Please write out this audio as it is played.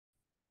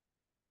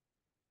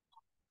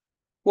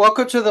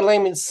Welcome to the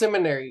Layman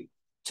Seminary.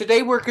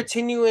 Today we're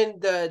continuing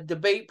the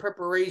debate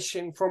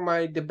preparation for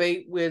my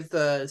debate with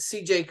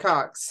CJ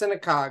Cox,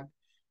 Synagogue,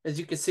 as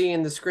you can see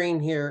in the screen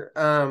here.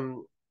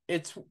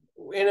 It's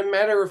in a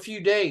matter of a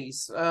few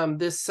days,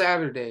 this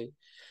Saturday.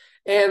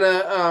 And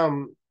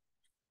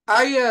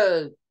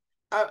I,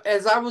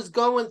 as I was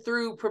going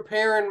through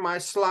preparing my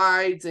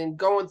slides and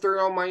going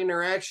through all my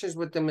interactions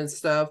with them and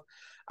stuff,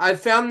 I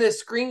found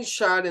this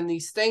screenshot and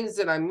these things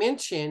that I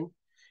mentioned,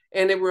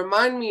 and it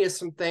reminded me of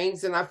some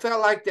things. And I felt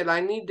like that I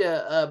need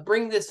to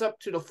bring this up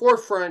to the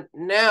forefront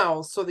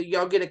now so that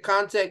y'all get a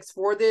context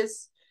for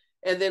this.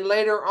 And then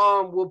later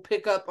on, we'll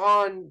pick up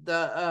on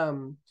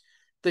the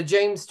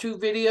James 2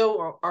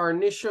 video, our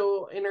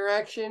initial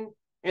interaction,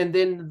 and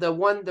then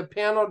the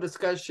panel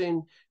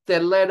discussion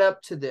that led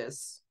up to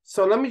this.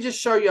 So let me just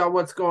show y'all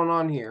what's going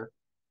on here.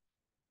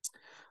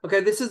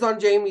 Okay, this is on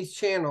Jamie's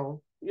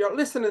channel. Y'all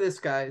listen to this,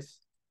 guys.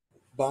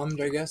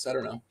 Bombed, I guess. I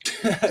don't know.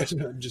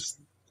 I'm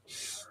just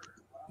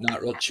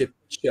not real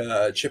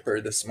chipper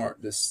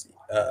this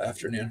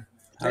afternoon.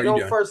 How They are you don't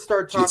doing? first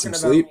start Did you get talking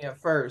some about sleep? me at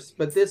first,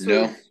 but this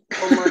No. was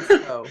 4 months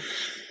ago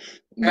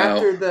No,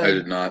 after I the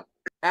did not.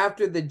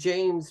 after the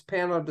James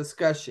panel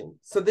discussion.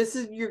 So this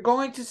is you're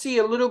going to see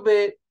a little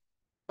bit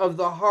of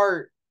the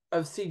heart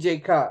of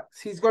CJ Cox.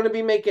 He's going to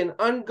be making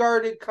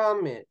unguarded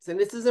comments. And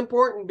this is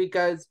important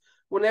because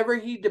whenever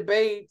he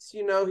debates,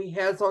 he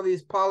has all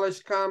these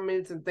polished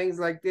comments and things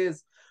like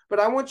this.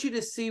 But I want you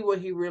to see what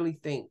he really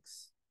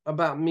thinks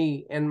about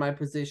me and my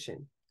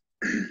position.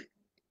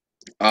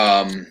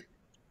 I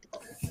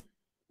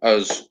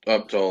was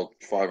up till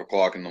 5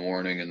 o'clock in the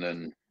morning, and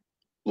then,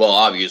 well,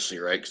 obviously,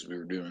 right, because we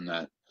were doing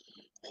that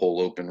whole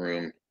open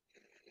room,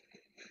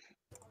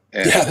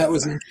 Yeah, and that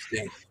was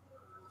interesting.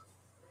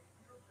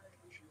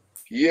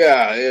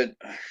 yeah,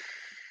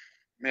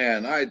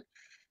 man, I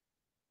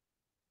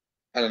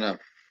don't know.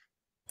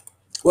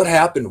 What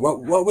happened?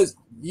 What was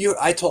you?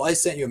 I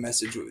sent you a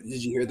message. Did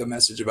you hear the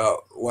message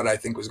about what I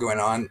think was going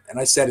on? And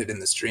I said it in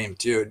the stream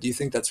too. Do you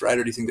think that's right,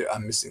 or do you think that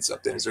I'm missing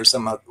something? Is there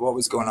what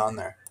was going on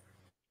there?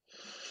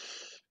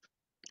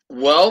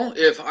 Well,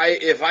 if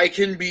I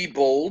can be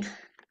bold,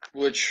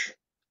 which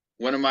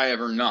when am I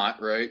ever not,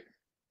 right?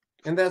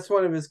 And that's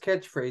one of his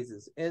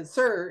catchphrases. And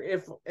sir,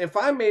 if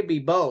I may be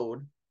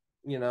bold,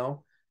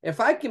 if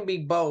I can be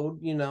bold,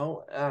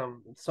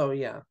 so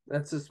yeah,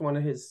 that's just one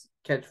of his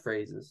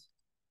catchphrases.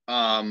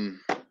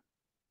 Um,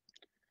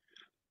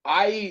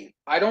 I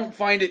don't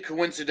find it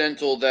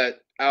coincidental that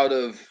out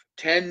of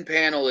 10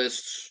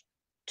 panelists,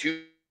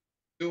 two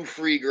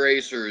free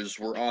gracers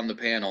were on the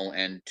panel,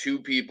 and two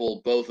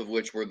people, both of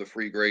which were the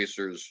free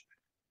gracers,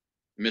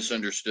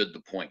 misunderstood the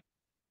point.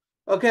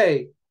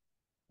 Okay,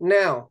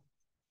 now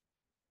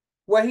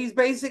what he's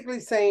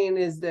basically saying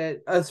is that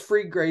us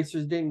free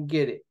gracers didn't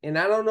get it. And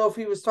I don't know if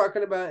he was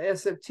talking about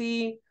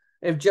SFT,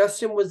 if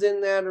Justin was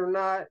in that or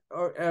not,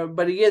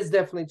 but he is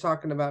definitely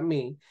talking about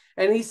me.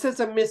 And he says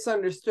I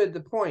misunderstood the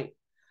point.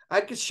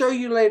 I could show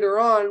you later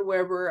on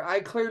where I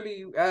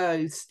clearly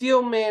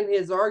steel man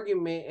his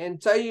argument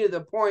and tell you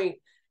the point,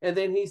 and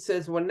then he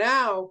says, "Well,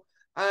 now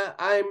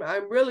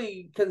I'm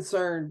really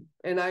concerned."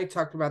 And I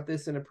talked about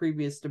this in a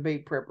previous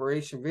debate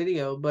preparation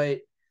video, but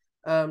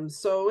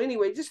so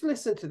anyway, just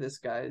listen to this,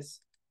 guys.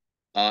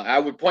 I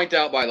would point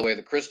out, by the way,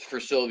 that Christopher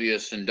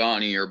Silvius and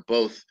Donnie are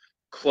both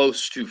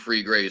close to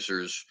free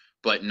gracers,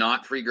 but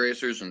not free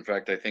gracers. In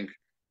fact, I think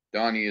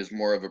Donnie is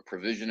more of a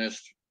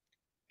provisionist,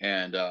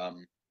 and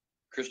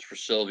Christopher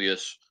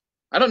Silvius,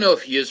 I don't know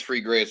if he is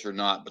free grace or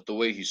not, but the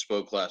way he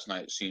spoke last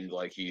night seemed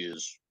like he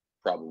is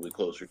probably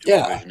closer to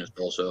Yeah, provisionist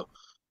also.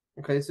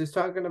 Okay, so he's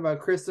talking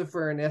about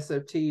Christopher and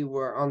SFT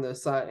were on the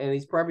side, and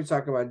he's probably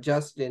talking about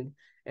Justin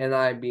and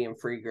I being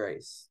free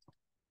grace.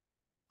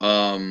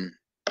 Um,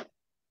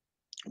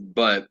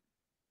 but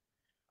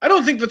I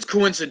don't think that's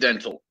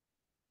coincidental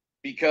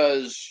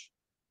because,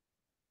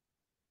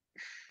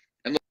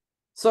 and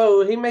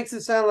So he makes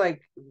it sound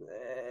like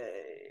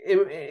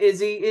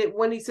is he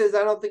when he says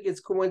I don't think it's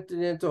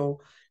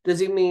coincidental? Does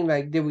he mean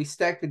like did we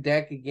stack the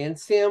deck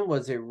against him?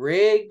 Was it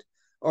rigged,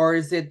 or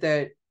is it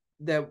that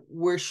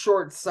we're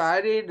short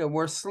sighted or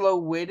we're slow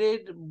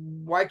witted?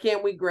 Why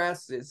can't we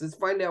grasp this? Let's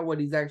find out what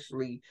he's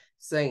actually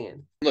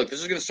saying. look, this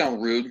is going to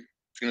sound rude.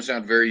 It's going to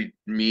sound very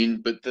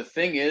mean, but the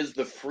thing is,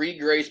 the free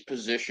grace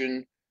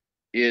position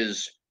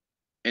is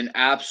an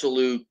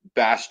absolute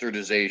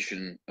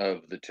bastardization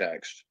of the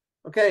text.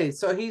 Okay,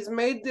 so he's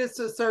made this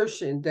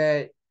assertion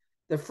that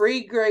the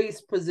free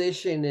grace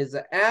position is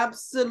an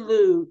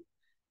absolute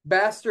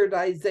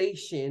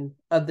bastardization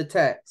of the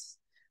text.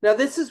 Now,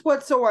 this is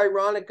what's so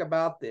ironic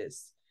about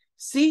this.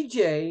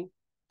 CJ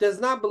does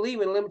not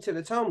believe in limited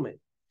atonement.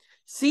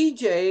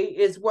 CJ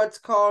is what's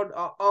called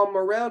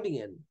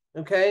Almoravian.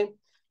 Okay.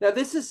 Now,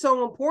 this is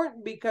so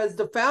important because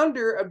the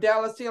founder of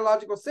Dallas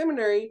Theological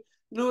Seminary,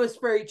 Louis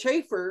Sperry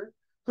Chafer,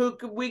 who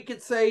we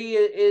could say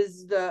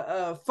is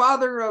the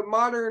father of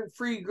modern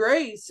free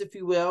grace, if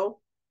you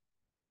will,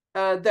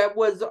 that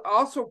was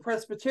also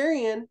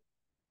Presbyterian.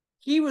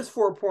 he was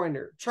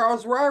 4-pointer.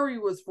 Charles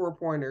Ryrie was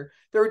 4-pointer.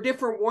 There are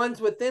different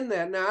ones within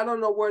that. Now, I don't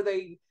know where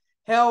they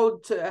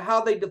held to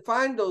how they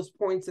defined those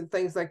points and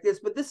things like this,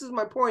 but this is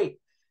my point.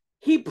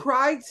 He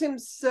prides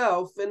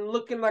himself in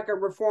looking like a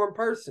reformed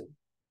person,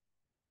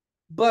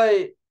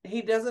 but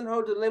he doesn't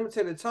hold the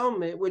limited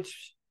atonement,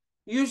 which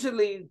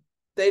usually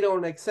they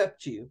don't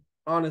accept you,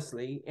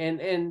 honestly.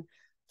 And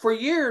for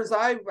years,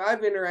 I've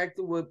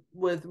interacted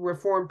with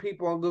reformed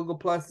people on Google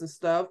Plus and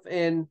stuff,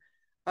 and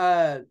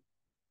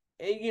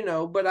you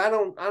know, but I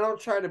don't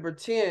try to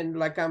pretend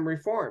like I'm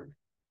reformed.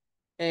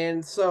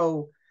 And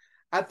so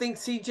I think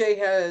CJ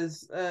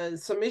has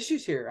some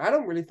issues here. I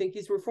don't really think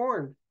he's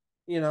reformed,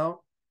 you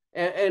know,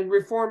 and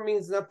reform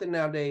means nothing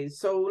nowadays.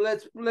 So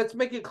let's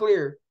make it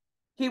clear.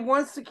 He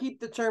wants to keep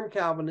the term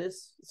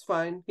Calvinist. It's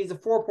fine. He's a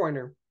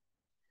 4-pointer.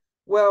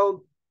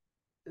 Well,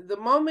 the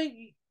moment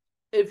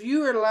if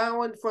you're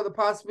allowing for the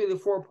possibility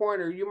of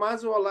 4-pointer, you might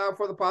as well allow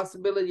for the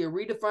possibility of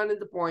redefining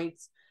the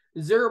points,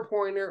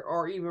 0-pointer,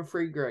 or even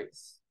free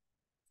grace.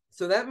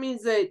 So that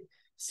means that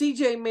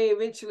CJ may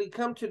eventually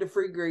come to the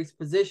free grace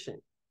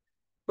position.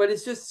 But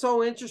it's just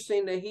so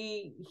interesting that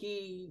he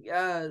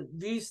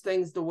views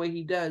things the way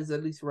he does,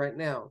 at least right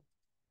now.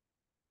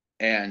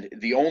 And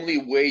the only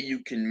way you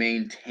can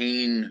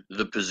maintain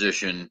the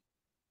position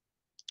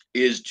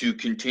is to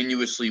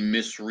continuously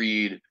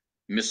misread,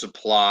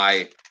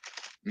 misapply,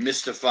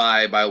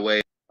 mystify by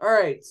way. All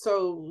right,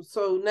 so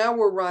now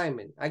we're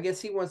rhyming. I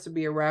guess he wants to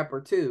be a rapper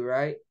too,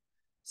 right?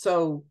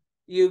 So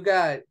you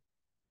got,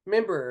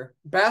 remember,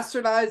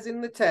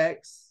 bastardizing the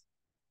text,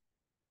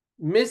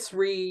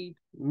 misread,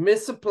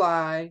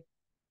 misapply.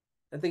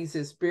 I think he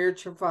says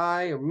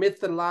spiritualify or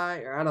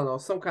mythify, or I don't know,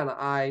 some kind of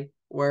I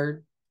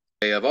word.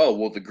 Of, oh,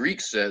 well, the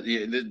Greeks said,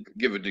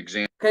 give an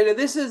example. Okay, now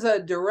this is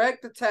a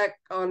direct attack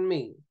on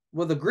me.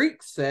 Well, the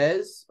Greek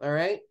says, all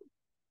right,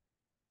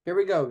 here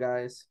we go,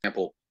 guys.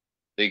 Example,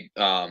 they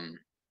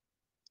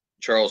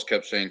Charles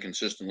kept saying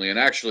consistently, and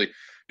actually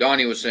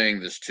Donnie was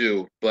saying this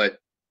too, but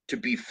to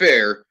be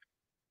fair,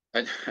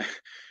 I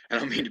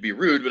don't mean to be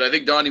rude, but I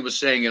think Donnie was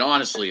saying it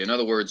honestly. In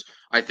other words,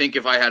 I think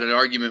if I had an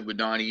argument with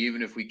Donnie,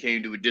 even if we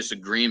came to a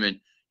disagreement,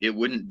 it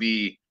wouldn't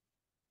be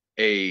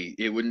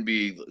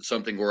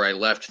something where I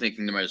left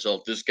thinking to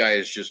myself, this guy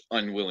is just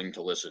unwilling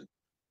to listen.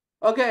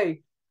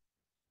 Okay.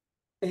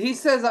 He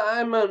says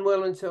I'm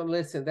unwilling to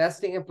listen. That's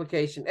the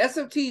implication.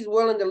 SFT is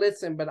willing to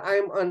listen, but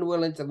I'm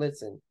unwilling to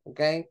listen.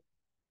 Okay.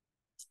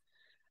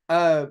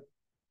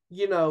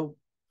 You know,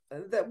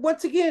 that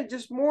once again,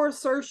 just more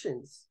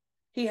assertions.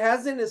 He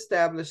hasn't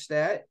established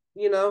that,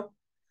 you know.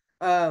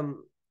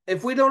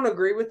 If we don't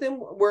agree with him,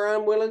 we're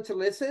unwilling to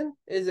listen.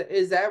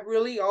 Is that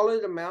really all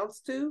it amounts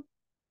to?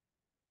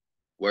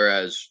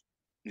 Whereas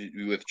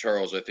with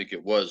Charles, I think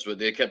it was, but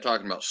they kept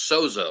talking about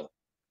sozo.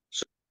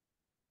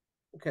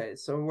 Okay,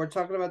 so we're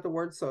talking about the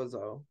word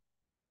sozo.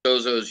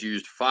 Sozo is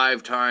used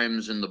 5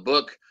 times in the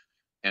book,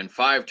 and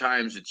 5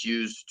 times it's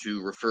used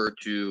to refer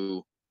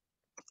to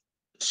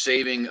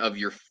saving of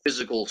your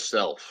physical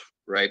self,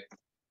 right?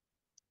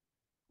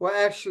 Well,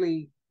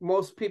 actually,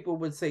 most people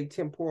would say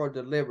temporal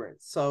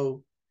deliverance.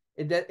 So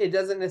it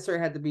doesn't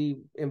necessarily have to be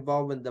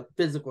involving the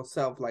physical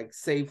self, like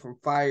saved from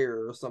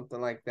fire or something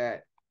like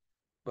that.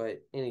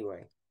 But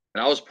anyway.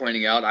 And I was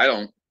pointing out, I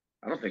don't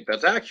think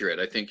that's accurate.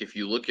 I think if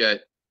you look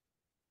at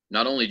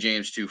not only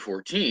James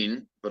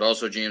 2:14, but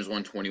also James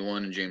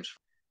 1:21 and James.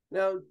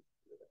 Now,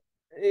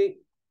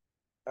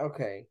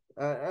 okay.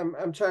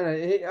 I'm trying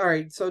to. All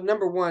right. So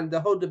number one, the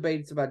whole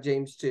debate's about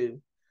James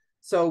 2.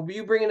 So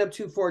you bringing up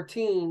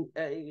 2:14,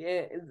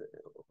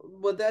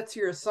 well, that's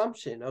your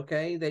assumption,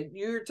 okay? That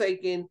you're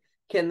taking,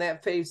 can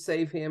that faith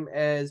save him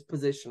as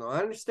positional?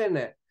 I understand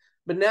that.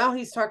 But now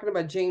he's talking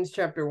about James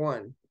chapter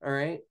 1, all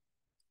right?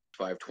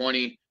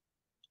 5:20.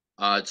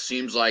 It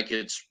seems like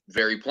it's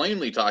very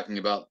plainly talking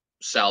about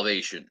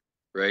salvation,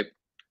 right?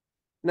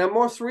 Now,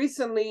 most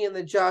recently in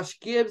the Josh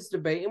Gibbs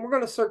debate, and we're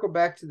going to circle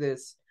back to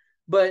this,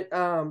 but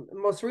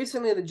most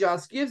recently in the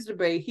Josh Gibbs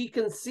debate, he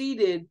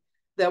conceded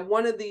that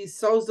one of these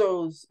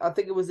sozos, I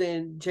think it was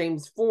in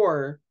James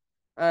 4,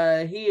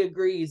 he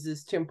agrees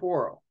is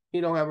temporal. He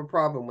don't have a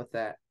problem with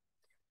that.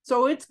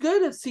 So it's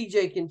good if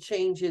CJ can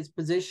change his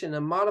position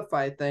and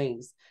modify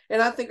things.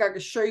 And I think I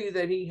can show you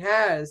that he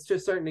has to a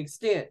certain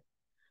extent.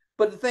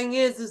 But the thing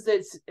is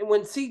that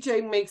when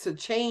CJ makes a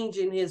change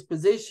in his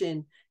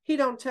position, he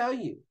don't tell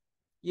you,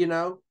 you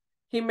know.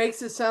 He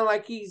makes it sound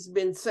like he's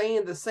been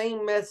saying the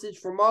same message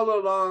from all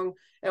along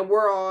and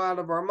we're all out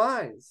of our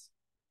minds.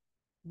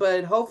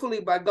 But hopefully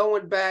by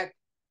going back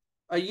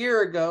a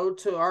year ago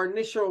to our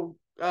initial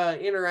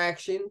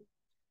interaction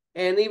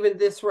and even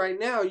this right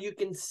now, you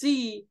can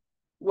see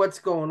what's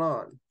going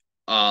on.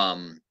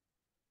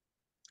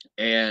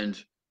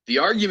 And the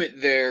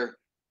argument there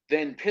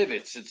then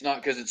pivots. It's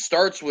not because it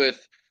starts with,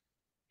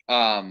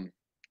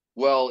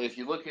 well, if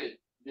you look at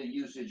the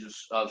usage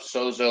of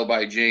sozo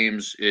by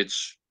James,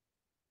 it's,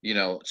 you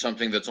know,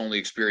 something that's only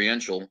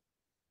experiential.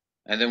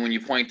 And then when you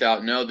point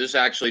out, no, this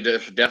actually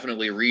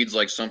definitely reads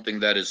like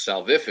something that is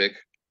salvific,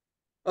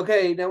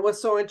 Okay, now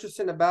what's so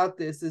interesting about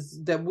this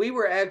is that we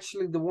were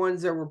actually the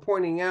ones that were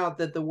pointing out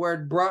that the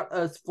word brought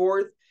us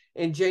forth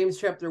in James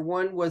chapter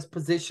 1 was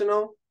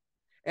positional.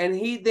 And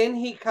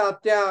he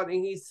copped out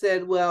and he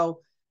said,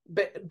 well,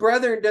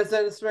 brethren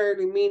doesn't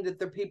necessarily mean that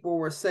the people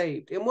were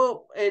saved.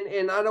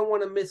 And I don't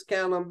want to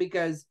miscount him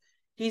because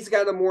he's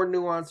got a more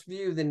nuanced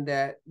view than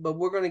that, but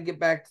we're going to get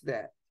back to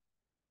that.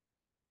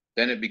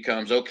 Then it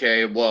becomes,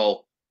 okay,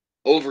 well,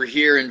 over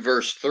here in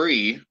verse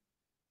 3,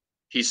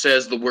 he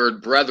says the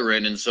word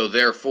brethren, and so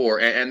therefore,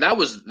 and that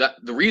was that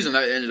the reason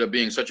that ended up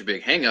being such a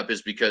big hangup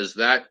is because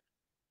that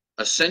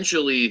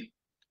essentially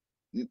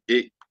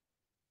it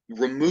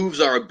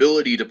removes our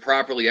ability to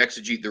properly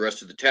exegete the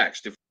rest of the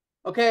text.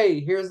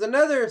 Okay, here's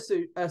another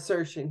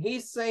assertion.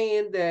 He's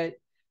saying that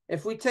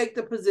if we take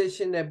the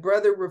position that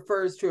brother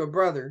refers to a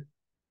brother,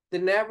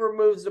 then that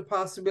removes the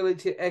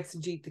possibility to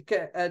exegete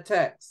the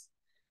text.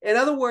 In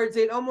other words,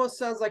 it almost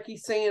sounds like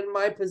he's saying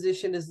my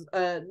position is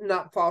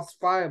not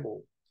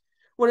falsifiable.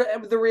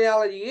 What the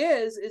reality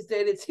is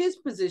that it's his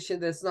position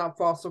that's not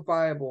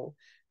falsifiable,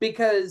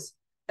 because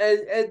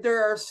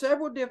there are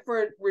several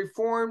different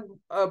reformed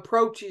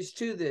approaches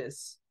to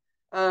this,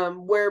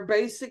 where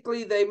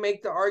basically they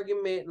make the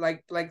argument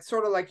like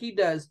sort of like he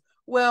does.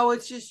 Well,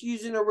 it's just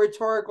using a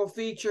rhetorical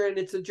feature and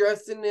it's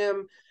addressing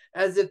them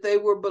as if they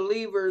were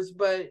believers,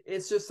 but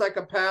it's just like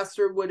a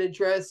pastor would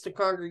address the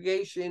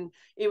congregation,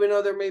 even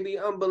though there may be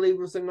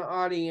unbelievers in the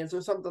audience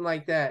or something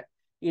like that.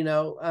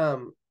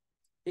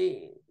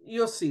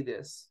 You'll see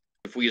this.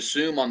 If we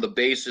assume on the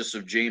basis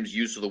of James'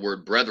 use of the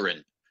word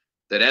brethren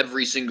that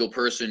every single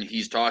person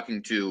he's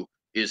talking to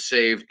is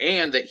saved,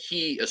 and that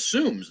he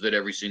assumes that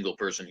every single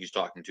person he's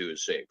talking to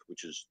is saved,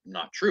 which is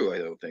not true, I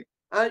don't think.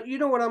 You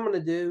know what I'm going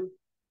to do?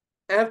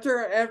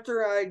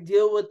 After I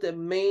deal with the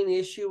main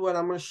issue, what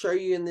I'm going to show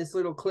you in this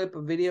little clip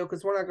of video,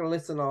 because we're not going to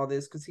listen to all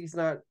this because he's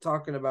not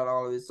talking about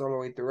all of this all the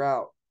way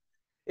throughout,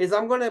 is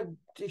I'm going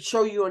to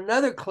show you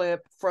another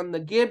clip from the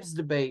Gibbs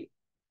debate.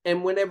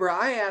 And whenever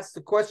I ask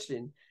the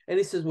question, and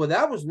he says, well,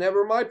 that was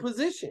never my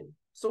position.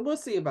 So we'll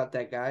see about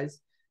that, guys.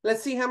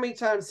 Let's see how many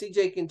times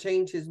CJ can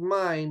change his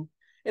mind.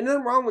 And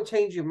nothing wrong with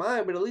changing your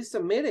mind, but at least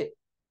admit it.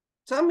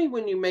 Tell me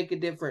when you make a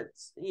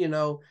difference,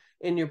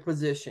 in your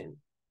position.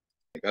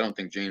 I don't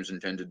think James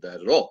intended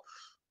that at all.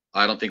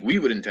 I don't think we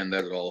would intend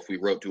that at all if we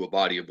wrote to a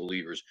body of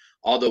believers,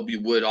 although we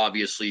would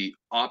obviously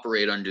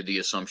operate under the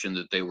assumption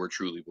that they were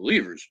truly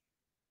believers.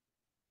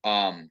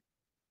 But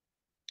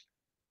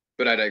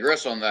I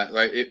digress on that,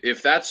 right?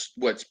 If that's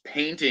what's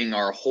painting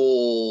our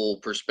whole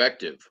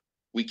perspective,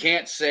 we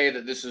can't say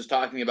that this is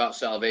talking about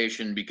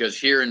salvation because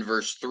here in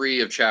verse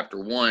 3 of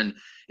chapter 1,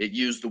 it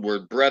used the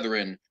word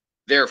brethren.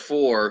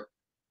 Therefore,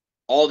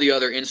 all the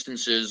other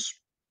instances,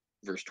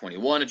 verse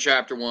 21 of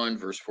chapter 1,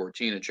 verse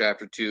 14 of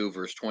chapter 2,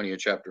 verse 20 of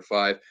chapter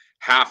 5,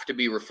 have to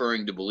be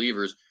referring to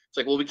believers. It's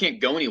like, well, we can't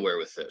go anywhere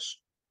with this.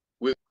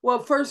 Well,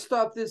 first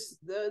off, this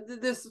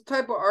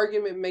type of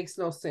argument makes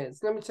no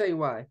sense. Let me tell you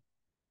why.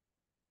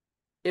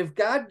 If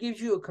God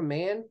gives you a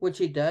command, which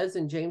he does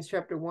in James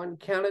chapter 1,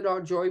 count it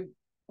all joy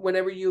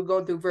whenever you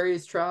go through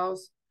various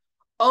trials,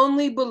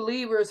 only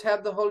believers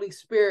have the Holy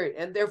Spirit,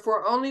 and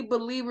therefore only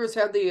believers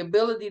have the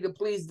ability to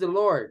please the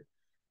Lord.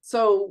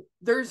 So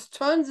there's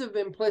tons of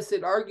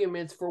implicit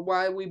arguments for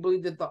why we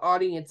believe that the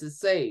audience is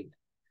saved.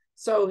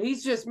 So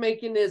he's just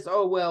making this,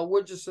 oh, well,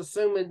 we're just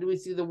assuming we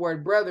see the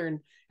word brethren,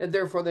 and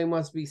therefore they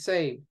must be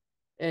saved.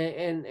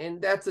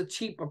 And that's a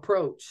cheap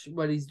approach,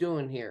 what he's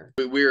doing here.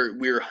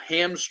 We're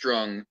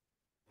hamstrung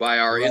by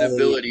our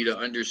inability to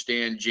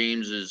understand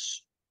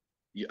James's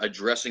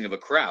addressing of a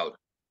crowd,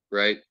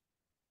 right?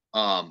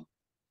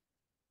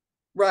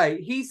 Right.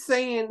 He's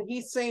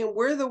saying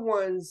we're the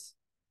ones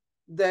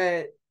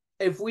that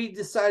if we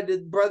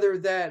decided, brother,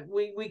 that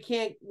we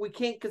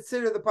can't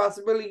consider the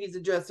possibility he's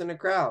addressing a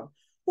crowd.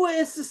 Well,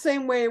 it's the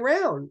same way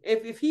around.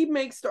 If he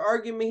makes the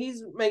argument,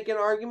 he's making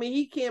an argument.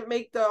 He can't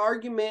make the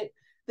argument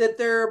that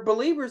there are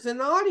believers in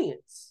the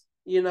audience.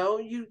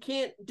 You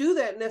can't do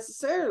that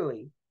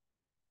necessarily.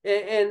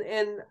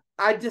 And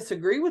I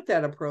disagree with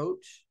that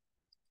approach.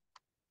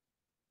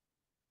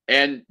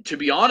 And to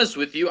be honest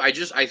with you,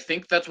 I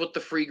think that's what the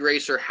free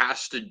gracer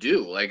has to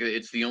do. Like,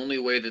 it's the only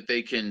way that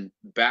they can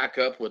back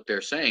up what they're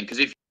saying.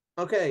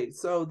 Okay,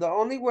 so the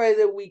only way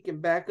that we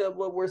can back up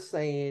what we're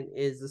saying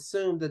is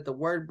assume that the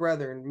word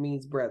brethren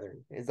means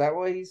brethren. Is that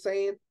what he's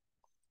saying?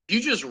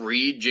 You just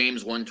read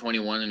James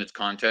 1:21 in its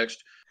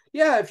context.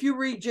 Yeah, if you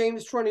read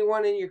James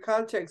 21 in your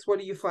context, what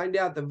do you find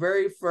out? The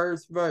very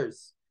first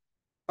verse,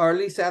 or at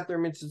least after it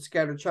mentions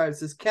scattered tribes,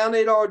 says, count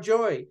it all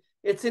joy.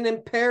 It's an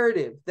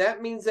imperative.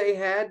 That means they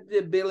had the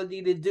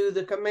ability to do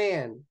the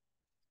command.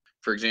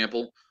 For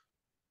example,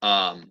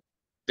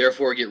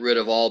 therefore get rid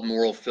of all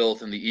moral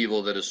filth and the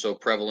evil that is so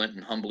prevalent,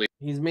 and humbly.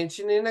 He's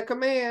mentioning a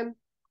command.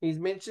 He's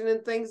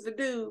mentioning things to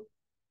do.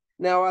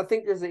 Now, I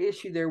think there's an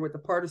issue there with the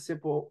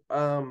participle,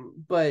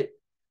 but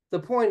the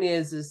point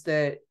is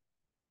that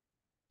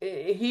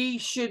he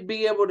should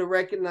be able to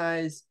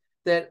recognize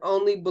that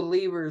only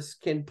believers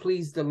can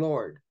please the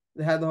Lord,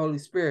 that have the Holy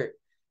Spirit.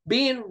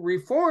 Being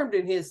reformed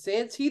in his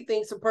sense, he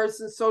thinks a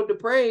person's so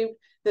depraved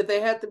that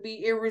they have to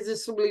be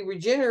irresistibly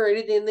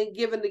regenerated and then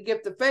given the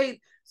gift of faith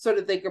so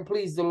that they can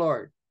please the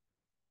Lord.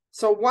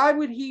 So why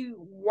would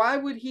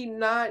he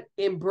not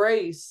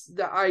embrace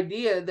the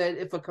idea that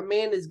if a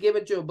command is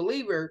given to a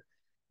believer,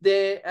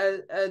 then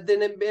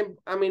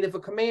if a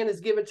command is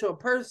given to a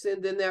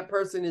person, then that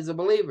person is a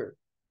believer.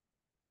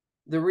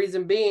 The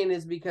reason being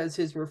is because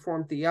his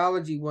Reformed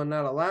theology will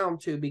not allow him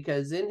to,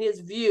 because in his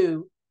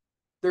view,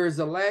 there's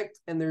elect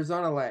and there's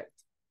unelect.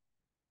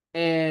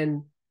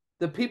 And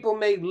the people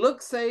may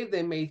look saved,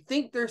 they may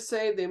think they're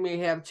saved, they may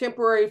have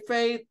temporary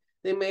faith,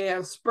 they may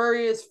have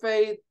spurious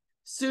faith,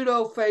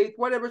 pseudo faith,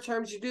 whatever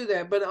terms you do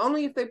that, but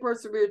only if they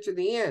persevere to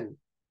the end,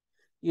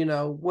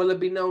 will it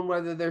be known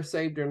whether they're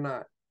saved or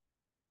not.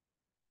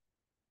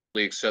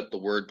 Accept the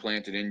word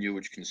planted in you,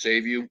 which can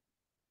save you.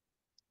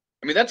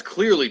 I mean, that's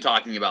clearly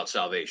talking about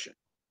salvation.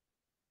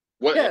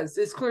 What? Yes,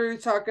 it's clearly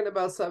talking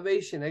about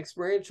salvation,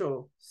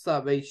 experiential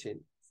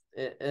salvation,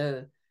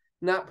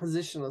 not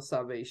positional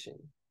salvation.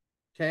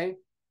 Okay.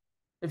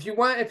 If you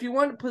want a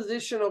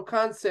positional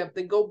concept,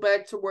 then go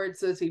back to where it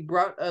says he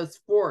brought us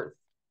forth.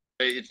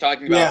 It's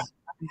talking about.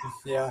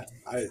 Yeah.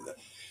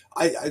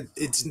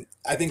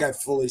 I think I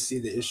fully see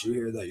the issue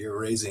here that you're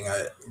raising.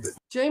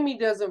 Jamie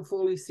doesn't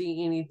fully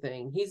see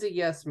anything. He's a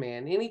yes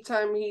man.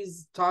 Anytime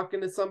he's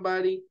talking to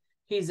somebody,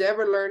 he's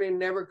ever learning,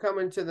 never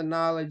coming to the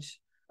knowledge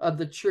of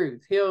the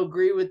truth. He'll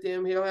agree with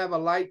them. He'll have a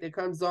light that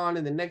comes on,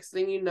 and the next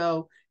thing you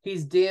know,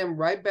 he's dim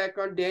right back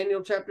on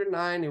Daniel chapter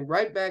 9 and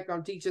right back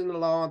on teaching the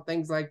law and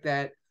things like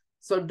that.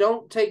 So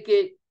don't take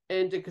it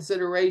into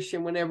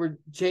consideration whenever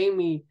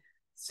Jamie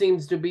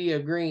seems to be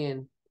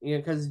agreeing,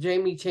 because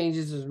Jamie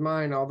changes his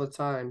mind all the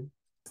time.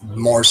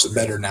 More so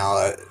better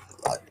now.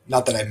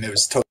 Not that I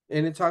was totally.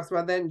 And it talks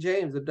about that in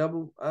James. A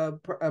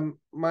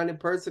double-minded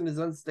person is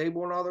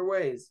unstable in all their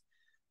ways.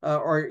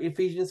 Or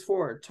Ephesians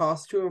 4,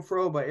 tossed to and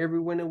fro by every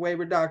wind and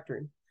wave of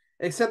doctrine.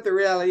 Except the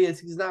reality is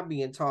he's not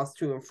being tossed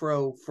to and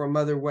fro from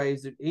other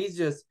waves. He's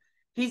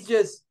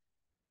just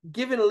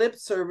giving lip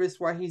service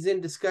while he's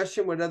in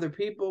discussion with other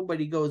people, but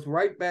he goes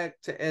right back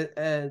to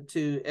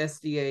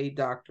SDA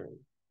doctrine.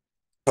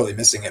 Totally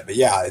missing it, but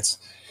yeah, it's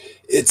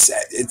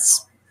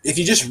if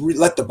you just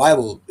let the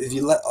Bible,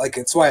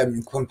 it's why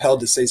I'm compelled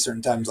to say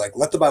certain times, like,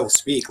 let the Bible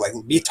speak, like,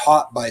 be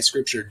taught by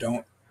Scripture.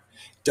 Don't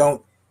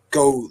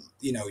go,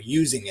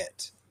 using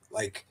it,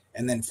 like,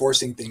 and then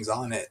forcing things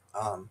on it.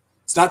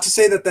 It's not to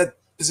say that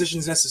position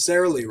is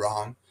necessarily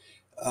wrong.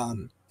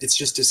 It's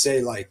just to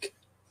say, like,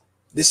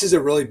 this is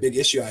a really big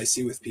issue I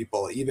see with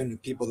people, even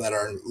people that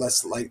are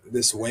less like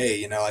this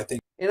way, I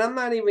think. And I'm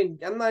not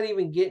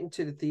even getting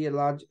to the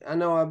theological. I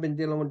know I've been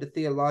dealing with the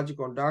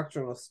theological and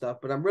doctrinal stuff,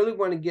 but I really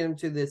want to get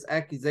into this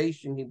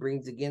accusation he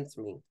brings against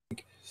me.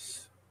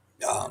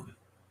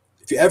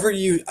 If you ever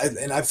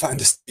and I find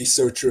this to be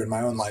so true in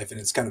my own life, and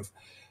it's kind of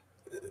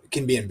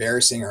can be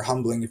embarrassing or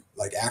humbling,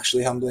 like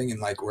actually humbling, and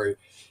like where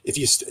if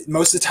you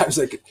most of the times,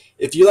 like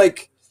if you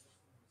like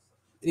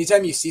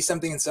anytime you see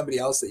something in somebody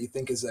else that you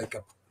think is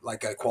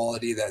like a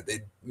quality that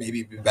they'd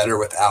maybe be better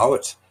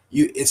without,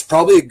 it's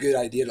probably a good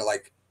idea to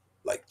like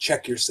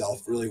check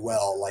yourself really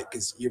well, like,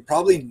 because you're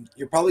probably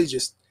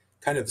just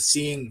kind of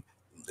seeing,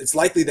 it's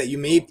likely that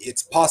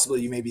it's possible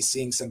you may be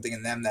seeing something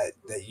in them that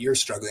you're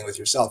struggling with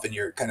yourself, and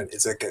you're kind of,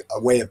 it's like a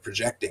way of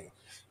projecting.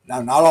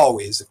 Now, not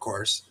always, of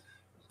course,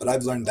 but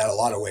I've learned that a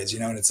lot of ways,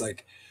 and it's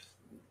like,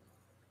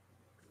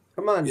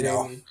 come on,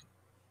 Jamie.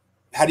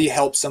 How do you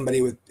help somebody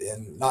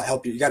and not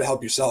help you? You got to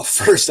help yourself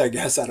first, I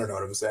guess. I don't know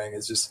what I'm saying.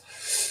 It's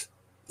just,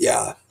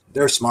 yeah,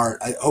 they're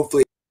smart.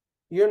 Hopefully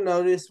you'll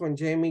notice when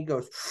Jamie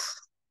goes,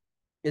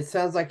 it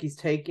sounds like he's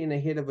taking a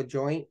hit of a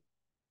joint.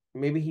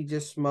 Maybe he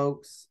just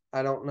smokes.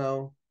 I don't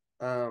know.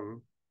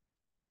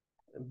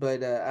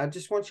 But I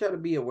just want y'all to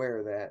be aware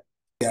of that.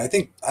 Yeah,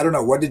 I don't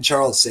know. What did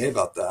Charles say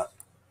about that?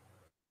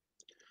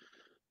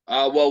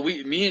 Well,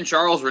 me and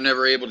Charles were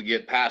never able to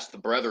get past the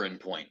brethren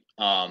point.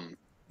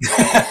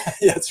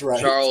 That's right.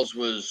 Charles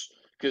was,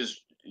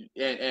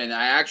 and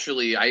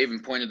I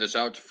even pointed this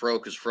out to Fro,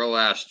 because Fro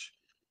asked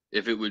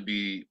if it would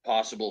be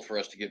possible for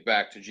us to get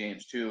back to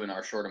James 2 in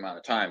our short amount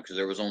of time, because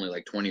there was only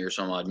like 20 or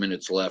some odd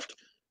minutes left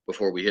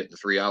before we hit the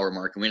 3-hour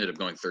mark, and we ended up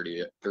going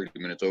 30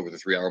 minutes over the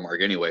 3-hour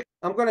mark anyway.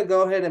 I'm going to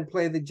go ahead and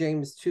play the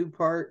James 2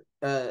 part,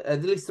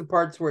 at least the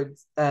parts where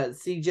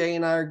CJ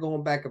and I are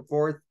going back and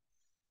forth,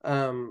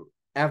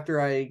 after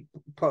I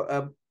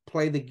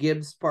play the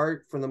Gibbs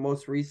part from the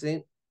most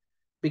recent,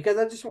 because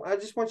I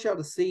just want y'all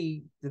to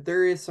see that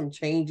there is some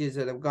changes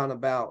that have gone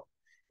about,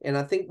 and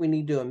I think we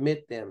need to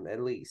admit them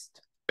at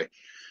least.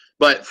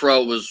 But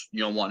Fro was,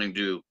 wanting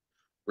to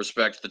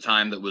respect the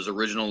time that was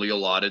originally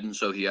allotted, and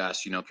so he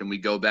asked, can we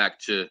go back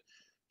to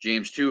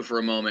James 2 for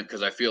a moment,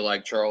 because I feel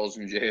like Charles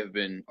and Jay have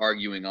been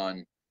arguing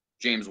on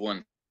James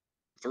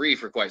 1:3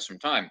 for quite some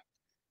time,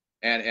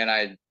 and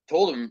I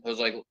told him, I was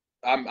like,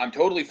 I'm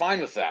totally fine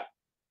with that,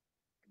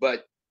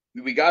 but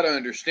we got to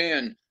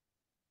understand,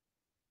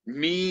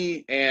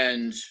 me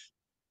and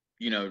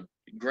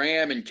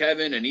Graham and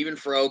Kevin and even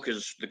Fro,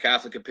 because the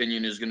Catholic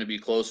opinion is going to be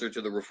closer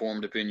to the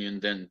Reformed opinion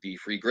than the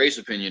Free Grace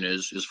opinion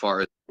is, as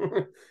far as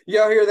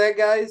y'all hear that,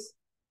 guys?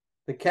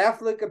 The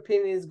Catholic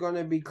opinion is going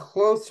to be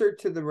closer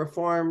to the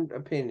Reformed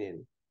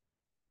opinion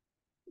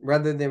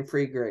rather than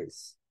Free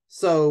Grace.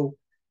 So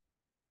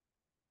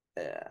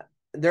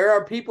there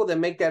are people that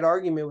make that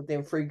argument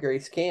within Free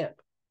Grace camp,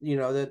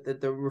 that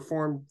the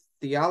Reformed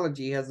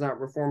theology has not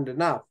reformed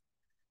enough.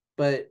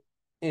 But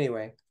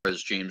anyway,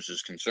 as James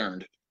is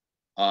concerned,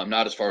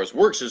 not as far as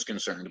works is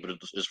concerned, but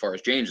as far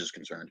as James is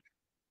concerned.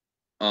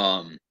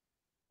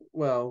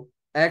 Well,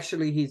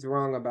 actually, he's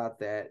wrong about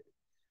that.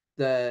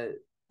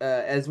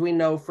 As we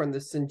know from the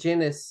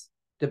Syngenis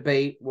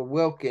debate with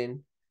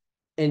Wilkin,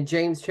 in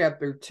James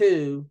chapter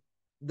 2,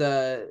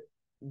 the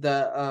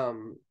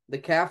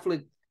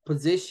Catholic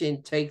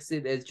position takes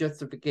it as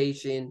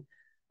justification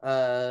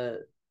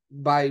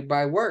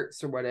by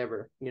works or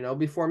whatever,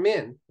 before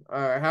men,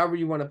 or however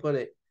you want to put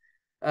it.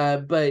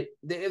 But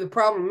the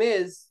problem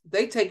is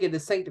they take it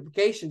as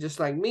sanctification just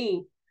like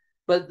me.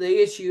 But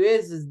the issue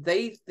is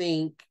they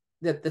think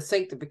that the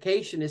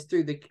sanctification is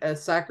through the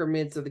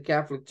sacraments of the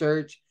Catholic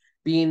Church,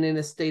 being in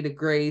a state of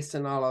grace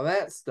and all of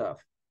that stuff.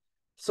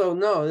 So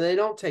no, they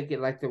don't take it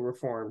like the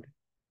Reformed.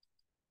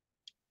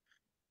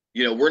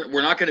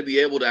 We're not going to be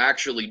able to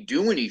actually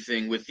do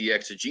anything with the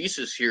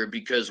exegesis here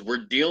because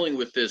we're dealing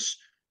with this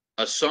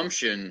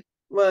assumption.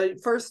 Well,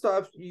 first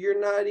off,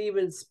 you're not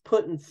even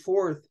putting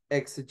forth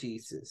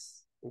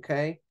exegesis,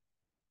 okay?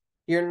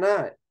 You're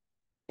not.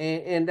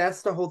 And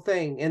that's the whole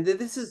thing. And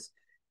this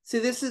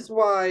is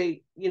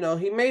why,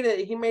 he made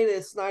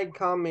a snide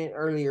comment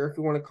earlier, if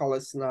you want to call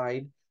it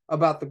snide,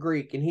 about the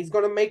Greek. And he's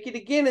going to make it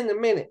again in a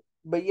minute.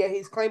 But yeah,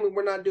 he's claiming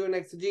we're not doing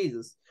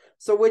exegesis.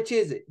 So which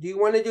is it? Do you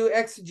want to do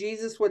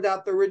exegesis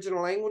without the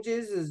original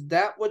languages? Is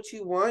that what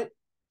you want?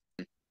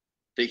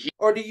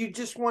 Or do you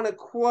just want to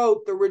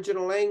quote the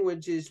original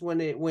languages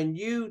when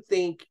you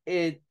think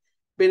it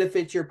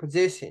benefits your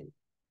position?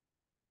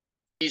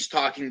 He's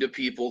talking to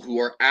people who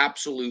are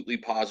absolutely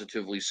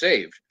positively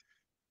saved.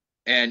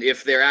 And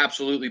if they're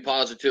absolutely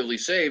positively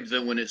saved,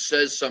 then when it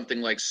says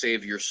something like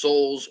save your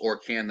souls or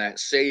can that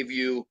save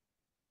you,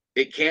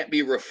 it can't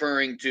be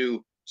referring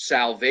to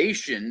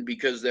salvation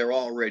because they're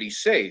already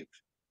saved,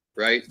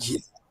 right? Yeah,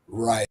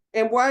 right.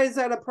 And why is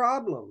that a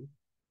problem?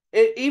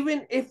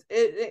 Even if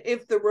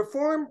the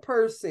Reformed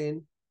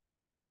person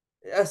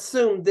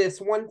assumed this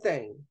one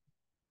thing,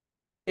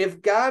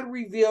 if God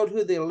revealed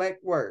who the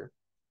elect were,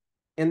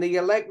 and the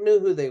elect knew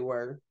who they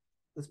were,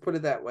 let's put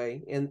it that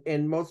way,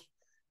 and most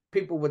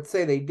people would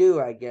say they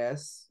do, I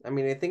guess. I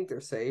mean, they think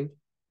they're saved.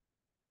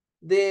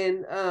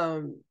 Then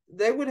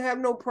they would have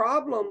no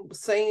problem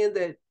saying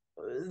that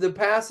the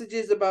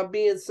passages about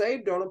being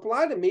saved don't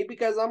apply to me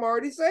because I'm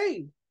already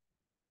saved.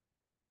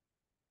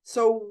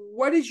 So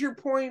what is your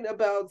point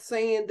about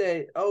saying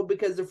that,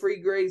 because the Free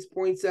Grace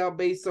points out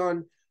based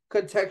on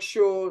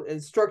contextual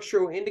and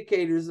structural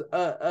indicators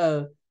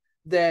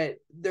that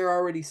they're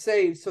already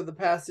saved, so the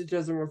passage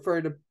doesn't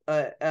refer to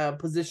a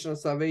position of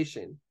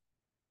salvation?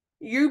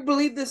 You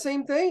believe the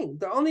same thing.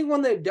 The only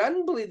one that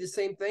doesn't believe the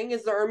same thing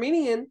is the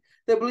Arminian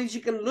that believes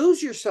you can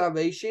lose your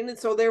salvation, and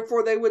so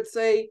therefore they would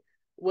say,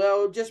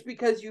 well, just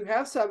because you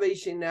have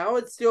salvation now,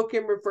 it still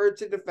can refer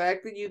to the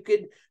fact that you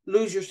could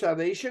lose your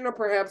salvation or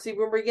perhaps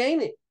even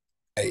regain it.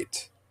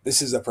 Right.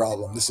 This is a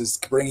problem. This is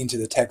bringing to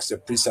the text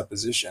of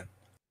presupposition.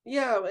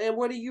 Yeah, and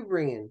what are you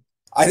bringing?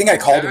 I think I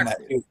called him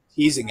that too,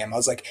 teasing him. I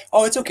was like,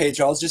 "Oh, it's okay,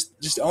 Charles.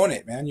 Just own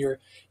it, man.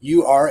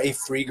 You are a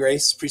Free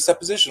Grace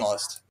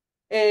presuppositionalist."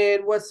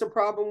 And what's the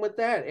problem with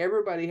that?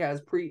 Everybody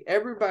has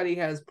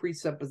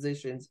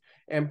presuppositions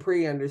and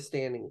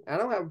pre-understanding. I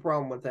don't have a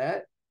problem with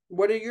that.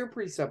 What are your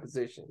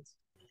presuppositions?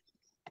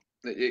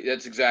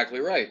 That's exactly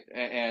right.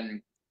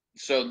 And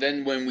so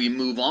then when we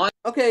move on.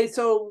 Okay,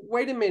 so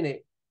wait a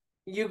minute.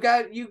 You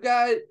got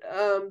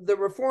the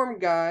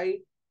Reformed guy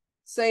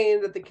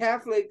saying that the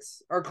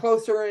Catholics are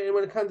closer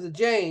when it comes to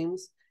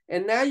James,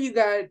 and now you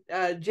got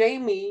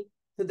Jamie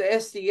to the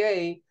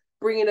SDA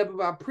bringing up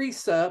about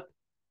precept,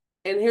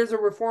 and here's a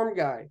Reformed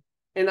guy.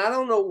 And I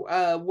don't know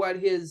what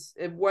his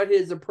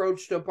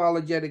approach to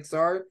apologetics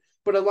are,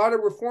 but a lot of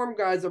Reformed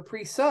guys are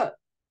precept.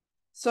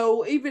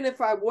 So even if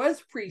I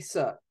was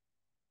precept,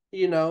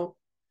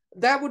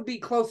 that would be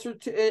closer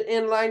to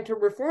in line to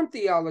Reformed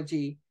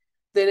theology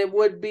than it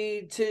would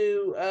be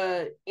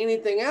to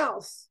anything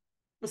else.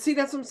 But see,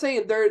 that's what I'm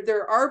saying.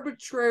 They're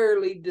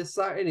arbitrarily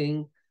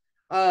deciding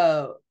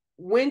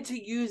when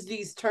to use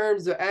these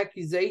terms of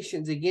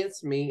accusations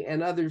against me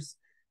and others,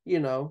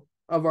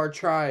 of our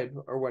tribe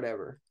or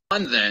whatever.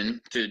 On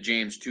then to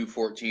James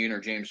 2:14 or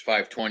James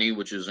 5:20,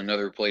 which is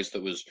another place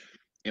that was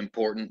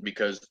important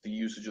because the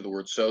usage of the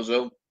word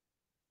sozo.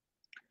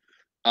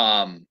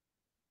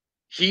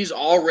 He's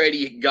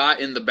already got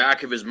in the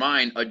back of his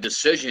mind a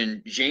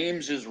decision.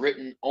 James is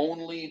written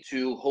only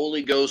to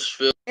Holy Ghost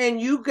filled. And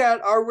you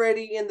got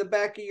already in the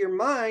back of your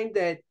mind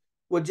that,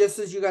 well, just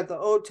as you got the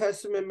Old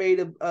Testament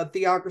made a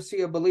theocracy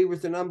of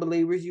believers and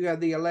unbelievers, you have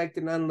the elect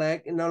and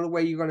unelect, and the only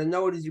way you're going to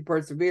know it is you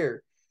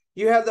persevere.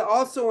 You have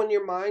also in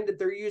your mind that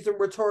they're using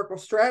rhetorical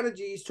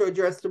strategies to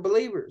address the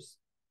believers.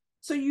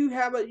 So you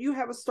have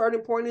a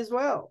starting point as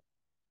well.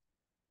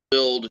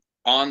 Build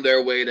on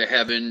their way to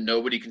heaven,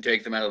 nobody can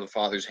take them out of the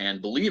Father's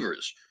hand,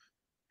 believers.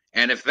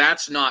 And if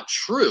that's not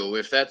true,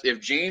 if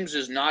James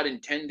is not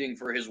intending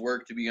for his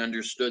work to be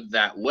understood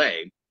that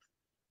way,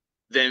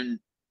 then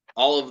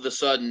all of a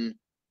sudden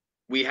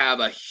we have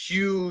a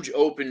huge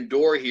open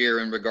door here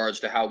in regards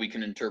to how we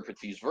can interpret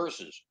these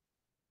verses.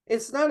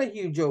 It's not a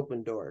huge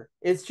open door.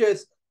 It's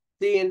just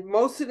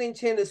most of the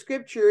intent of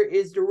Scripture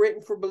is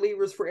written for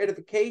believers for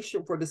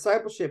edification, for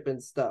discipleship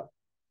and stuff.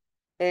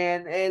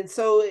 And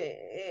so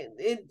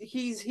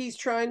he's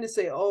trying to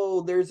say,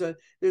 oh, there's a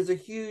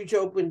huge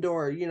open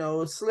door,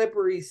 a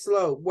slippery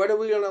slope. What are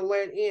we gonna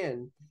let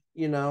in?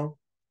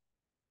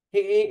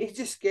 He's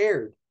just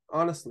scared.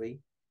 Honestly,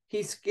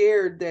 he's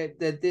scared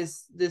that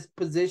this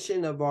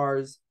position of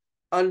ours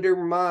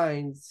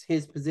undermines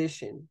his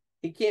position.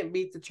 He can't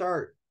beat the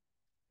chart.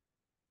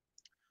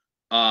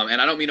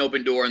 And I don't mean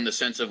open door in the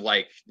sense of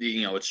like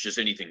it's just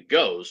anything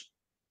goes.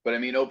 But I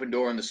mean open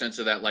door in the sense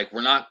of that, like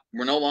we're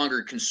no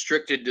longer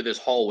constricted to this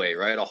hallway,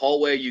 right? A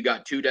hallway, you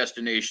got two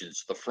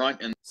destinations, the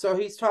front and. So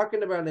he's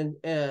talking about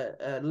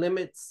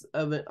limits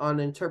of it on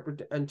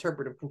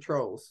interpretive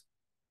controls.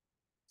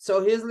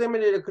 So his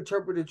limited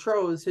interpretive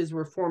control is his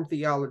Reformed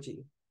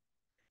theology.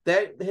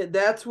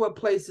 That's what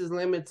places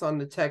limits on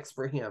the text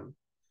for him.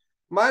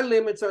 My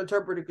limits on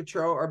interpretive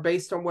control are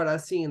based on what I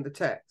see in the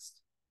text.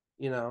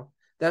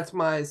 That's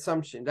my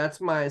assumption. That's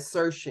my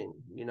assertion.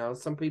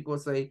 Some people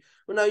say,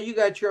 well, no, you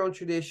got your own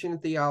tradition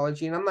and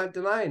theology, and I'm not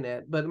denying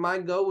that. But my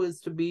goal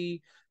is to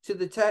be to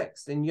the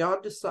text, and y'all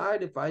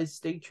decide if I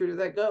stay true to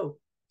that goal.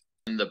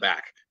 In the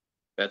back.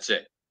 That's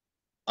it.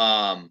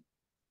 But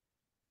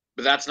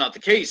that's not the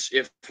case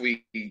if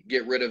we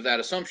get rid of that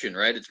assumption,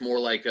 right? It's more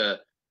like an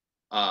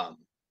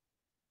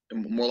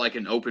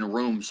open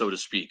room, so to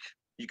speak.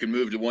 You can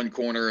move to one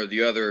corner or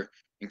the other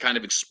and kind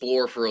of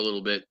explore for a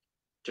little bit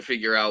to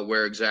figure out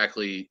where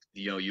exactly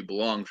you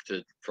belong,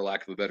 for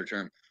lack of a better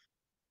term.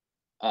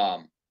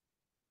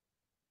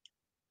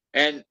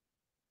 And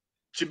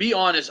to be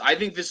honest, I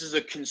think this is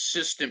a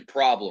consistent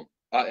problem.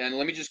 And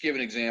let me just give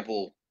an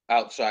example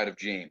outside of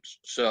James.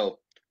 So,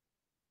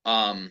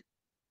 1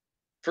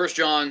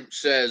 John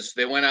says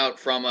they went out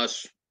from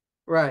us.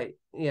 Right.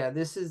 Yeah.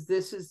 This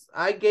is.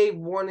 I gave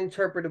one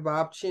interpretive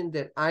option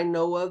that I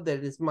know of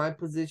that is my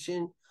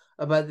position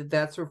about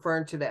that's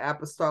referring to the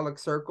apostolic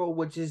circle,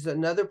 which is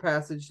another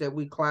passage that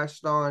we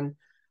clashed on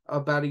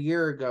about a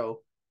year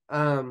ago.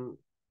 There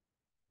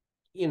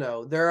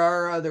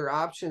are other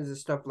options and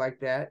stuff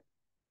like that.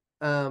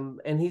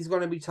 And he's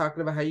going to be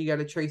talking about how you got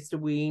to trace the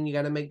wean, you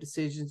got to make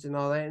decisions and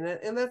all that,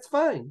 and that's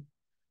fine.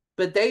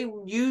 But they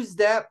use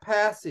that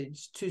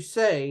passage to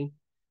say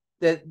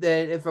that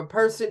if a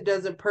person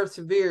doesn't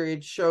persevere,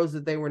 it shows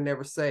that they were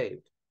never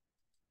saved.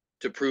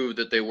 To prove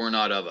that they were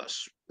not of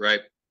us, right?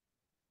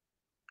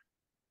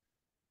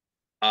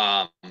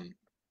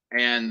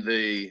 And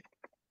the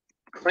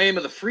claim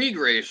of the free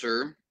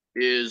gracer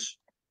is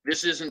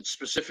this isn't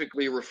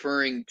specifically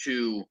referring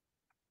to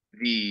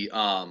the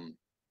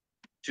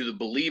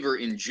believer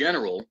in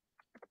general.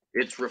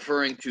 It's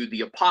referring to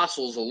the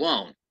apostles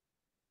alone.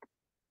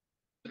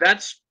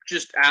 That's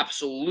just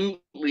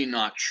absolutely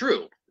not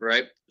true,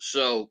 right?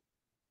 So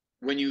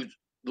when you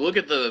look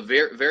at the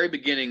very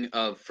beginning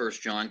of 1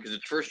 John, because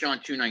it's 1 John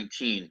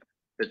 2:19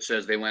 that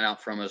says they went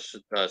out from us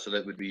so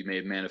that would be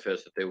made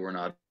manifest that they were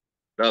not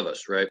of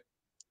us, right?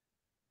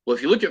 Well,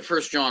 if you look at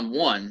 1 John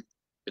 1,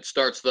 it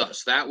starts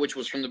thus: that which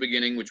was from the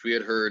beginning, which we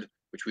had heard,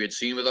 which we had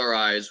seen with our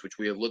eyes, which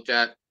we have looked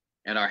at,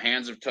 and our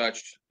hands have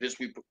touched, this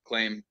we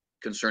proclaim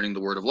concerning the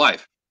word of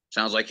life.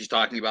 Sounds like he's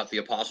talking about the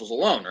apostles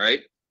alone,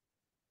 right?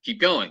 Keep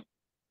going.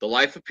 The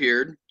life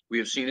appeared, we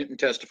have seen it and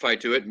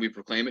testified to it, and we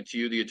proclaim it to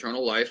you, the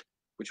eternal life,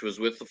 which was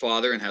with the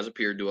Father and has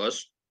appeared to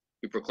us.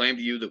 We proclaim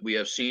to you that we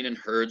have seen and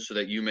heard, so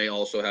that you may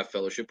also have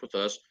fellowship with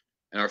us,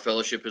 and our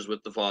fellowship is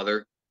with the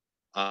Father.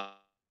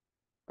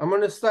 I'm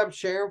going to stop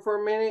sharing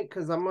for a minute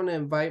because I'm going to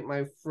invite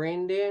my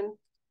friend in.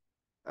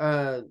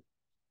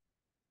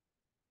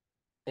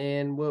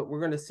 And we're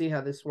going to see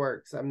how this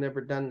works. I've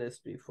never done this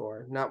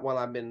before. Not while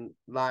I've been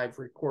live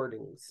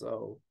recording.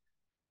 So,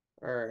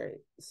 all right.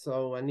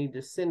 So I need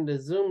to send a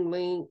Zoom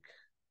link.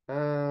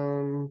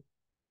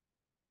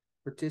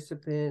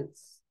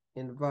 Participants,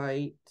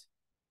 invite,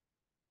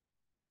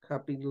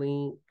 copy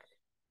link.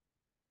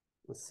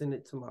 I'll send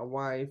it to my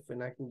wife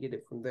and I can get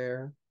it from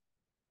there.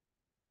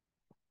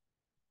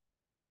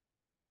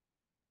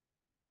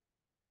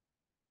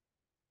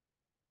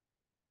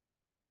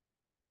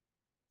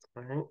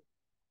 All right.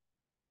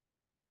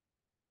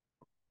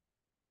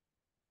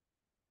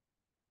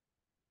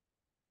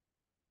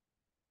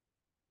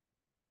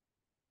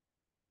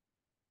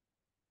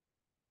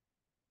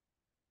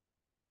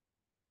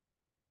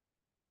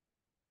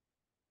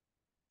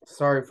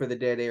 Sorry for the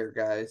dead air,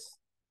 guys.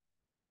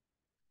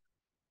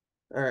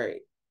 All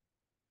right.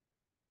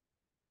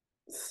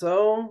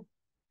 So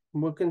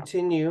we'll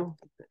continue,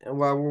 and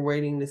while we're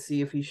waiting to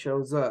see if he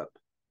shows up.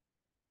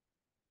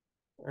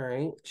 All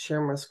right,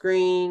 share my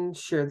screen,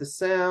 share the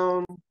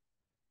sound,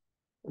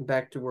 and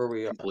back to where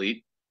we are.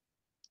 Complete.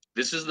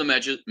 This is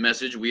the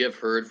message we have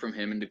heard from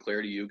him and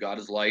declare to you: God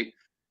is light.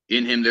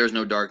 In him there is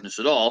no darkness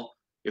at all.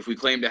 If we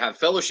claim to have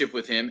fellowship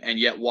with him and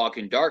yet walk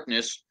in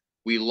darkness,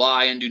 we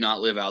lie and do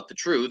not live out the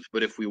truth.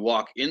 But if we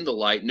walk in the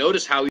light,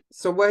 notice how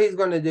So what he's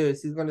going to do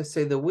is he's going to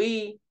say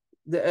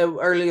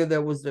earlier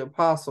there was the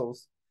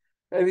apostles.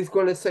 And he's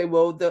going to say,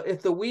 well,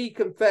 if the we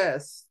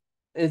confess,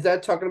 is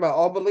that talking about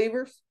all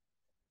believers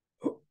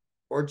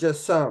or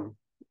just some?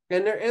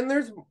 And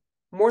there's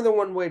more than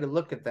one way to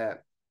look at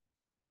that.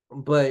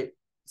 But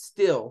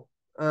still,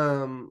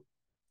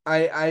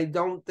 I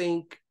don't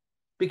think,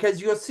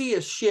 because you'll see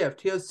a shift.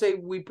 He'll say,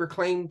 we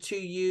proclaim to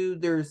you.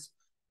 There's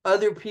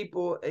other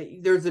people.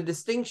 There's a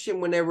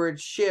distinction whenever it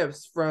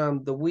shifts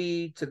from the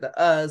we to the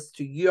us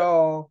to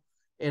y'all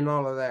and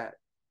all of that.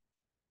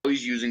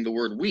 he's using the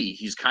word we.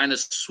 He's kind of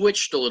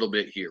switched a little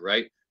bit here,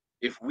 right?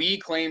 If we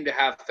claim to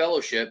have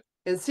fellowship.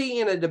 And see,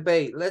 in a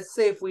debate, let's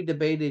say if we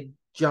debated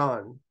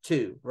John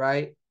 2,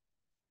 right?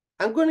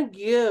 I'm going to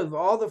give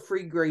all the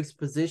free grace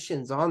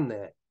positions on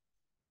that.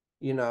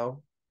 You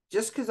know,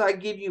 just because I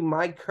give you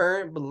my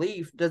current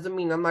belief doesn't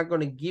mean I'm not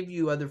going to give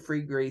you other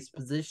free grace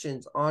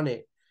positions on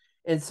it.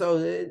 And so,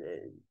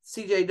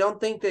 CJ, don't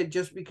think that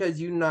just because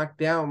you knock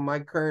down my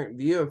current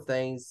view of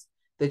things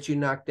that you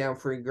knock down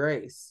free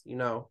grace. You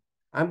know,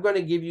 I'm going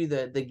to give you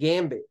the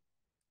gambit.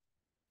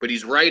 But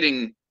he's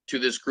writing to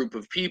this group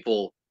of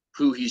people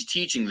who he's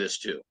teaching this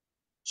to.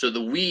 So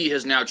the we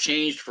has now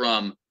changed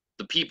from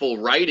the people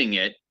writing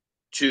it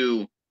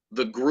to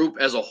the group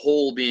as a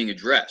whole being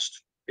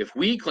addressed. If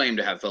we claim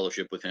to have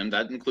fellowship with him,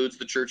 that includes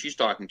the church he's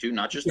talking to,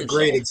 not just himself. A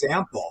great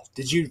example.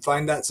 Did you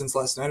find that since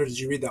last night, or did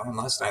you read that one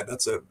last night?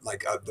 That's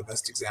the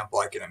best example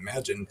I can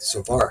imagine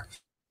so far.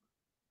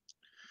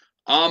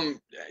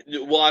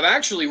 Well, I've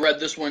actually read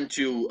this one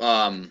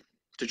to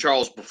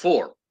Charles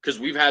before, because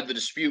we've had the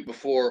dispute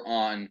before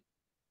on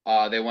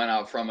they went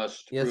out from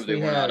us to prove they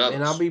were not of us.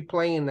 And I'll be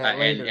playing that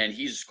later. And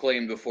he's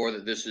claimed before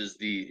that this is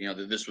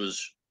that this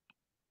was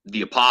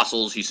the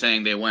apostles. He's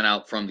saying they went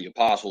out from the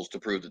apostles to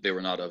prove that they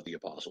were not of the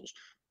apostles.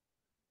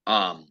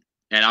 And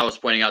I was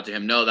pointing out to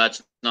him, no,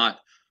 that's not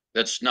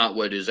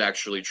what is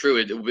actually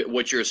true.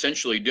 What you're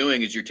essentially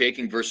doing is you're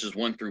taking verses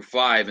 1 through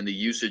 5 and the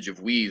usage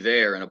of we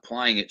there and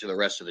applying it to the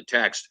rest of the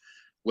text.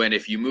 When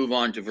if you move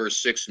on to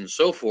verse 6 and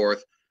so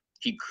forth,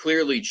 he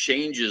clearly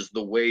changes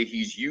the way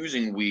he's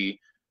using we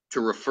to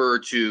refer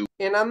to.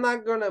 And I'm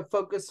not going to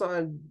focus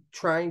on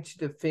trying to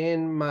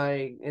defend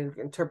my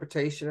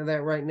interpretation of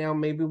that right now.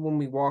 Maybe when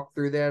we walk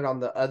through that on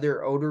the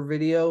other older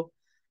video.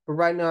 But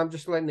right now I'm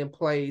just letting it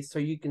play so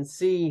you can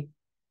see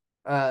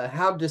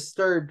how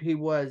disturbed he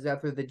was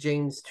after the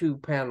James 2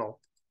 panel.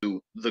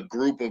 The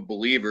group of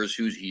believers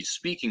who he's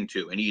speaking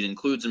to, and he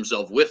includes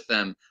himself with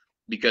them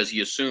because he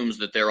assumes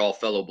that they're all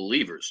fellow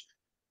believers,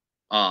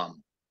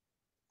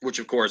 which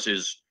of course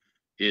is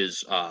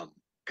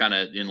kind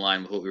of in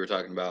line with what we were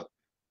talking about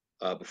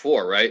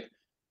before, right?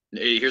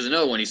 Here's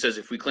another one. He says,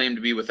 if we claim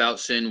to be without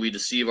sin, we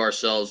deceive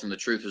ourselves and the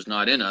truth is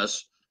not in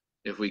us.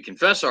 If we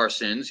confess our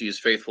sins, he is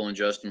faithful and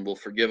just and will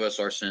forgive us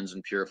our sins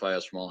and purify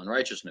us from all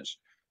unrighteousness.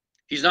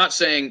 He's not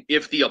saying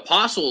if the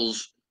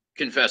apostles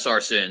confess our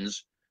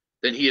sins,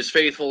 then he is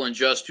faithful and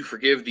just to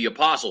forgive the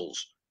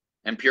apostles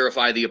and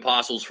purify the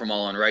apostles from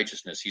all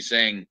unrighteousness. He's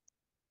saying.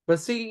 But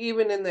see,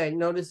 even in that,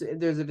 notice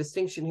there's a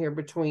distinction here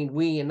between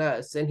we and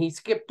us. And he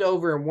skipped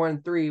over in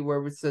 1:3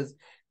 where it says,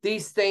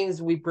 these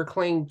things we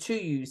proclaim to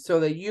you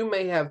so that you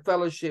may have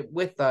fellowship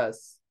with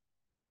us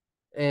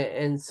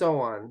and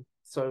so on.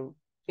 So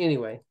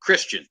anyway.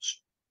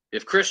 Christians.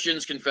 If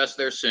Christians confess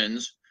their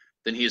sins,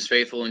 then he is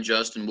faithful and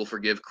just and will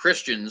forgive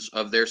Christians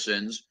of their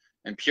sins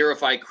and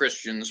purify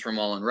Christians from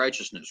all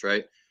unrighteousness,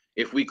 right?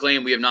 If we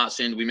claim we have not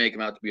sinned, we make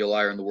him out to be a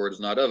liar and the word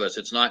is not of us.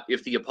 It's not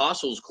if the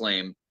apostles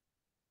claim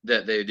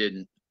that they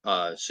didn't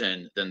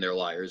sin, then they're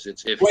liars.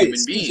 It's if human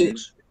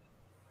beings.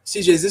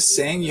 CJ, is this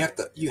saying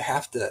you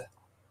have to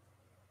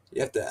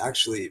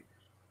actually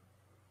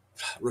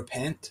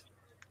repent?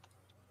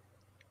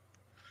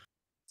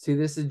 See,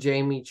 this is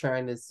Jamie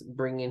trying to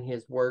bring in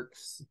his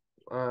works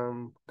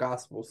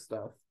gospel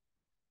stuff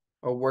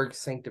or work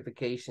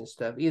sanctification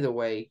stuff. Either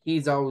way,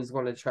 he's always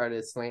going to try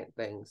to slant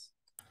things.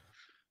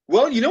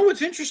 Well, you know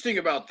what's interesting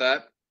about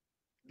that?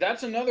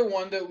 That's another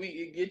one that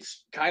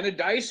it's kind of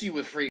dicey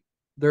with free.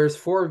 There's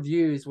 4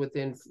 views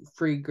within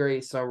free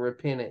grace on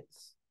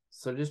repentance.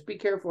 So just be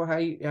careful how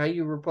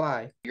you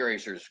reply.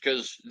 Gracers,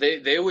 because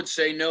they would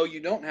say, no,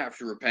 you don't have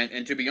to repent.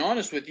 And to be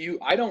honest with you,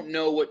 I don't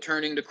know what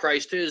turning to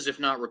Christ is if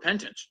not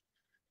repentance.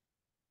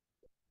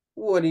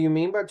 What do you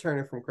mean by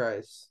turning from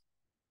Christ?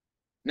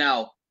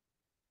 Now,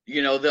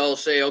 they'll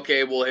say,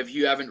 okay, well, if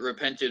you haven't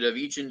repented of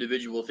each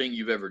individual thing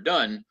you've ever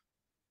done,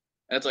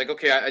 that's like,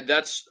 okay,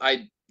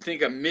 I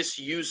think a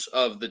misuse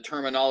of the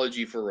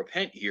terminology for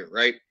repent here,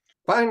 right?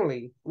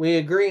 Finally, we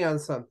agree on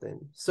something.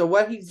 So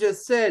what he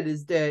just said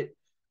is that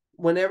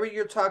whenever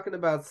you're talking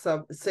about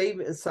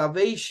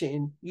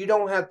salvation, you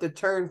don't have to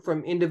turn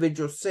from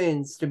individual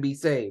sins to be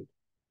saved.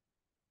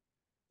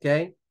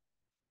 Okay?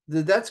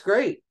 That's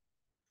great.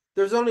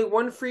 There's only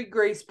one free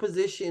grace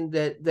position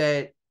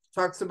that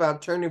talks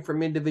about turning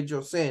from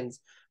individual sins,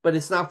 but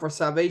it's not for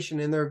salvation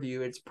in their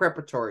view. It's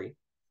preparatory.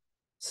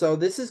 So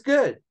this is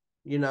good.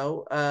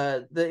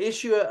 The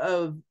issue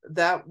of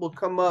that will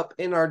come up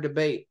in our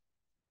debate.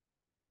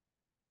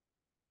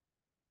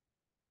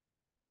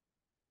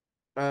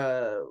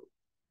 I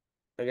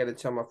got to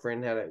tell my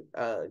friend how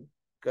to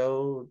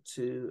go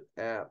to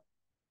App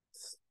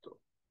Store.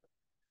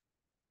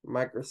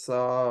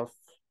 Microsoft.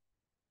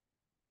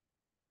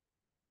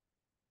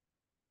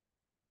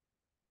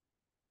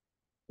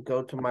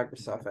 Go to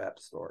Microsoft App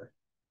Store.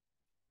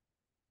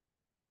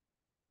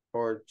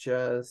 Or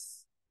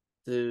just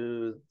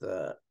do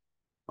the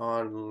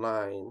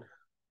online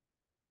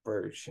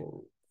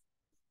version.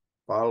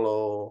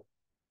 Follow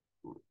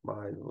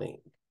my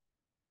link.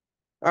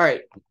 All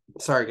right.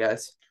 Sorry,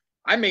 guys.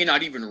 I may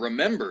not even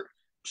remember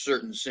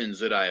certain sins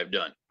that I have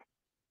done,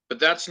 but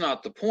that's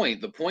not the point.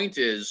 The point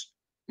is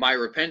my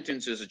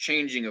repentance is a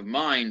changing of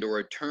mind or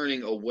a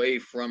turning away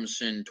from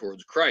sin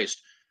towards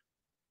Christ.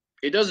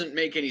 It doesn't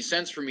make any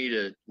sense for me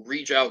to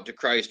reach out to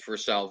Christ for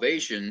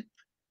salvation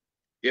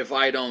if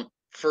I don't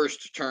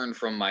first turn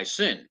from my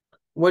sin.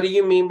 What do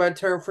you mean by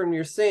turn from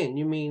your sin?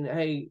 You mean,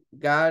 hey,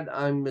 God,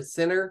 I'm a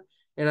sinner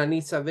and I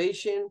need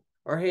salvation?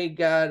 Or, hey,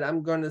 God,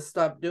 I'm going to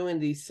stop doing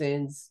these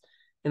sins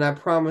and I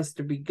promise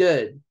to be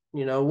good.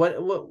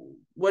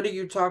 What are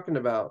you talking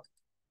about?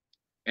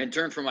 And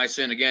turn from my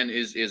sin, again,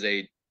 is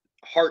a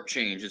heart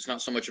change. It's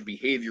not so much a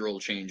behavioral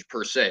change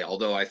per se,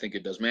 although I think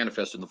it does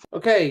manifest in the...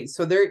 Okay,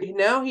 so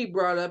now he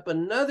brought up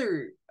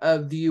another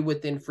view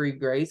within free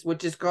grace,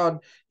 which is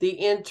called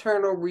the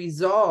internal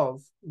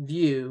resolve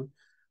view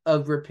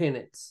of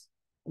repentance,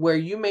 where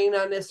you may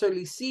not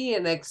necessarily see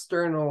an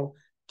external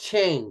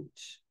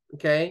change.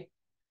 Okay,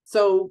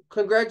 so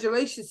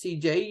congratulations,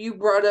 CJ. You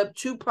brought up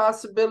two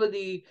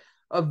possibility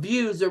of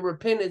views of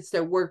repentance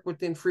that work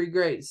within free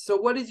grace. So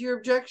what is your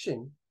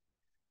objection?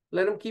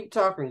 Let him keep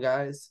talking,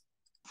 guys.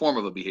 Form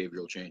of a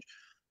behavioral change.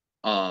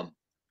 But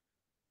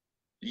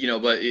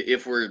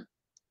if we're...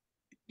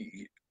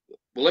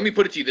 Well, let me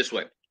put it to you this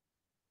way.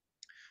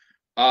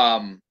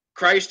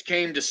 Christ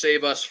came to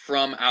save us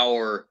from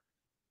our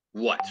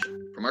what?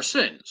 From our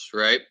sins,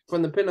 right?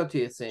 From the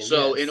penalty of sin.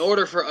 So yes. In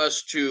order for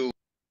us to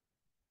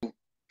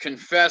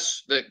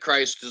confess that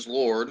Christ is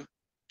Lord,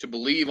 to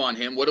believe on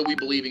him, what are we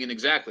believing in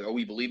exactly? Are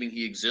we believing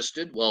he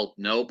existed? Well,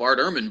 no, Bart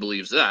Ehrman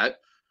believes that.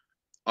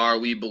 Are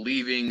we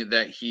believing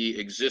that he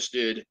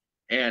existed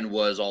and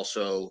was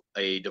also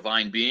a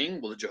divine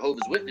being? Well, the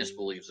Jehovah's Witness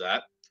believes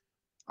that.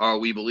 Are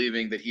we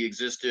believing that he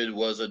existed,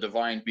 was a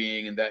divine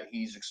being, and that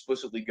he's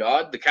explicitly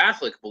God? The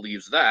Catholic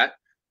believes that.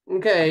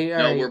 Okay, no,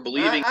 right. We're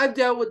believing... I've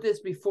dealt with this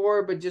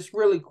before, but just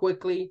really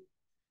quickly.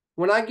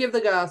 When I give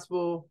the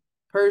gospel,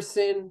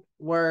 person,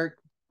 work,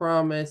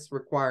 promise,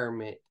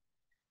 requirement.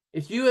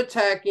 If you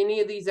attack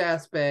any of these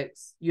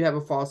aspects, you have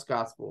a false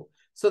gospel.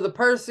 So the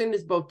person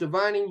is both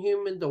divine and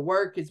human. The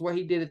work is what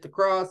he did at the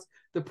cross.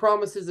 The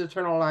promise is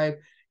eternal life.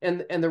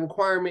 And the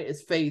requirement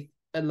is faith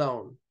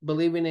alone.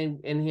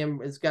 Believing in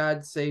him as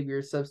God's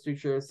Savior,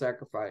 substitutionary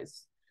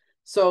sacrifice.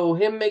 So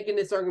him making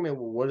this argument,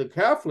 well, what are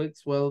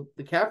Catholics? Well,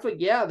 the Catholic,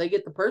 yeah, they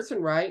get the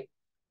person right,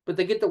 but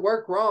they get the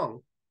work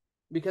wrong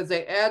because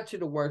they add to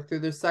the work through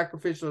their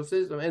sacrificial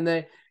system,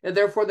 and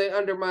therefore they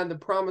undermine the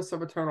promise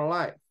of eternal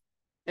life.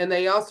 And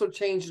they also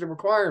change the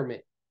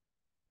requirement.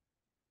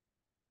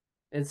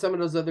 And some of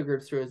those other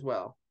groups too as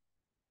well.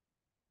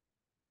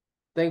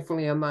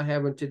 Thankfully, I'm not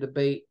having to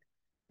debate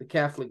the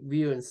Catholic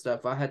view and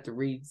stuff. I had to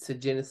read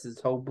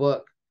Genesis' whole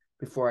book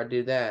before I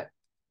do that.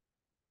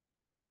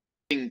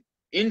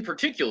 In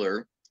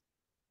particular,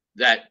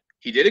 that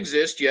he did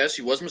exist, yes.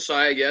 He was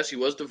Messiah, yes. He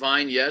was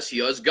divine, yes.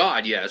 He was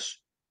God, yes.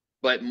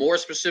 But more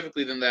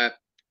specifically than that,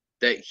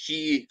 that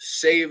he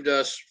saved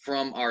us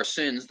from our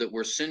sins, that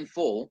we're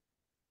sinful,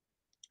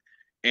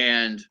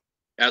 and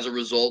as a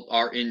result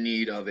are in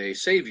need of a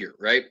savior,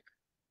 right?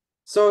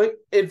 So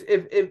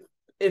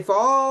if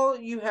all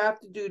you have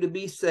to do to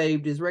be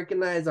saved is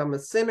recognize I'm a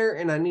sinner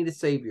and I need a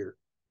savior,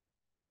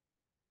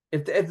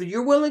 if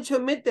you're willing to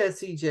admit that,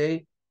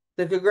 CJ,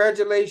 then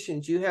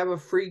congratulations, you have a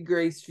free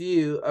grace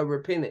view of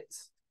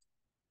repentance.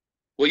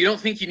 Well, you don't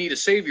think you need a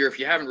savior if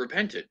you haven't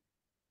repented.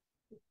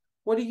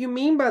 What do you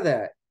mean by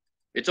that?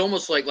 It's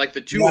almost like the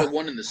two are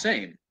one and the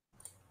same.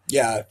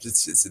 Yeah,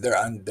 they're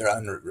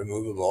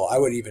unremovable. I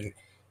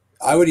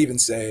would even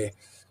say,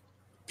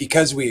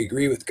 because we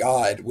agree with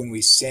God when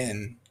we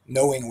sin,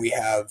 knowing we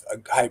have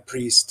a high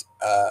priest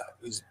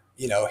who's,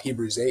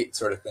 Hebrews 8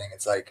 sort of thing.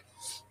 It's like,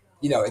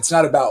 it's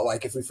not about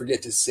like if we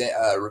forget to sin,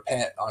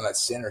 repent on a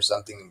sin or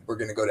something, we're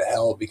going to go to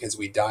hell because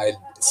we died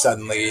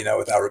suddenly,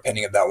 without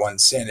repenting of that one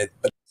sin.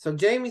 So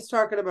Jamie's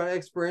talking about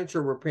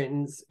experiential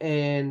repentance,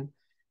 and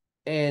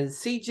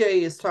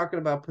CJ is talking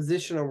about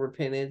positional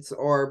repentance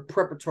or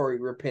preparatory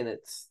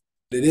repentance.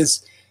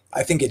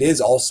 I think it is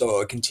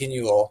also a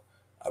continual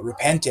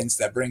repentance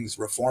that brings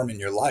reform in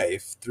your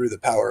life through the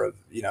power of,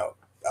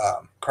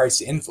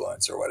 Christ's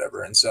influence or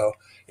whatever. And so,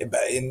 and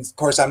of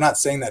course, I'm not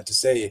saying that to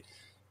say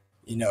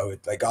you know,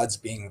 like God's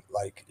being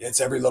like,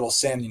 it's every little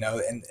sin, you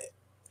know. And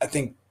I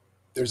think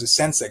there's a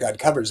sense that God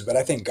covers, but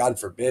I think God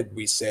forbid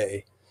we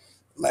say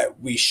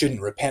that we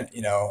shouldn't repent,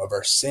 you know, of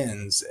our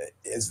sins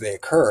as they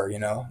occur, you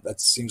know.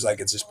 That seems like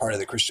it's just part of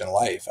the Christian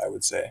life, I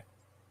would say.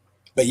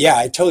 But yeah,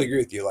 I totally agree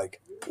with you.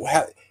 Like,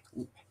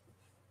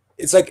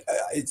 it's like,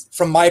 it's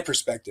from my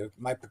perspective,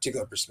 my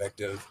particular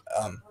perspective.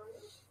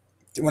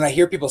 When I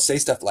hear people say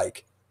stuff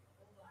like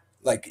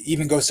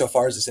even go so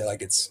far as to say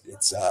like it's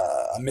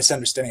a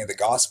misunderstanding of the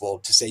gospel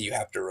to say you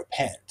have to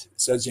repent.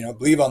 It says, you know,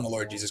 believe on the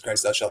Lord Jesus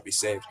Christ, thou shalt be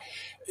saved.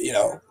 You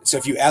know, so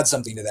if you add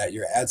something to that,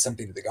 you add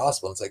something to the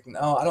gospel. It's like,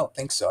 no, I don't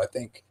think so. I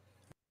think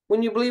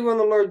When you believe on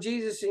the Lord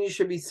Jesus and you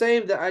should be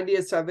saved, the idea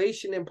of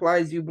salvation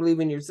implies you believe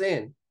in your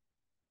sin,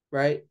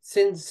 right?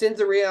 Sin's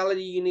a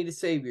reality. You need a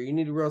savior. You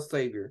need a real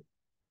savior.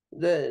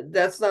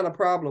 That's not a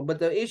problem. But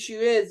the issue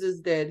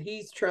is that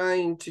he's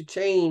trying to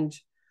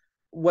change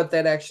what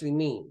that actually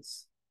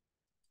means.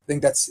 I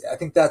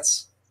think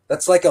that's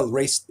like a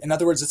race. In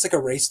other words, it's like a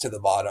race to the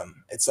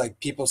bottom. It's like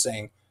people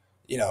saying,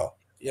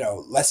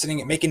 lessening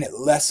it, making it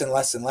less and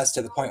less and less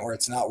to the point where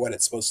it's not what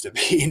it's supposed to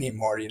be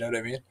anymore. You know what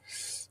I mean?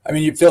 I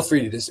mean, you feel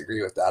free to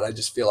disagree with that. I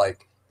just feel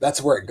like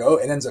that's where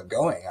it ends up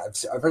going.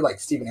 I've heard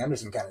like Steven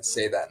Anderson kind of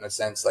say that in a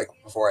sense, like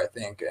before, I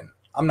think, and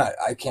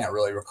I can't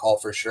really recall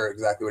for sure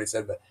exactly what he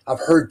said, but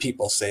I've heard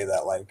people say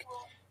that, like,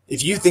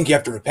 if you think you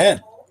have to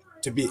repent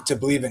to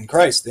believe in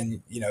Christ,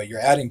 then, you know, you're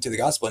adding to the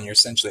gospel and you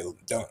essentially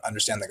don't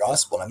understand the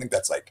gospel. And I think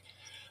that's like,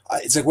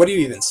 it's like, what do you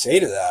even say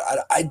to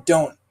that? I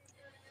don't,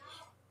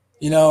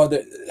 you know,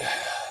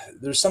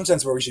 there's some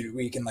sense where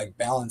we can like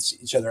balance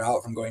each other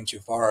out from going too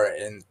far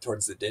and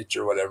towards the ditch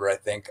or whatever, I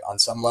think, on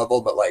some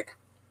level. But like,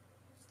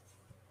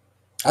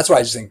 that's why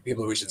I just think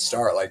we should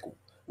start like,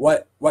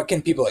 what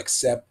can people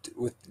accept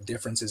with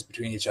differences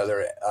between each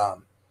other,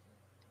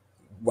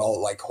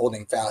 while like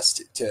holding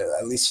fast to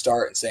at least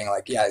start and saying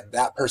like, yeah,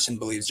 that person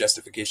believes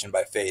justification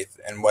by faith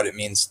and what it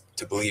means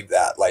to believe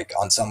that, like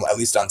on some, at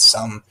least on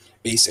some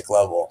basic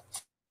level.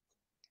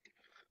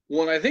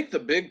 Well, and I think the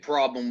big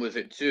problem with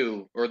it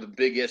too, or the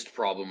biggest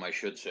problem, I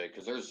should say,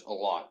 because there's a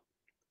lot.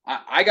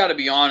 I got to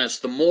be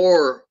honest, the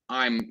more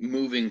I'm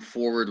moving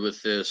forward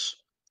with this,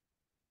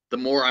 the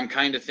more I'm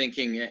kind of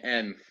thinking,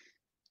 and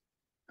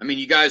I mean,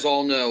 you guys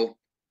all know,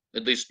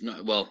 at least,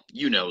 well,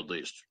 you know, at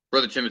least.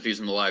 Brother Timothy's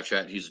in the live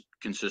chat. He's a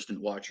consistent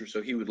watcher,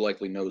 so he would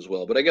likely know as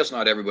well. But I guess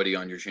not everybody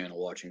on your channel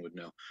watching would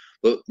know.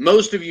 But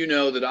most of you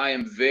know that I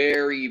am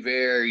very,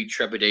 very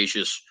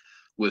trepidatious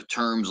with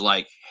terms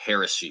like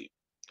heresy.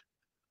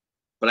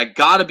 But I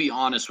got to be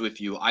honest with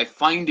you, I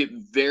find it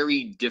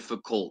very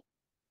difficult.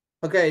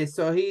 Okay,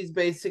 so he's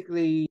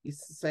basically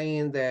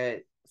saying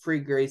that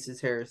free grace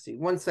is heresy.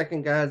 1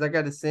 second, guys. I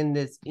got to send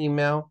this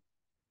email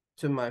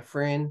to my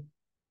friend.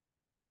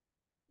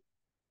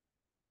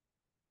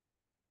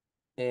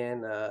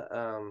 And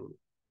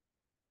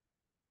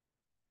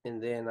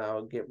then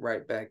I'll get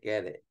right back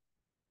at it.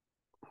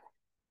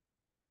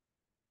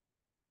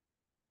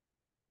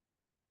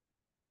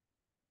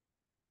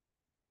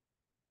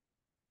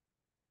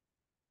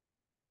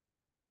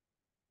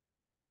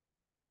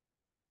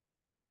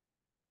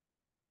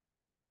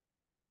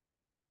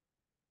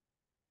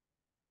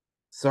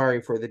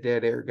 Sorry for the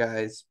dead air,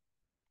 guys.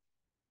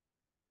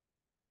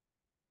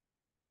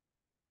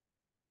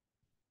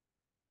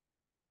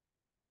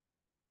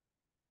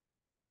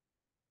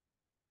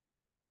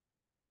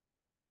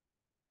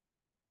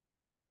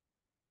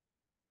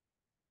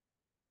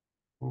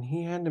 And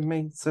he had to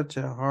make such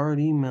a hard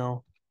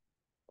email.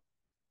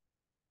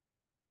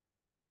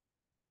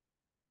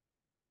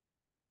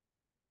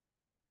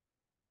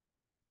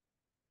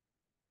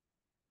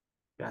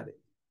 Got it.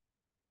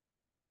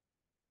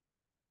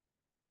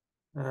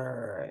 All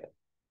right.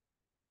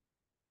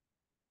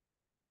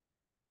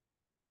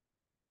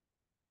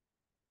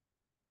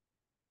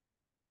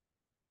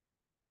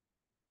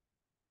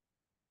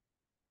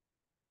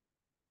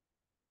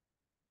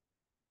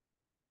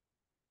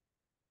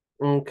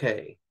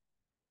 Okay.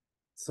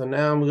 So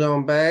now I'm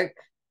going back.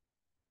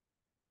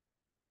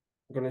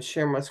 I'm going to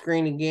share my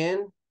screen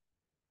again.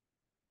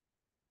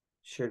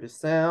 Share the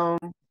sound.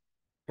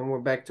 And we're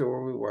back to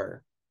where we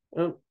were.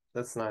 Oh,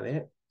 that's not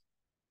it.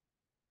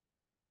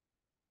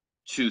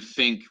 To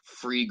think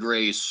free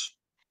grace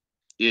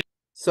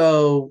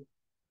So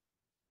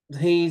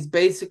he's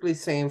basically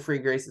saying free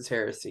grace is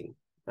heresy.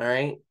 All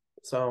right.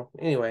 So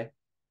anyway,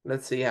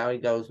 let's see how he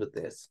goes with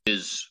this.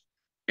 is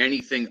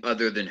anything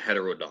other than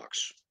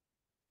heterodox.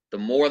 The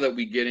more that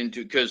we get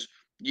into, because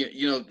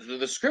you know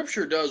the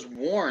scripture does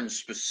warn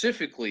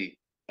specifically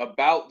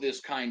about this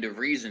kind of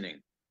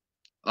reasoning.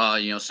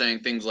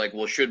 Saying things like,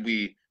 "Well, should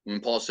we?" When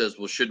Paul says,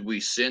 "Well, should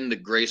we sin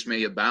that grace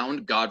may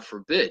abound?" God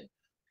forbid.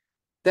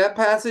 That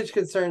passage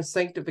concerns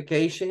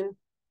sanctification.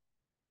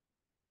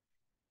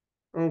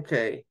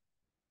 Okay.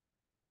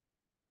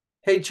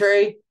 Hey,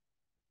 Trey.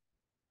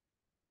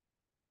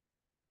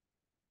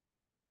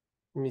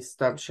 Let me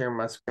stop sharing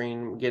my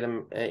screen, get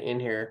him in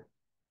here.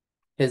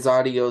 His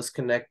audio is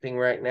connecting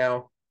right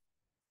now.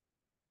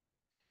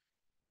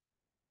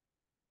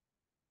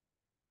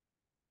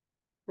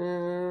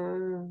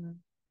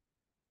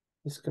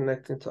 He's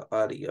connecting to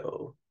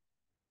audio.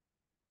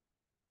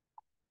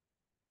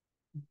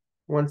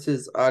 Once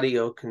his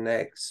audio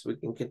connects, we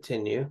can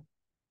continue.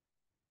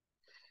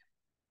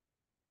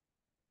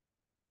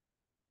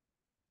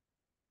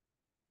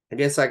 I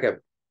guess I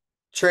could.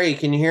 Trey,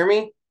 can you hear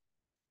me?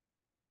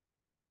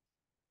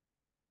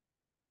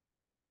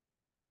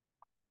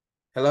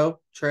 Hello,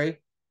 Trey?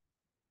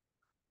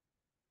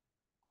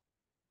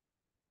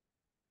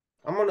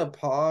 I'm going to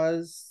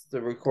pause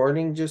the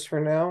recording just for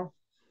now.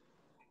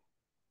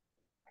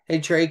 Hey,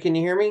 Trey, can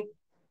you hear me?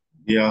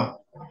 Yeah.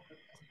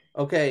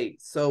 Okay,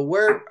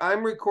 so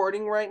I'm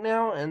recording right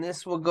now, and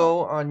this will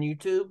go on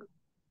YouTube.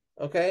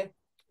 Okay.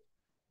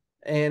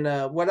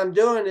 And what I'm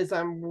doing is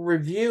I'm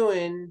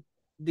reviewing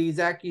these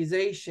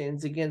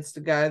accusations against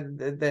the guy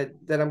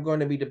that I'm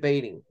going to be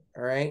debating.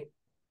 All right.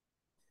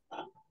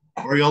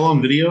 Are y'all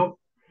on video?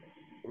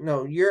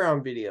 No, you're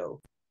on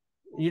video.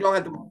 You don't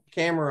have the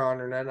camera on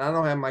or nothing. I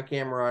don't have my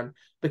camera on.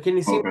 But can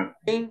you see my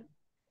screen?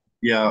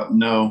 Yeah,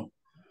 no.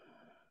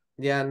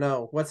 Yeah,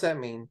 no. What's that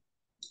mean?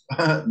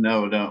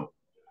 No.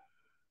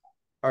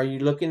 Are you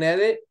looking at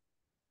it?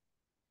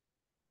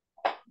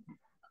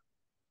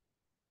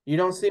 You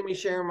don't see me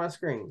sharing my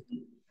screen.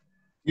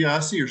 Yeah, I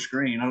see your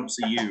screen. I don't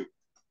see you.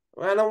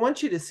 Well, I don't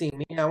want you to see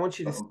me. I want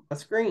you to see my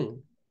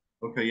screen.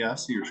 Okay, yeah, I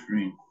see your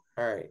screen.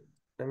 All right.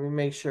 Let me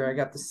make sure I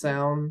got the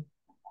sound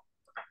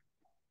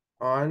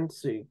on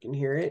so you can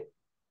hear it.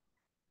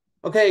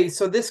 Okay,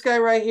 so this guy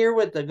right here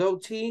with the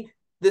goatee,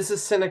 this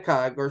is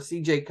Synagogue or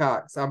CJ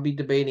Cox. I'll be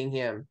debating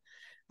him.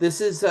 This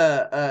is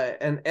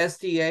an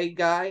SDA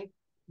guy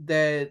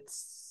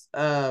that's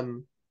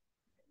was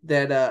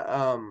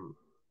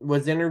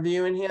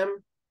interviewing him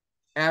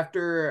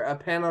after a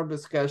panel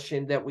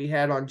discussion that we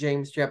had on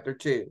James chapter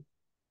 2.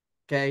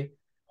 Okay.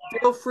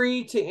 Feel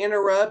free to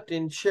interrupt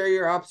and share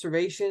your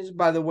observations.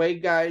 By the way,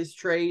 guys,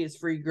 Trey is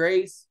free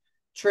grace.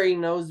 Trey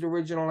knows the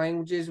original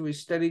languages. We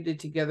studied it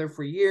together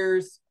for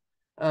years.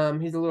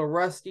 He's a little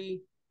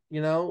rusty,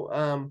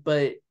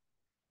 but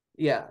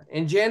yeah.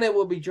 And Janet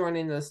will be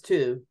joining us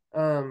too.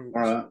 All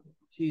right.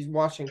 She's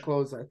washing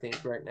clothes, I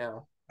think, right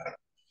now.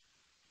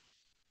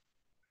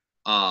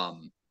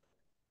 Or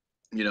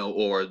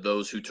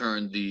those who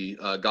turned the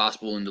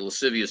gospel into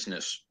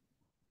lasciviousness.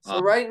 So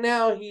right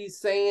now he's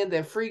saying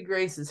that free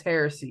grace is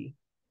heresy.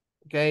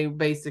 Okay,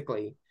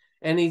 basically.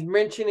 And he's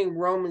mentioning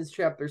Romans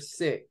chapter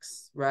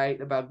 6, right?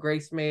 About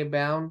grace may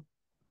abound.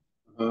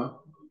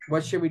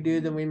 What should we do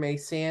that we may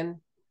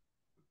sin?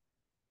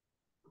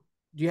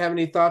 Do you have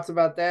any thoughts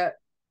about that?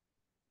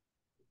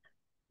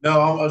 No,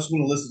 I just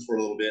want to listen for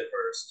a little bit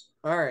first.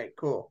 All right,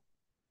 cool.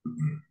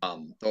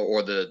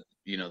 Or the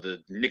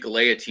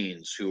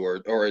Nicolaitans who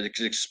are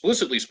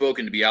explicitly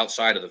spoken to be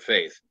outside of the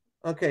faith.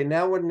 Okay,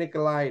 now we're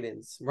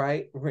Nicolaitans,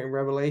 right? We're in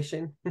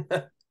Revelation.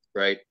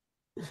 Right.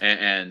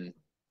 And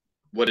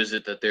what is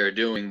it that they're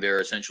doing?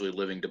 They're essentially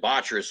living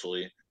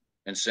debaucherously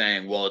and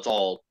saying, well, it's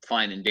all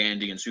fine and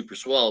dandy and super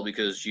swell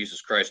because Jesus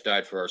Christ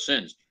died for our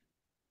sins.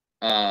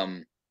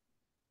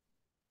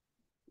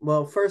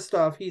 Well, first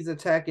off, he's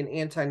attacking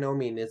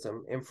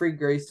antinomianism, and free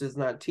grace does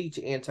not teach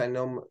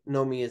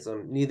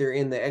antinomianism, neither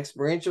in the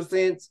experiential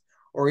sense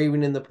or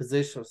even in the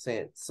positional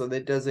sense. So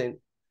that doesn't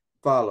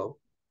follow.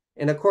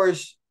 And of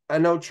course, I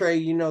know, Trey,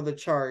 you know the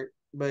chart,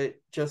 but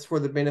just for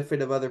the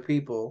benefit of other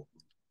people,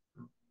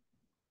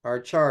 our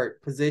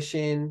chart,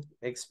 position,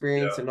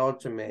 experience, and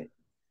ultimate.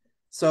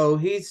 So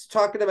he's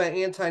talking about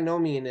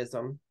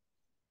antinomianism,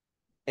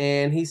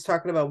 and he's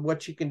talking about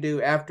what you can do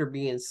after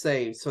being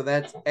saved. So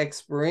that's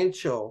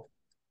experiential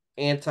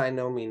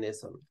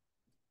antinomianism.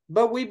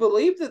 But we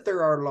believe that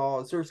there are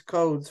laws, there's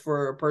codes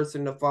for a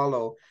person to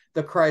follow,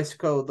 the Christ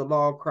code, the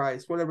law of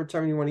Christ, whatever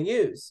term you want to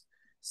use.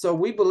 So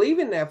we believe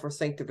in that for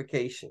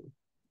sanctification,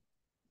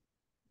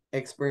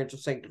 experiential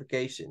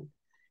sanctification.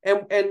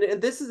 And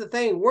this is the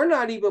thing, we're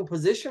not even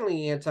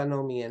positionally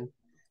antinomian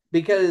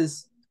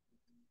because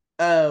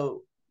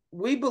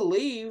we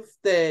believe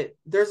that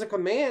there's a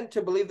command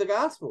to believe the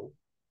gospel.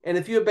 And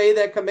if you obey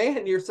that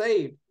command, you're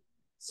saved.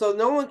 So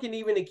no one can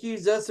even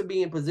accuse us of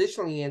being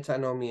positionally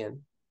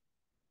antinomian.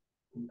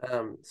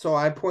 So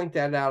I point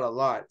that out a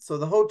lot. So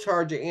the whole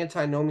charge of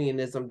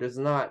antinomianism does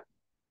not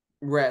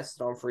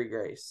rest on free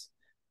grace.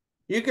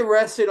 You can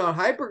rest it on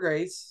hyper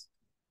grace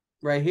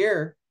right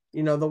here.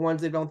 The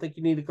ones that don't think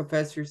you need to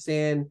confess your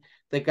sin,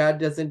 that God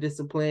doesn't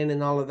discipline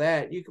and all of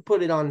that. You can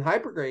put it on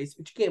hyper grace,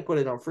 but you can't put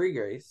it on free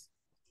grace.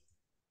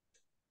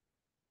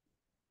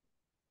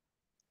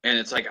 And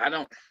it's like,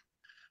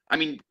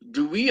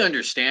 do we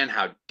understand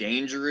how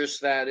dangerous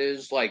that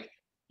is? Like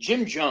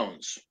Jim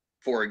Jones,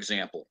 for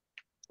example.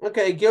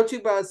 Okay, guilty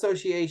by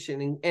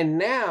association. And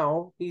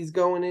now he's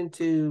going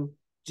into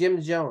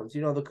Jim Jones.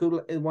 The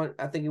Kool-Aid one,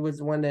 I think it was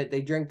the one that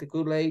they drank the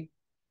Kool-Aid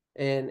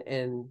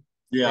and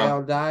they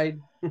all died.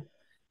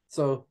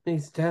 So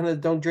he's telling us,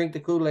 don't drink the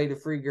Kool-Aid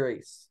of free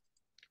grace.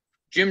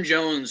 Jim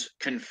Jones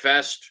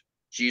confessed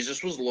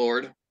Jesus was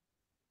Lord.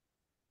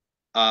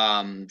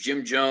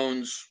 Jim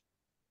Jones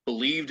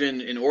believed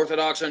in an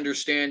orthodox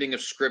understanding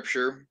of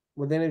Scripture,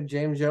 Well, then if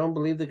James Jones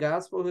believed the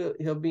gospel,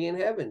 he'll be in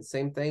heaven.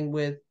 Same thing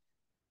with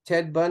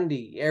Ted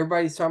Bundy.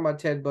 Everybody's talking about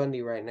Ted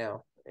Bundy right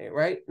now,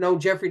 right? No,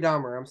 Jeffrey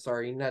Dahmer. I'm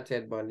sorry, not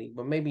Ted Bundy,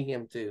 but maybe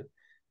him too.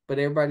 But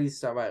everybody's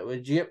talking about it.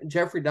 Was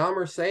Jeffrey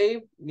Dahmer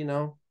saved? You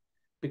know,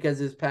 because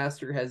his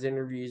pastor has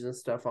interviews and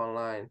stuff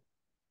online.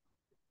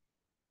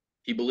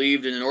 He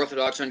believed in an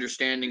Orthodox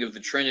understanding of the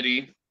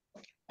Trinity.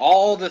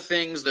 All the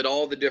things that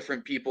all the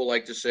different people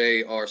like to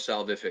say are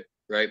salvific,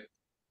 right?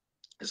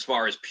 As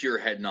far as pure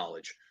head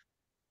knowledge.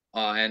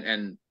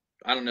 And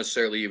I don't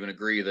necessarily even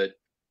agree that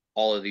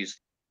all of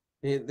these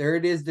There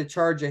it is, the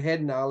charge of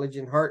head knowledge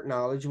and heart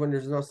knowledge when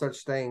there's no such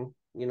thing,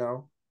 you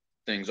know.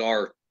 things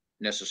are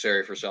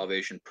necessary for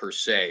salvation per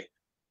se.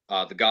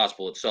 The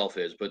gospel itself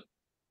is, but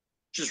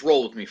just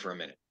roll with me for a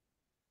minute.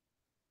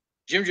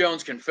 Jim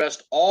Jones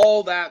confessed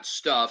all that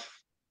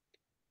stuff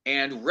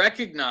and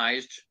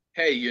recognized,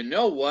 hey, you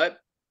know what?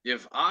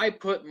 If I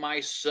put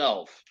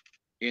myself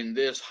in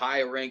this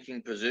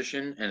high-ranking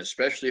position, and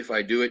especially if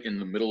I do it in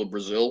the middle of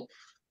Brazil,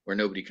 where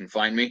nobody can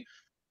find me,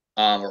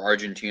 or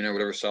Argentina, or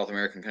whatever South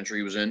American country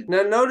he was in.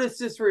 Now, notice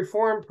this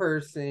reformed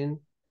person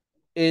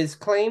is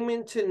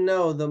claiming to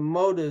know the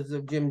motives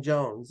of Jim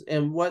Jones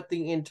and what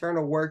the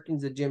internal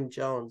workings of Jim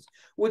Jones,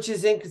 which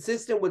is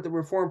inconsistent with the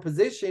reformed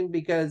position,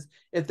 because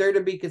if they're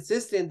to be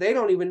consistent, they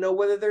don't even know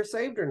whether they're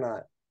saved or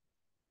not.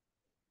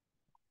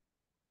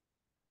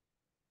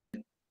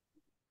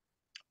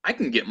 I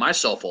can get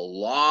myself a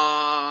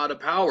lot of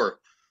power.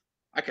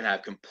 I can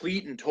have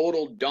complete and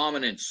total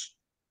dominance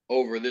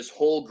over this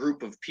whole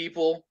group of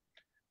people.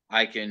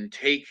 I can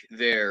take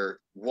their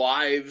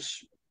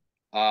wives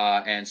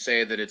and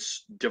say that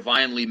it's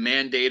divinely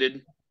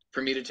mandated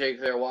for me to take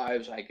their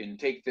wives. I can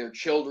take their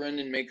children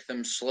and make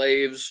them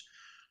slaves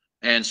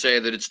and say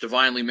that it's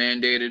divinely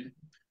mandated.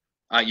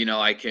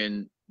 I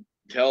can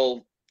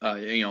tell,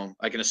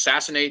 I can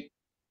assassinate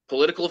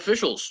political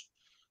officials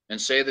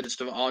and say that it's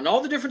on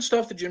all the different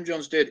stuff that Jim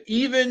Jones did,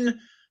 even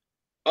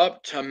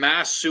up to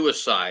mass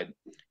suicide.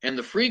 And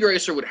the free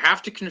gracer would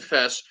have to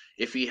confess,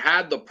 if he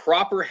had the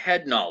proper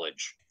head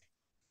knowledge,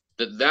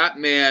 that that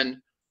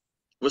man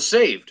was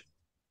saved.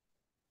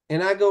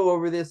 And I go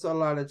over this a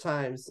lot of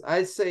times.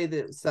 I say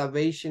that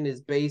salvation is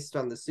based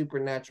on the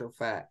supernatural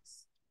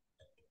facts.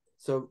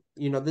 So,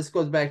 this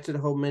goes back to the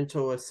whole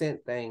mental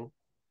assent thing.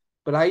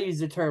 But I use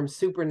the term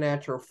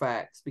supernatural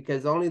facts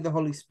because only the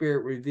Holy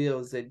Spirit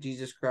reveals that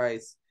Jesus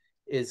Christ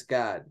is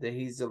God, that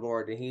he's the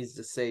Lord and he's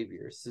the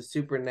Savior. It's the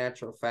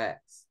supernatural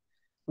facts,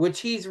 which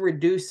he's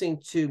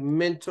reducing to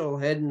mental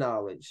head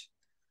knowledge.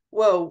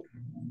 Well,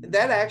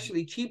 that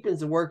actually cheapens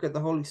the work of the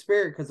Holy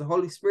Spirit, because the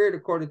Holy Spirit,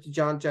 according to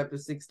John chapter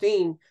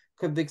 16,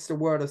 convicts the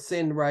world of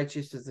sin,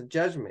 righteousness, and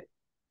judgment.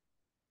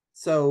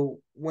 So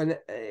when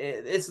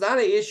it's not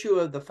an issue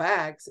of the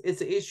facts,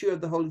 it's an issue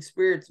of the Holy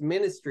Spirit's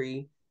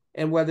ministry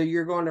and whether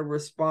you're going to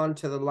respond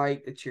to the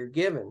light that you're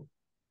given.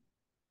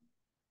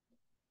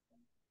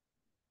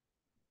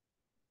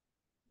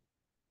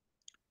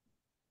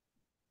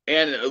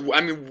 And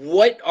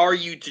what are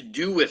you to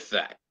do with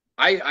that?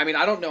 I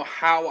don't know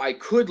how I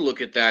could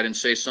look at that and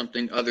say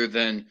something other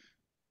than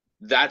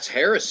that's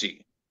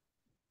heresy.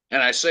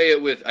 And I say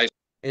it with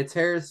it's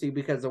heresy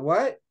because of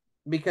what?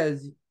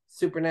 Because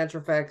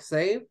supernatural facts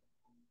save?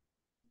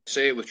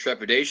 Say it with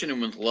trepidation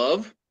and with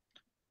love,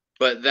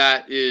 but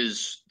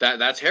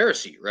that's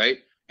heresy, right?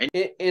 And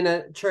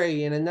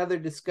in another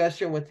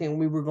discussion with him,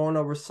 we were going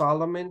over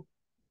Solomon,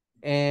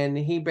 and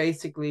he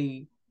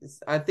basically,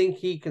 I think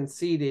he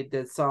conceded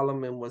that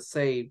Solomon was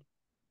saved.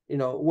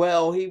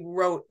 Well, he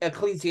wrote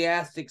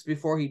Ecclesiastics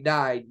before he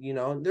died.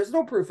 There's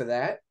no proof of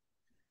that.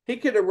 He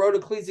could have wrote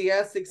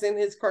Ecclesiastics in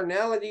his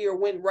carnality or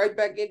went right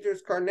back into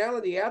his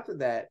carnality after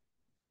that.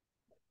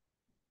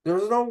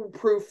 There's no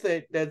proof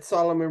that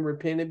Solomon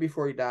repented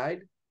before he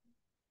died.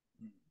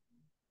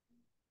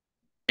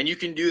 And you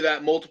can do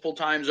that multiple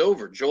times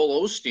over.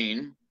 Joel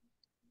Osteen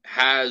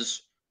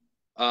has,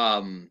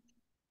 Jim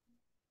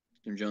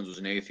Jones was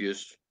an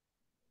atheist.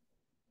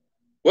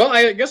 Well,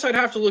 I guess I'd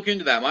have to look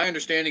into that. My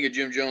understanding of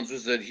Jim Jones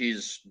was that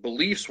his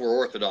beliefs were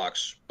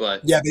orthodox, but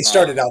yeah, they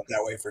started out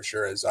that way for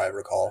sure, as I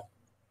recall.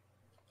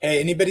 Hey,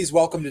 anybody's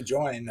welcome to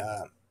join.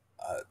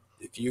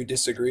 If you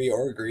disagree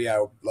or agree, I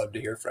would love to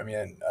hear from you,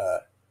 and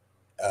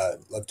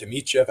love to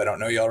meet you if I don't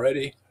know you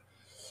already.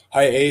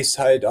 Hi, Ace.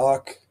 Hi,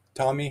 Doc.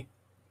 Tommy.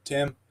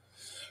 Tim.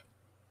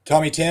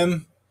 Tommy,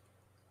 Tim.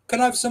 Can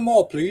I have some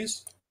more,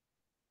 please?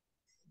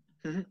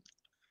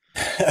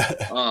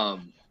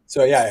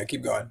 So, yeah,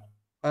 keep going.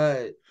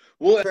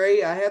 Well,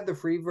 Trey, I have the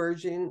free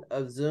version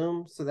of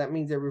Zoom, so that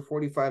means every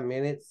 45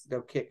 minutes they'll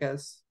kick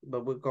us,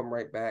 but we'll come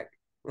right back.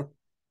 But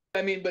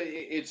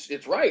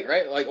it's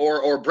right? Like,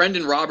 or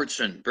Brendan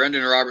Robertson.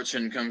 Brendan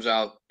Robertson comes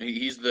out.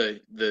 He's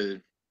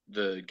the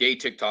gay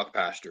TikTok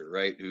pastor,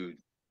 right? Who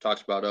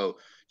talks about,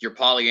 your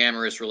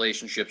polyamorous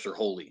relationships are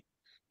holy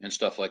and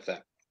stuff like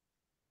that.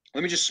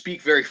 Let me just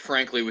speak very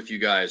frankly with you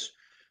guys,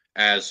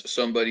 as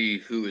somebody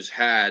who has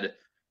had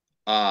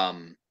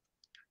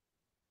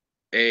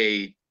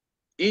a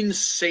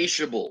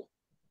insatiable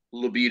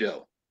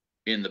libido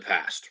in the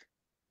past.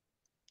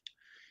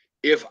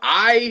 If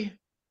I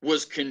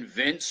was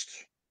convinced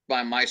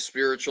by my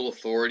spiritual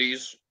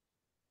authorities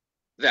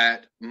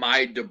that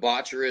my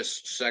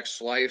debaucherous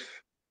sex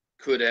life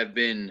could have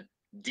been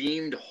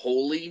deemed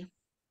holy,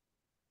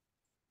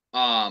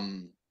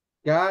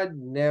 God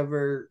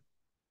never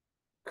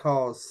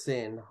calls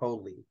sin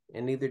holy,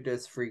 and neither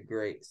does free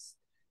grace.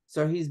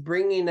 So he's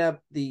bringing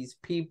up these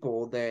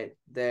people that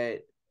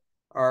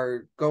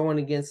are going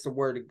against the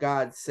word of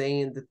God,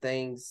 saying the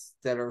things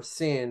that are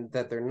sin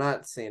that they're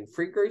not sin.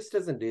 Free grace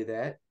doesn't do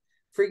that.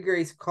 Free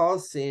grace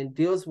calls sin,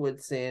 deals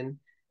with sin.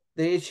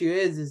 The issue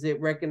is it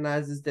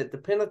recognizes that the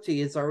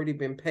penalty has already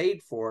been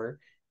paid for,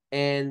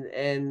 and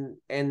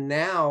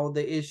now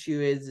the issue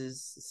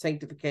is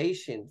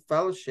sanctification,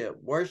 fellowship,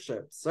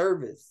 worship,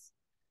 service,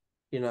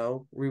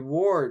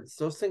 rewards,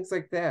 those things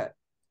like that.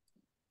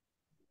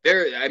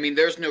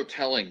 There's no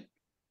telling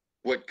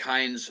what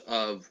kinds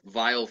of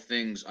vile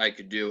things I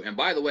could do. And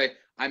by the way,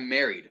 I'm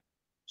married.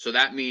 So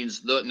that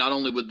means not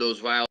only would those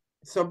vile.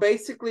 So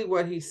basically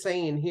what he's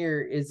saying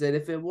here is that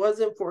if it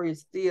wasn't for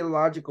his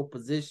theological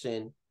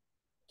position,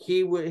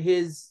 he would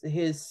his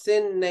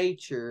sin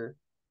nature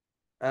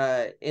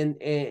in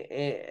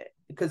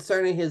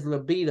concerning his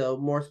libido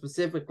more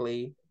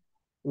specifically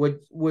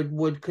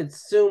would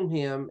consume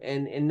him,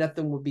 and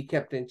nothing would be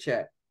kept in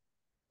check.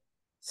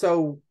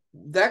 So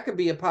that could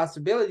be a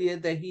possibility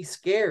that he's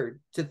scared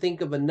to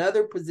think of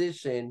another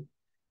position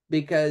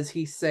because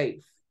he's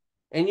safe.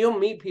 And you'll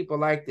meet people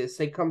like this.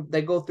 They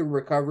go through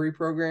recovery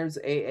programs,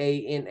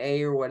 AA,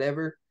 NA, or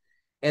whatever,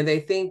 and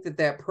they think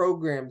that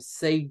program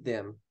saved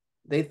them.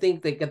 They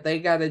think that they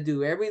got to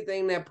do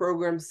everything that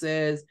program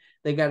says.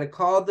 They got to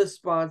call the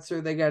sponsor.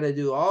 They got to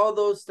do all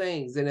those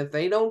things. And if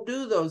they don't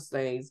do those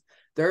things,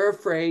 they're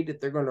afraid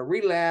that they're going to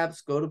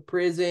relapse, go to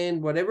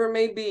prison, whatever it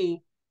may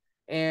be.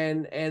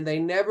 And they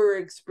never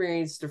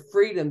experience the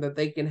freedom that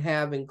they can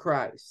have in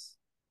Christ.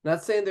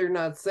 Not saying they're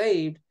not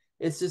saved.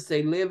 It's just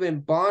they live in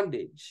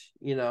bondage.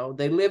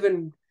 They live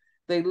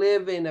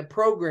in a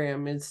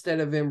program instead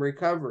of in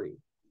recovery.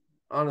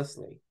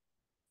 Honestly,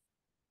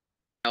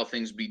 how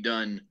things be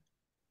done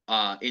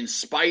in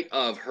spite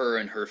of her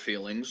and her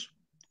feelings,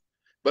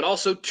 but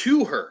also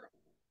to her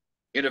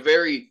in a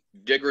very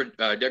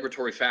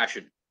degradatory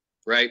fashion,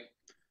 right?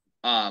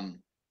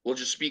 We'll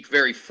just speak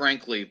very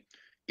frankly.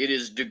 It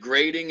is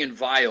degrading and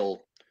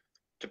vile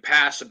to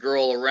pass a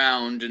girl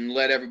around and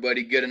let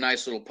everybody get a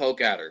nice little poke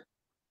at her.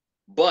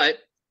 But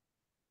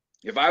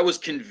if I was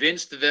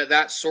convinced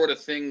that sort of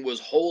thing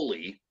was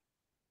holy,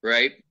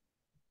 right,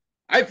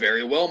 I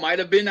very well might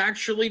have been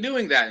actually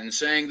doing that and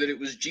saying that it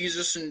was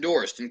Jesus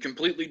endorsed and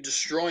completely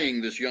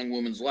destroying this young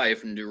woman's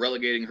life and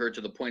relegating her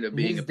to the point of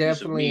being a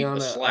piece of meat, a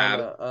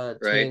slab, right?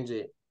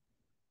 Tangent.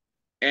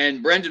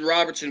 And Brendan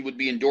Robertson would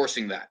be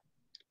endorsing that,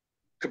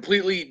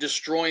 completely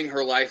destroying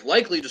her life,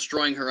 likely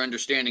destroying her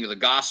understanding of the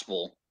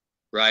gospel,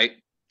 right?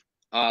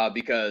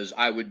 Because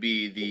I would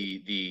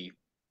be the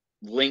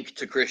link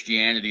to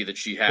Christianity that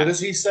she has. What does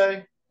he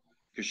say?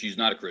 Because she's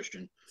not a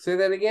Christian. Say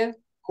that again.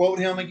 Quote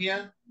him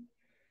again.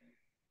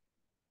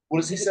 What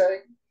does he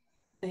say?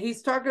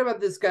 He's talking about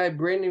this guy,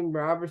 Brendan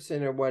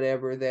Robertson or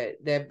whatever,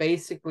 that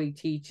basically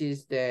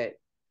teaches that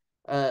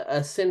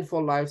a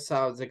sinful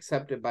lifestyle is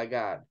accepted by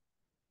God.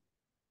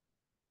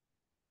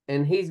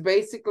 And he's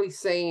basically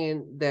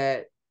saying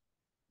that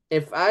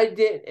if I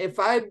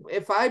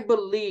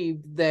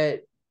believed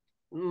that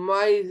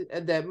my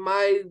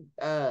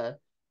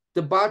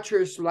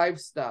debaucherous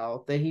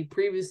lifestyle that he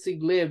previously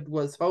lived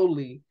was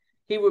holy,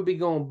 he would be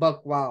going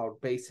buck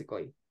wild,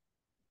 basically.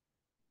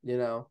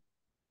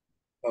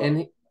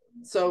 And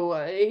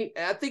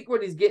I think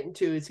what he's getting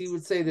to is he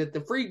would say that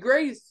the free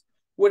grace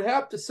would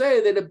have to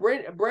say that if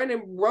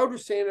Brendan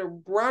Robertson or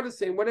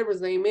Robertson, whatever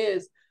his name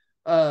is,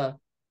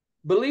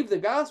 believe the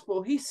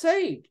gospel, he's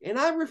saved. And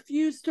I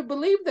refuse to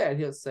believe that,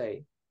 he'll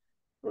say.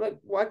 Like,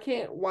 why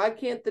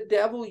can't the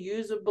devil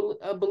use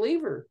a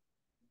believer?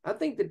 I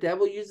think the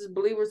devil uses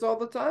believers all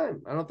the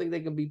time. I don't think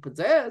they can be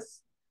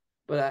possessed,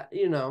 but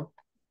you're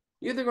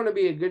either going to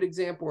be a good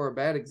example or a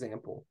bad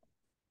example.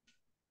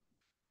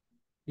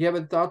 You have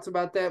any thoughts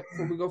about that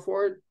before we go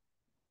forward?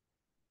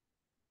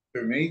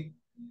 For me?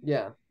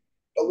 Yeah.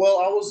 Well,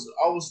 I was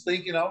just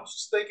thinking.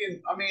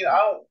 I mean,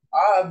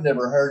 I've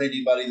never heard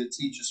anybody that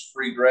teaches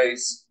free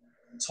grace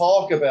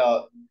talk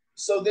about.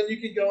 So then you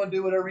can go and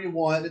do whatever you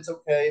want. It's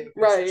okay.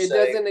 Right. It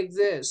doesn't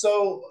exist.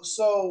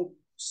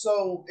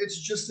 So it's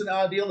just an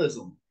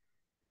idealism.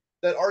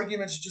 That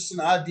argument's just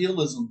an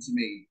idealism to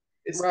me.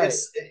 It's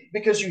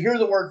because you hear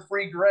the word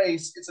free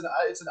grace. It's an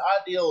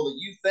ideal that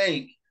you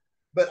think,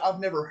 but I've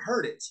never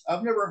heard it.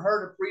 I've never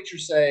heard a preacher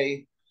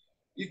say,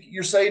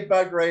 you're saved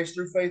by grace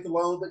through faith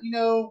alone, but you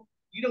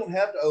don't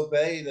have to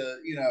obey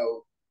the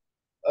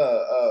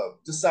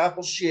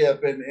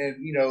discipleship and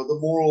the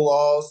moral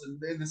laws and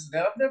this and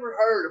that. I've never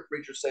heard a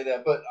preacher say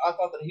that, but I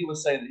thought that he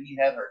was saying that he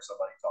had heard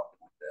somebody talking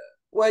like that.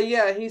 Well,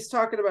 yeah, he's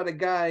talking about a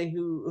guy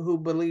who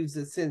believes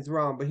that sin's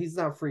wrong, but he's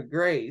not free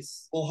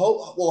grace. Well,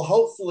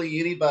 hopefully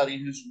anybody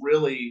who's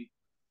really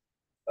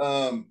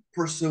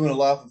pursuing a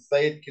life of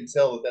faith can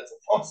tell that that's a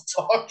false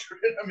doctrine.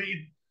 I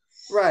mean,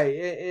 Right.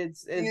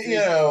 You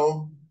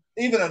know,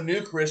 even a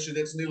new Christian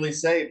that's newly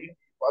saved.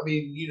 I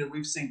mean, you know,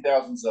 we've seen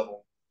thousands of them.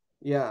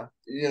 Yeah.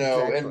 You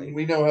know, Exactly. and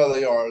we know how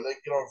they are. They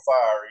get on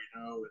fire.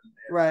 You know,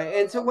 right.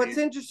 And so, I what's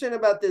mean, interesting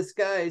about this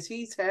guy is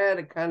he's had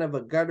a kind of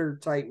a gutter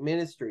type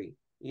ministry,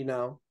 you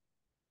know,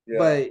 yeah,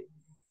 but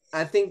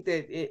I think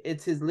that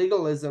it's his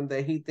legalism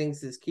that he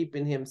thinks is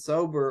keeping him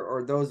sober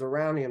or those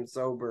around him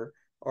sober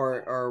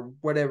or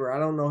whatever. I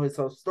don't know his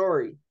whole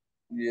story.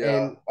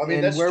 yeah. I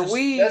mean, And where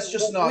that's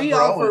just not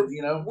growing.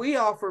 You know, we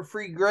offer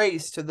free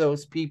grace to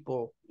those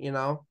people, you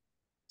know.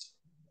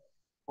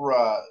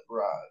 right,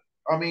 right.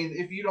 I mean,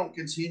 if you don't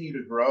continue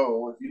to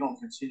grow, if you don't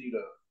continue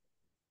to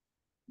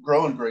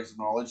grow in grace and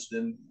knowledge,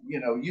 then you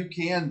know you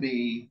can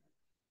be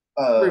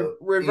easily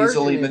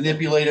Reversionism.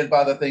 manipulated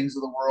by the things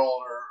of the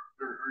world, or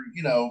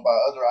you know, by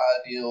other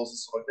ideals and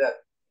stuff like that.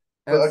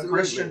 But a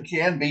Christian Absolutely.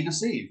 can be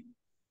deceived.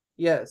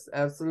 Yes,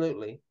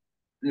 absolutely.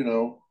 You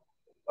know,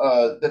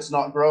 that's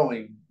not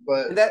growing.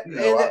 But you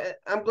know,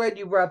 I'm glad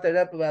you brought that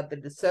up about the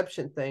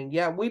deception thing.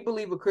 Yeah, we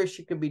believe a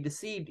Christian can be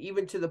deceived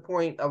even to the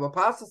point of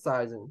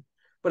apostatizing.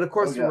 But of oh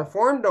course the yeah,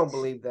 Reformed don't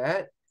believe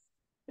that.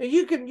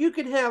 You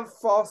can have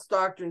false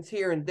doctrines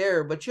here and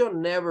there, but you'll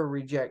never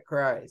reject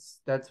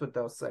Christ. That's what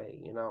they'll say,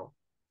 you know.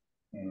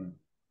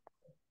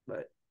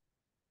 But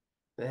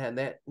they had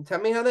that.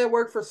 Tell me how that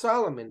worked for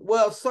Solomon.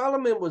 Well,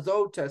 Solomon was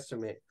Old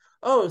Testament.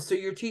 Oh, so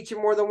you're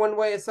teaching more than one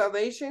way of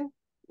salvation?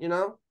 You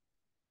know?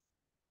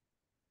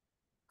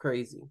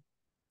 Crazy.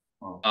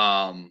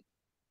 Brendan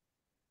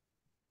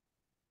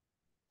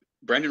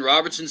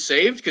Robertson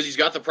saved because he's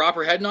got the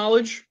proper head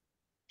knowledge?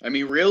 I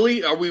mean,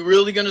 really? Are we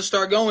really going to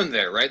start going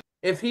there, right?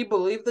 If he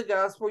believed the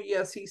gospel,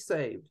 yes, he's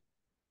saved.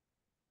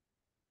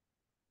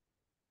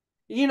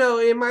 You know,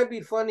 it might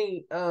be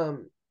funny,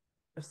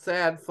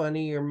 sad,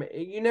 funny, or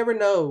you never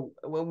know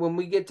when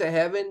we get to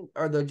heaven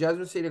or the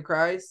judgment seat of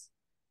Christ,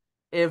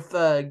 if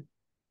God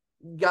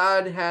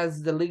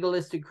has the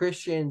legalistic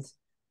Christians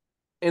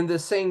in the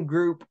same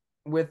group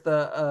with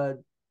the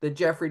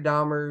Jeffrey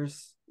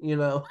Dahmers, you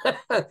know,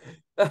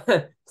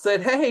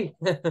 said, "Hey,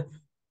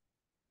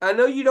 I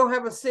know you don't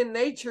have a sin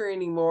nature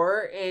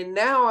anymore, and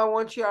now I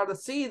want y'all to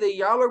see that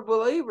y'all are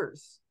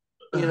believers."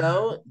 You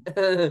know,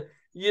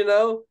 you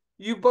know,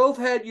 you both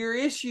had your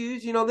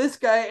issues. You know, this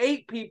guy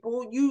ate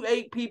people, you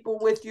ate people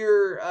with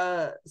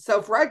your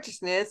self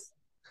righteousness,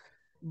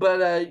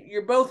 but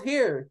you're both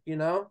here. You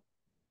know,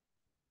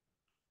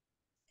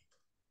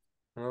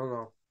 I don't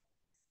know.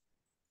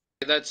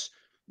 That's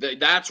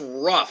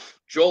rough.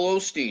 Joel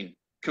Osteen,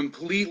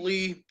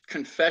 completely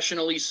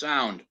confessionally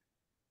sound.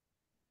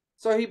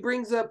 So he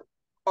brings up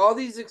all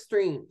these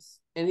extremes,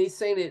 and he's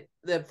saying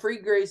that free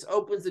grace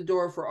opens the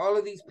door for all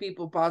of these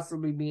people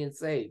possibly being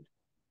saved.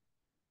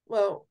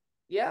 Well,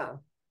 yeah.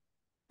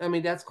 I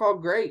mean, that's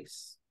called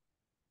grace.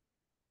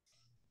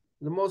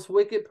 The most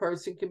wicked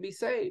person can be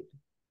saved.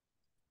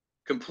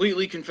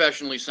 Completely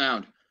confessionally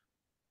sound.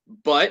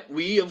 But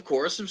we, of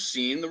course, have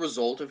seen the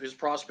result of his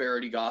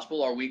prosperity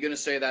gospel. Are we going to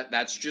say that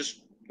that's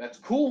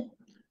cool?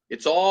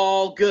 It's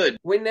all good.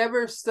 We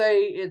never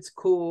say it's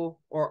cool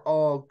or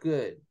all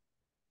good.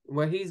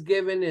 What he's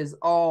given is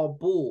all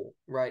bull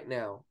right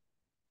now.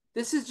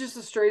 This is just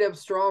a straight up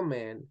straw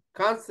man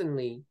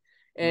constantly.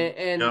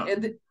 And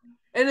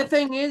the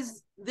thing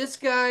is, this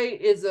guy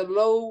is a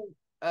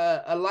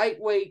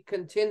lightweight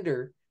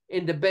contender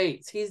in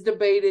debates. He's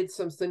debated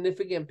some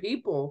significant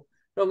people.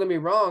 Don't get me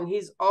wrong,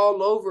 he's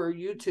all over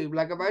YouTube.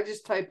 Like if I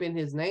just type in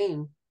his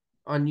name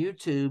on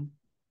YouTube,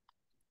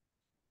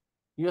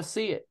 you'll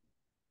see it.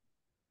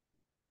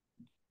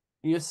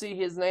 You'll see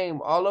his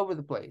name all over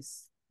the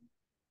place.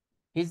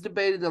 He's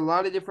debated a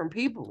lot of different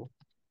people.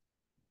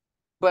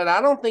 But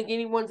I don't think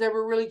anyone's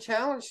ever really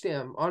challenged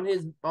him on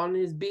his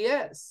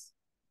BS.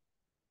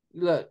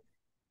 Look,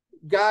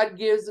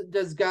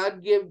 does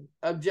God give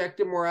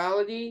objective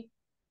morality?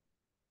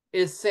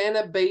 Is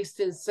Santa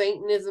based in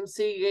Satanism?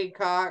 C.A.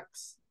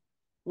 Cox.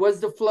 Was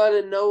the flood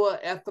of Noah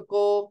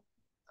ethical?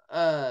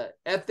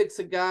 Ethics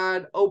of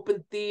God,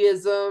 open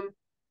theism,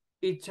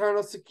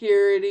 eternal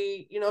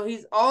security. You know,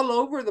 he's all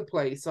over the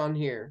place on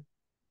here.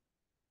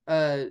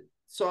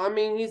 So I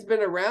mean, he's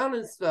been around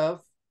and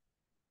stuff.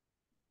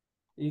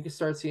 You can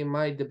start seeing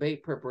my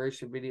debate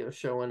preparation videos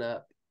showing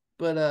up.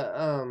 But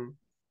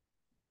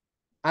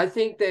I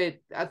think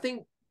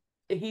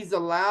he's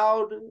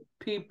allowed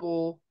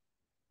people.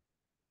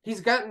 He's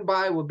gotten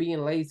by with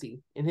being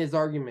lazy in his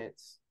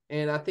arguments,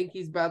 and I think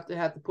he's about to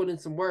have to put in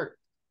some work.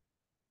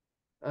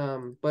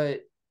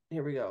 But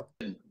here we go.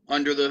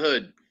 Under the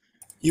hood.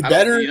 You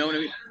better. You know what I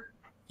mean?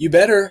 You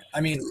better.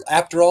 I mean,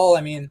 after all,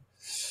 I mean,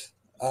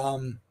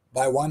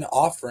 by one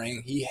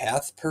offering, he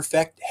has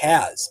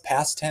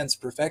past tense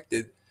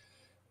perfected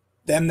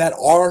them that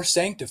are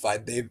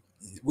sanctified.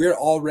 We're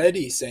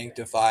already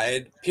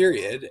sanctified,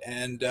 period.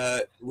 And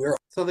we're.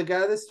 So the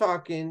guy that's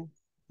talking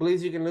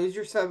believes you can lose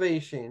your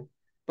salvation,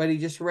 but he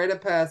just read a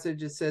passage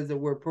that says that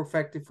we're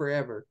perfected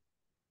forever.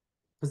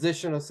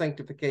 Positional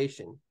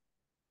sanctification.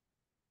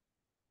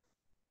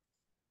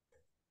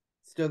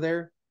 Still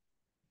there?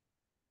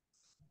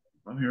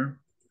 I'm here.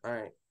 All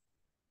right.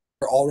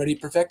 are already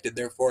perfected,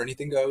 therefore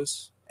anything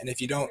goes. And if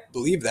you don't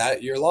believe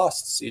that, you're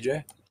lost,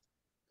 CJ.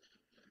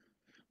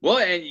 Well,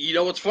 and you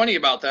know what's funny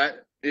about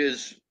that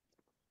is,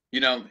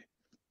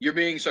 you're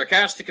being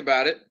sarcastic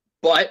about it,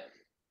 but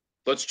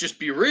let's just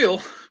be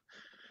real.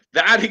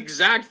 That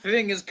exact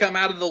thing has come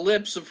out of the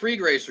lips of free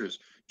gracers.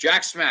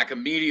 Jack Smack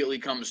immediately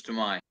comes to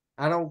mind.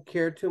 I don't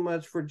care too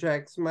much for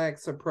Jack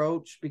Smack's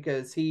approach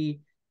because he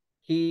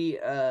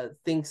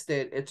thinks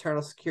that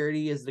eternal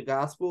security is the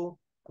gospel.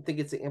 I think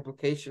it's the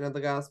implication of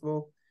the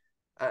gospel.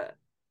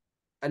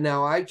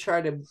 Now I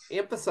try to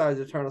emphasize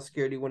eternal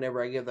security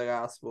whenever I give the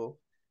gospel,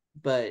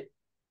 but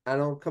I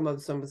don't come up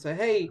to someone and say,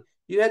 "Hey,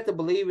 you have to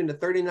believe in the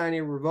 39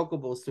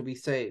 irrevocables to be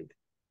saved."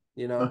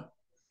 No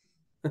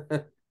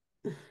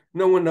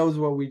one knows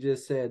what we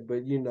just said,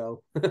 but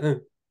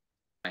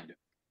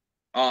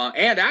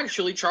And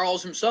actually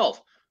Charles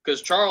himself,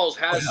 because Charles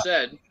has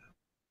said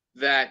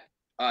that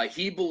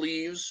he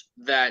believes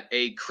that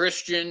a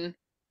Christian,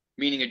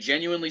 meaning a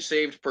genuinely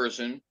saved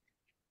person,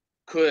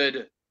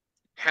 could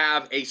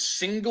have a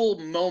single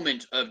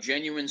moment of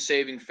genuine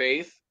saving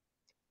faith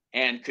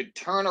and could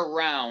turn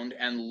around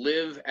and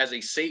live as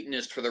a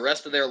Satanist for the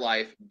rest of their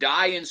life,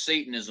 die in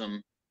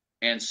Satanism,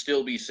 and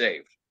still be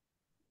saved.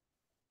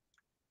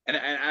 And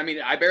I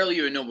mean, I barely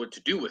even know what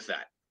to do with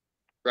that,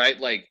 right?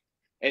 Like,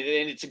 and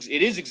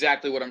it is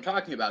exactly what I'm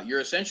talking about.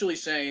 You're essentially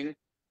saying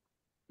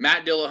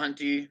Matt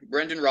Dillahunty,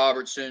 Brendan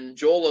Robertson,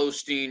 Joel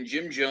Osteen,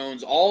 Jim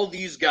Jones, all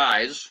these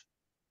guys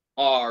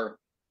are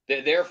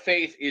that their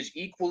faith is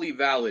equally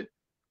valid.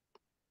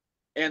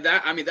 And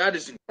that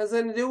has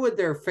nothing to do with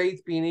their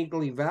faith being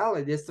equally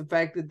valid. It's the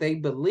fact that they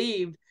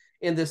believed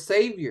in the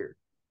Savior.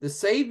 The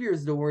Savior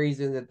is the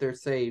reason that they're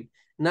saved,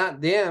 not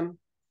them.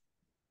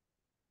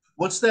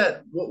 What's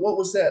that? What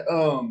was that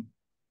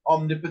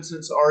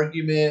omnipotence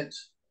argument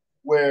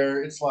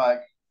where it's like,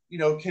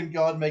 can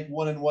God make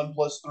 1 and 1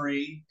 +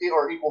 3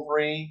 or equal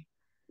 3?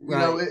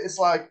 Right. It's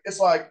kind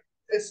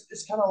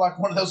of like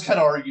one of those kind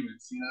of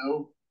arguments.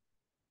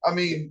 I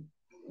mean,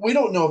 we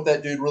don't know if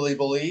that dude really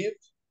believed.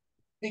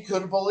 He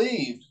could have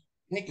believed.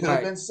 He could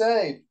have been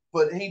saved,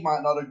 but he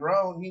might not have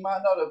grown. He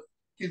might not have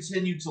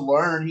continued to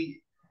learn. I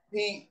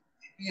mean,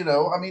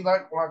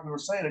 like we were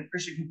saying, a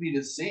Christian can be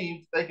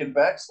deceived. They can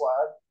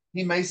backslide.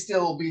 He may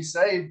still be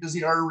saved. Does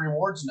he earn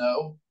rewards?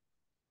 No.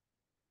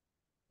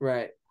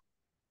 Right.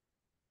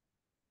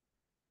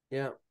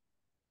 Yeah.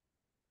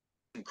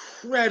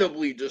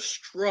 Incredibly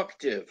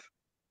destructive,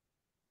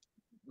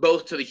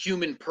 both to the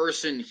human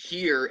person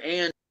here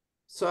and.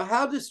 So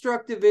how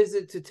destructive is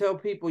it to tell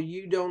people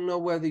you don't know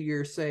whether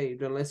you're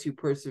saved unless you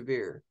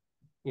persevere?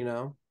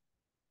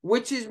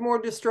 Which is more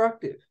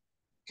destructive?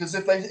 Because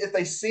if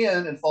they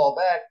sin and fall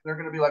back, they're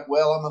going to be like,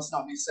 well, I must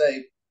not be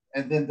saved,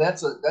 and then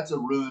that's a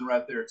ruin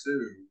right there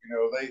too.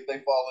 They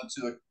fall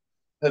into a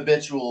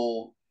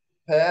habitual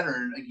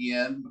pattern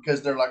again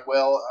because they're like,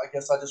 well, I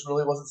guess I just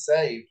really wasn't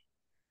saved.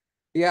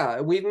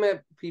 Yeah, we've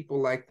met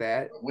people like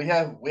that. We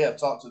have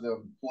talked to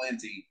them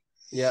plenty.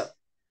 Yep.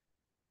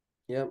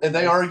 And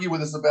they argue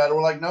with us about it.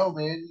 We're like, no,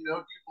 man, do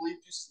you believe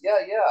yeah,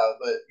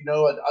 but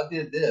I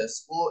did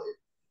this. Well,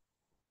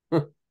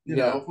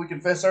 if we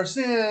confess our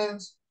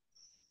sins.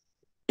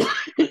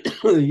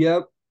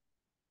 Yep.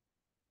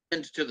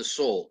 To the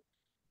soul.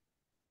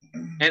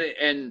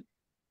 And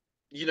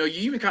you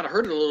even kind of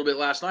heard it a little bit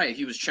last night.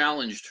 He was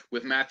challenged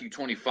with Matthew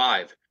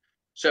 25,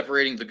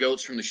 separating the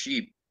goats from the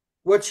sheep.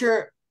 What's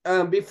your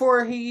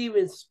before he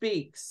even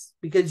speaks,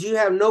 because you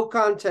have no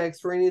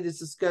context for any of this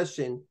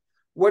discussion,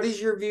 what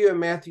is your view of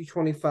Matthew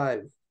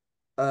 25?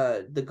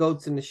 The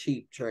goats and the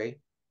sheep, Trey.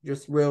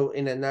 Just real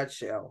in a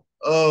nutshell.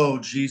 Oh,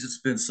 geez, it's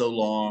been so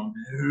long,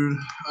 dude.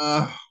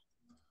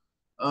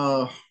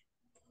 I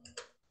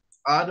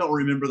don't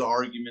remember the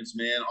arguments,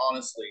 man,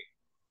 honestly.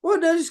 Well,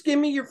 just give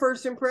me your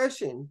first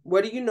impression.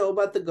 What do you know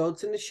about the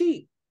goats and the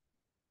sheep?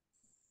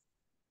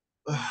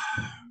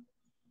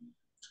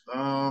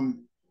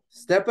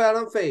 Step out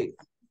on faith.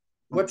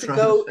 What's a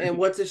goat and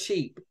what's a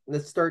sheep?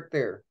 Let's start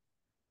there.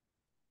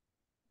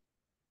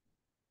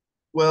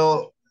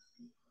 Well,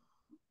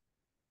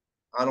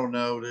 I don't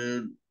know,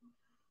 dude.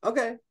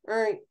 Okay,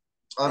 all right.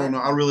 I don't know.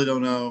 I really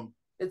don't know.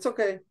 It's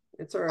okay.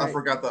 It's all right. I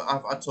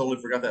totally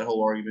forgot that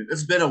whole argument.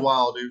 It's been a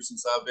while, dude,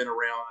 since I've been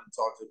around and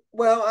talked to.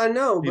 Well, I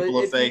know, people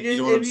but of faith. You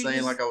know what I'm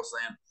saying? Like I was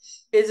saying.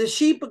 Is a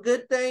sheep a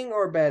good thing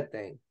or a bad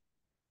thing?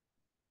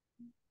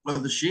 Well,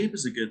 the sheep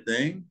is a good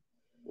thing.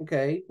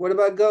 Okay. What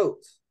about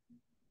goats?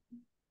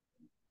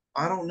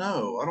 I don't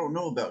know. I don't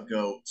know about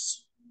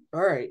goats.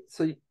 All right.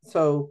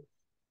 So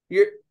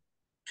you're.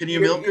 Can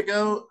you milk a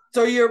goat?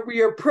 So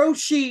you're pro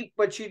sheep,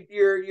 but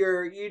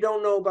you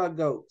don't know about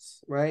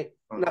goats, right?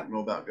 I don't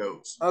know about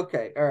goats.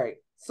 Okay. All right.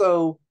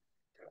 So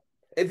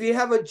if you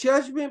have a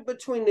judgment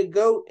between the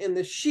goat and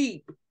the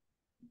sheep,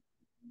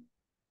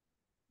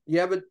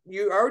 you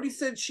already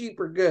said sheep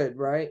are good,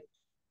 right?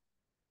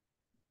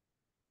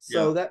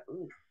 So that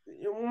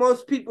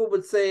most people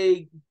would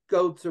say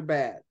goats are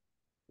bad,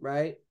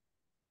 right?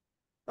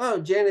 Oh,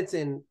 Janet's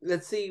in.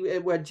 Let's see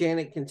what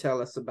Janet can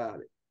tell us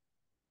about it.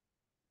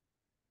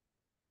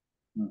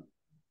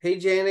 Hey,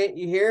 Janet,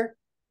 you here?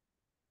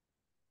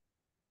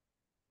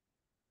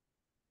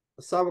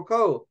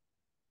 Sabako.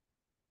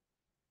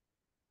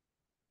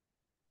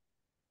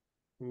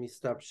 Let me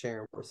stop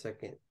sharing for a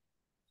second.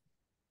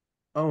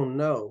 Oh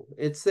no,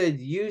 it said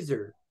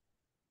user.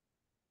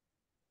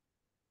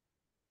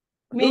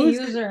 Me, Who's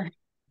user.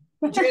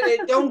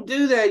 Janet, don't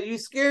do that. You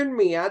scared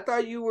me. I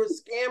thought you were a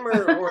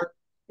scammer or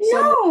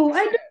No,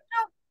 I don't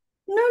know.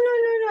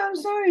 No. I'm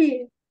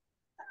sorry.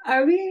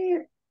 Are we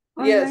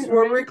Yes, online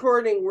we're already?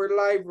 recording. We're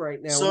live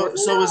right now. So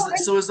No,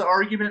 is the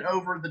argument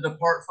over the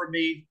depart from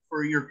me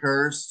for your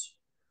cursed?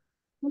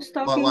 who's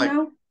But talking like,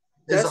 now? is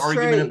the That's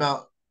argument Trey.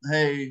 about,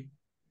 hey,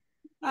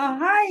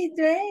 Hi,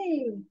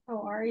 Trey.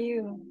 How are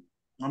you?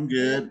 I'm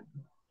good.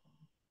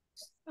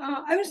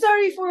 I'm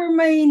sorry for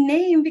my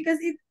name because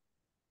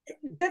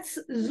that's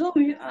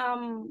Zoom.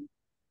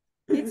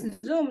 It's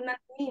Zoom, not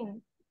me.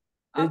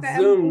 It's Okay,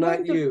 Zoom, I'm not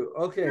going to you.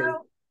 Okay.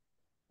 now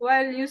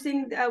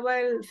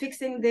while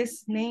fixing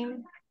this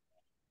name.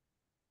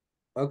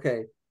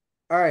 Okay.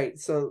 All right.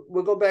 So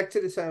we'll go back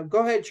to the sound. Go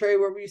ahead, Trey.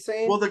 What were you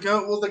saying? Well, the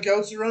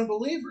goats are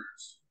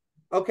unbelievers.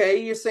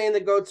 Okay, you're saying the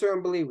goats are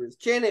unbelievers.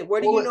 Janet,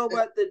 what do you know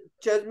about the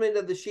judgment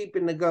of the sheep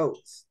and the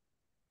goats?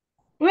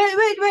 Wait.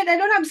 I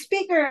don't have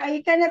speaker.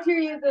 I cannot hear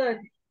you good.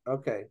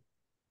 Okay.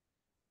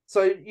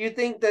 So you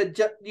think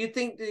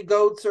the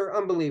goats are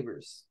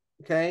unbelievers?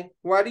 Okay.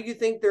 Why do you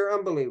think they're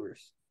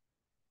unbelievers?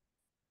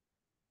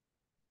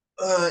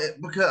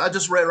 Because I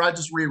just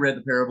reread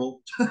the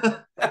parable.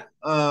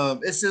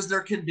 It says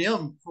they're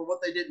condemned for what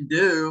they didn't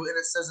do, and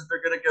it says that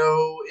they're going to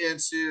go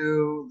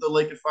into the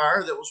lake of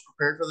fire that was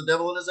prepared for the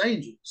devil and his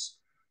angels.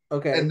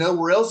 Okay. And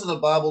nowhere else in the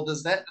Bible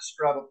does that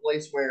describe a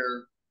place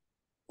where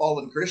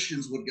fallen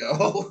Christians would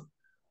go.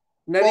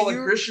 Now,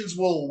 Fallen Christians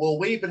will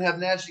weep and have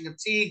gnashing of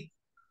teeth,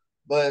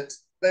 but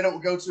they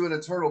don't go to an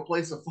eternal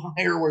place of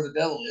fire where the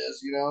devil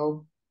is, you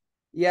know?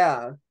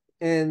 Yeah.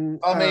 And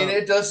I mean,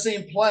 it does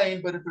seem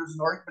plain, but if there's an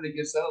argument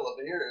against that, I'd love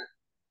to hear it.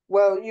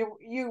 well,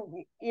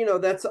 you know,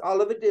 that's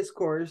all of a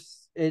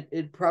discourse.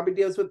 It probably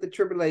deals with the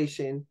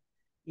tribulation.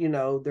 You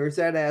know, there's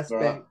that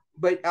aspect.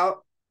 But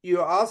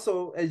you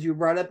also, as you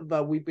brought up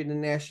about weeping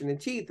and gnashing of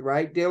teeth,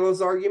 right?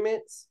 Delos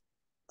arguments.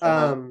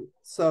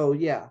 So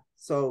yeah.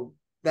 So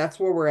that's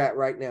where we're at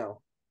right now.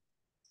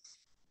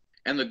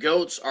 And the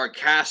goats are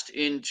cast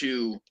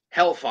into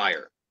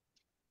hellfire.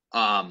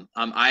 I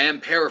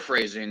am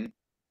paraphrasing,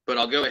 but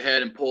I'll go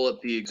ahead and pull up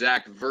the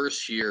exact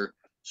verse here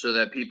so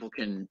that people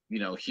can,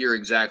 hear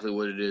exactly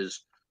what it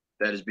is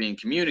that is being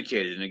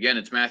communicated. And again,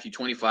 it's Matthew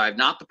 25,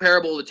 not the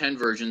parable of the 10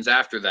 virgins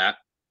after that,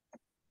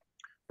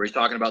 where he's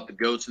talking about the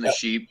goats and the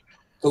sheep.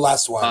 The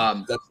last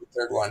one. That's the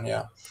third one,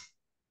 yeah.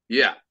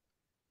 Yeah.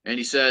 And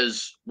he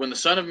says, when the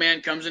Son of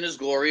Man comes in his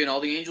glory and all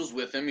the angels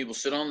with him, he will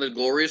sit on the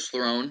glorious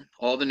throne.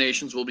 All the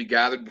nations will be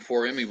gathered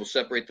before him. He will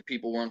separate the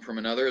people one from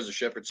another, as a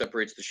shepherd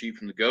separates the sheep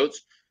from the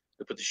goats.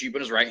 He'll put the sheep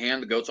on his right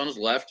hand, the goats on his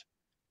left.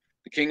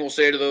 The king will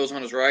say to those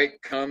on his right,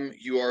 come,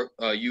 you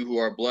who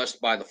are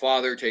blessed by the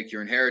Father, take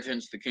your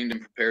inheritance, the kingdom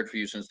prepared for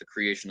you since the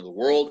creation of the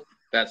world.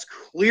 That's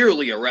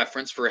clearly a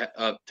reference to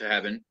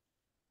heaven,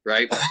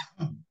 right?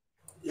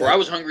 For I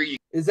was hungry.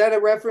 Is that a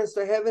reference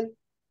to heaven?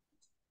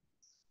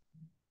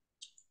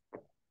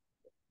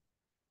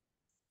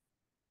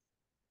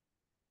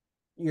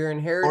 Your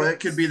inheritance, or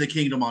it could be the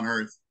kingdom on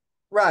earth,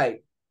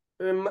 right?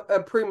 A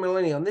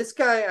premillennial. This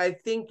guy, I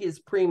think, is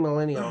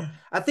premillennial.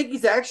 I think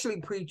he's actually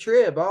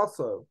pre-trib.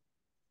 Also,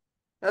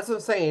 that's what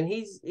I'm saying.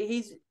 He's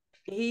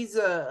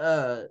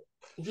a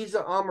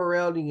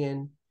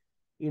Amyraldian,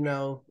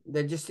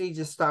 that just needs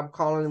to stop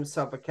calling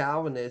himself a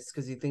Calvinist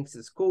because he thinks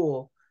it's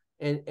cool,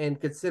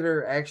 and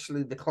consider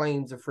actually the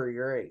claims of free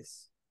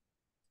grace.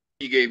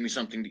 He gave me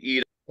something to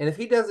eat. And if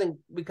he doesn't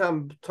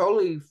become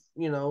totally,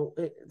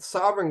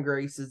 sovereign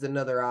grace is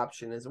another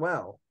option as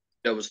well.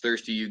 I was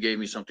thirsty, you gave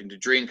me something to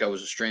drink. I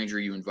was a stranger,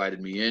 you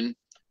invited me in.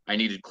 I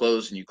needed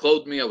clothes and you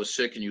clothed me. I was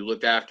sick and you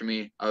looked after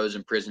me. I was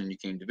in prison and you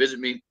came to visit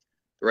me.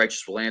 The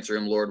righteous will answer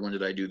him, Lord, when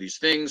did I do these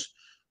things?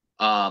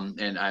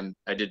 And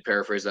I did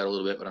paraphrase that a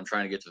little bit, but I'm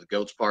trying to get to the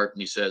goats part.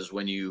 And he says,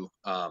 when you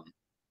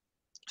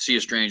see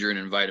a stranger and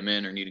invite him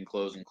in, or needing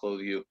clothes and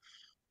clothe you,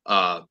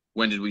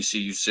 when did we see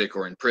you sick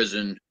or in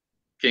prison?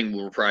 King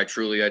will reply,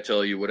 truly, I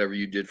tell you, whatever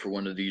you did for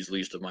one of these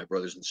least of my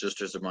brothers and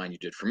sisters of mine, you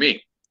did for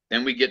me.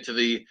 Then we get to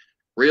the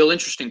real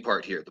interesting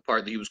part here, the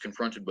part that he was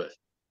confronted with.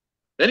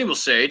 Then he will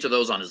say to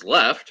those on his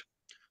left,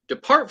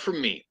 depart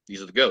from me.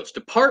 These are the goats.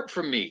 Depart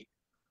from me,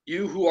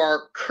 you who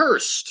are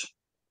cursed.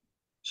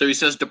 So he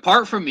says,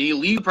 depart from me,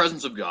 leave the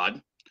presence of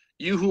God,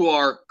 you who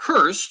are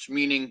cursed,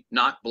 meaning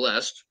not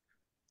blessed,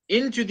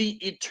 into the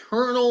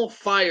eternal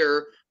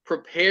fire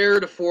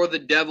prepared for the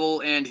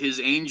devil and his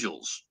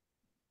angels.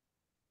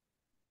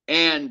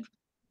 And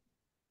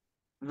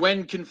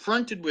when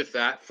confronted with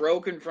that, Fro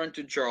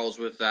confronted Charles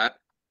with that.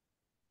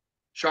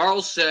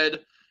 Charles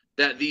said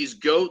that these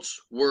goats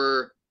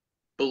were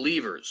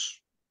believers.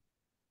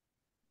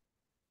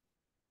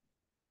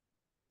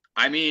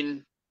 I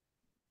mean,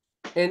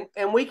 and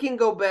we can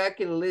go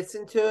back and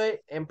listen to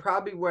it, and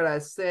probably what I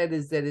said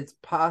is that it's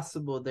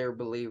possible they're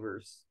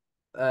believers.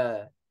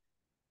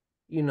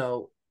 you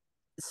know,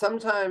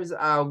 sometimes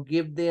I'll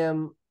give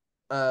them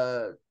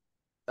a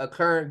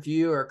current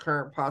view or a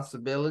current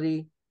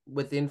possibility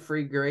within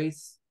free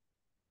grace.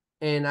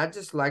 And I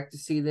just like to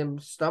see them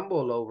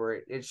stumble over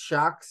it. It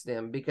shocks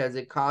them because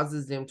it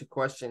causes them to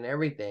question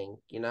everything,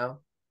 you know?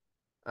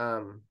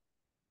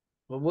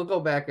 But we'll go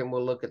back and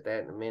we'll look at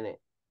that in a minute.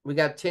 We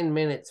got 10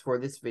 minutes for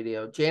this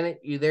video. Janet,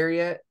 you there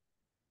yet?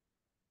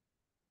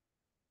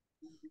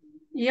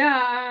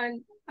 Yeah,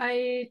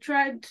 I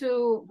tried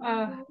to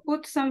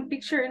put some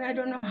picture and I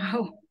don't know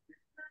how.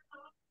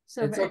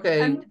 So It's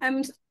okay.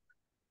 I'm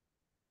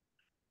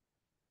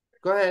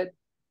Go ahead.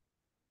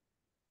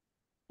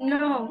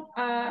 no,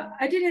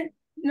 I didn't.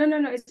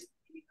 No. It's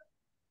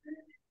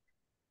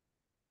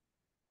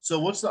So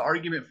what's the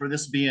argument for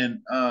this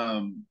being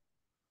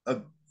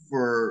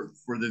for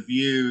the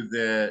view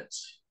that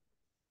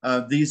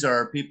these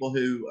are people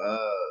who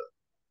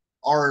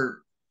are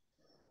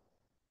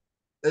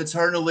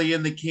eternally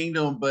in the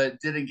kingdom but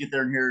didn't get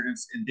their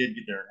inheritance and did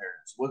get their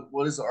inheritance?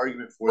 What is the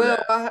argument for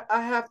that? Well,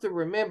 I have to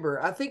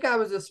remember. I think I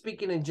was just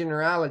speaking in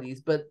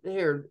generalities, but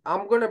here,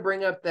 I'm going to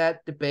bring up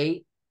that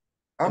debate.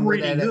 I'm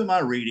reading. Who am I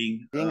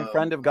reading? Being a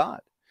friend of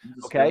God.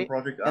 The Okay. Storm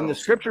Project? And the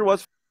scripture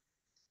was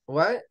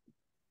What?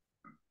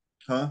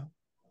 Huh?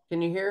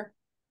 Can you hear?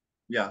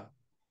 Yeah.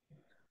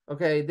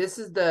 Okay, this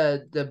is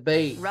the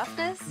debate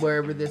Roughness,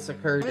 wherever this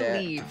occurred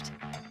relieved.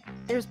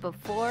 There's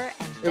before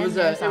and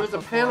at. It then was a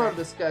panel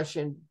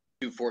discussion.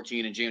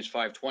 2:14 and James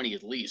 5:20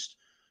 at least.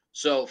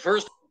 So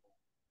first,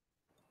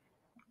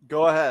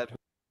 Go ahead.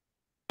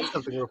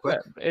 Something real quick.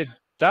 It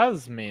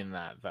does mean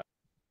that, though.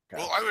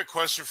 Well, I have a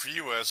question for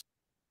you, Wes.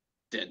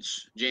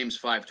 since James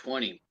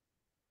 5:20,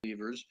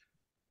 believers.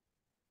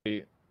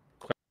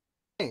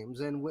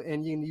 James,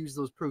 and you can use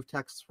those proof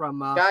texts from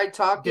Guy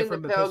talking, the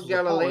different Pale epistles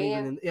of Paul,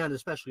 Galilean. and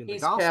especially in the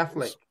He's Gospels,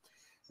 Catholic.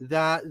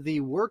 that the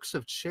works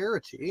of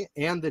charity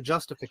and the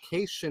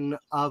justification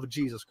of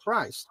Jesus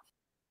Christ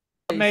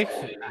What makes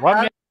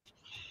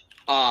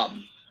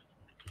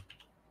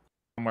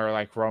somewhere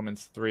like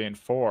Romans 3 and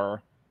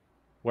 4,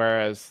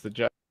 whereas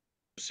the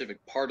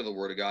specific part of the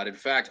Word of God. In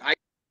fact, I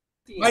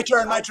My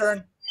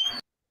turn.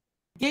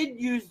 Did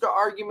use the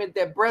argument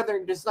that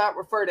brethren does not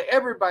refer to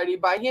everybody.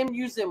 By him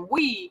using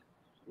we,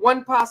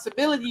 one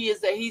possibility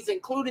is that he's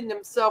including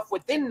himself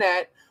within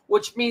that,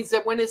 which means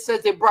that when it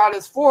says they brought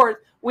us forth,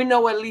 we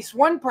know at least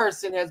one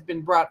person has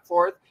been brought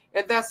forth,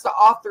 and that's the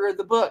author of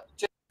the book.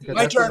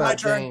 My turn.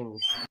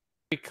 James.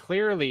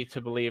 clearly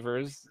to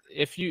believers,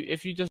 if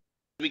you just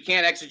we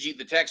can't exegete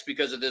the text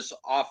because of this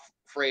off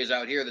phrase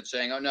out here that's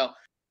saying, "Oh no,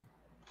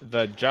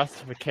 the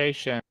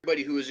justification,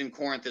 everybody who is in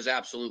Corinth is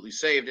absolutely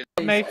saved."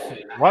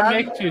 what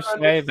makes you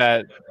say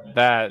that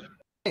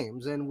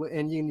James, and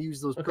you can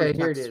use those Okay, proof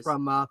here it texts is.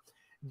 from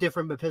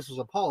different epistles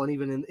of Paul, and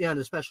even and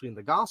especially in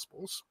the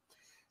Gospels,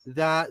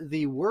 that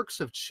the works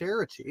of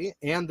charity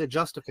and the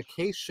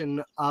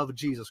justification of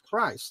Jesus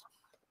Christ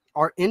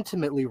are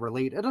intimately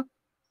related.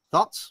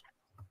 Thoughts?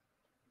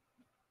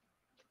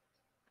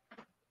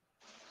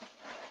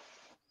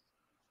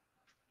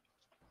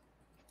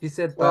 He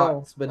said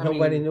Well, thoughts, but I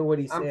nobody mean, knew what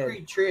he I'm said.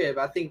 pre-trib.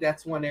 I think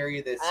that's one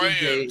area that I am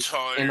CJ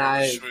tired. and I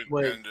This would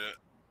would end it.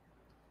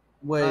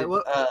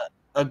 would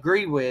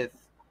agree with,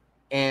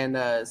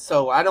 and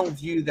so I don't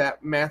view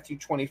that Matthew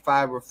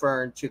 25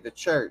 referring to the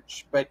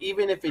church. But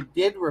even if it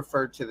did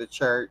refer to the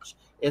church,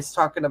 it's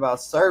talking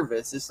about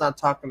service. It's not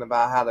talking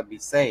about how to be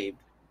saved.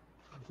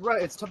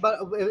 Right. It's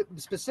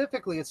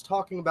specifically, it's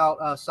talking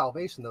about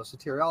salvation, though,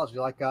 soteriology,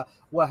 like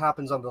what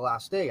happens on the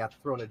last day at the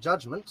throne of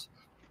judgment.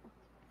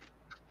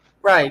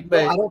 Right,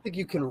 but I don't think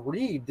you can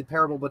read the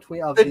parable between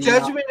the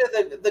judgment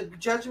of the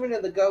judgment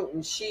of the goat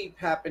and sheep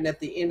happened at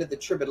the end of the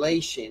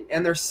tribulation,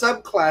 and there's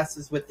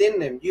subclasses within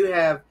them. You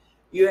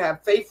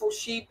have faithful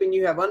sheep and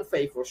you have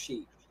unfaithful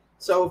sheep.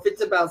 So if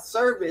it's about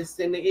service,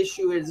 then the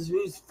issue is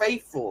who's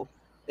faithful.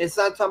 It's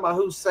not talking about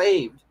who's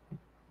saved.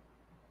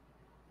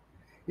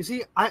 You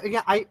see,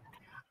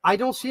 I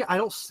don't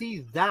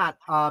see that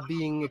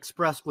being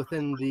expressed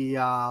within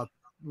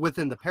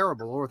the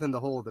parable or within the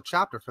whole of the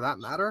chapter, for that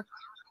matter.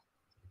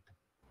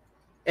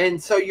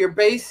 And so your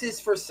basis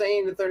for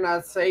saying that they're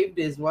not saved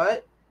is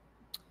what?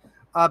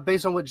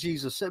 Based on what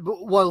Jesus said,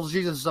 well,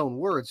 Jesus' own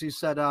words. He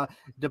said,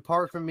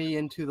 "Depart from me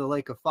into the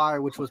lake of fire,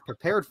 which was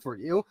prepared for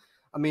you."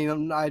 I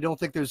mean, I don't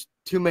think there's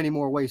too many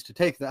more ways to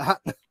take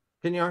that.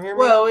 Can y'all hear me?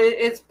 Well,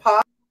 it's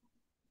possible.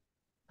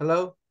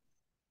 Hello?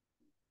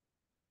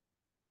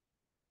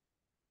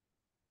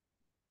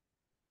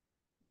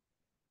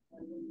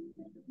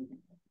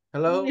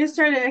 Hello? Yes,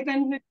 Charlie, I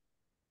can hear.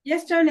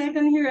 Yes, Charlie, I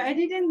can hear. I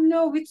didn't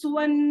know which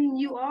one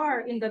you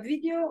are, in the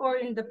video or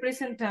in the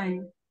present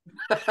time.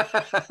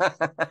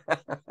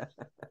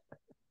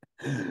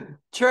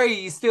 Trey,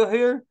 you still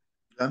here?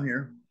 I'm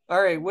here.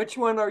 All right, which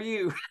one are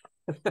you?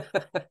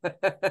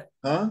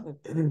 Huh?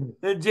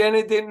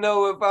 Janet didn't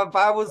know if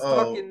I was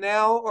Oh. talking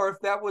now or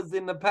if that was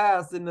in the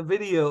past in the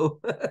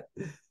video.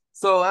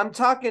 So I'm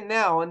talking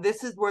now, and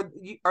this is where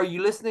are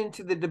you listening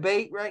to the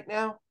debate right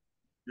now?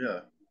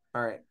 Yeah.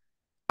 All right.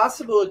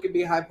 Possible it could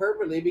be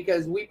hyperbole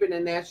because weeping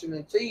and gnashing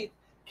of teeth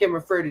can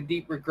refer to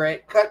deep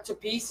regret. Cut to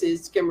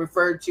pieces can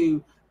refer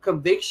to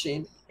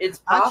conviction. It's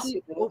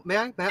possible.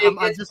 Actually,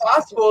 It's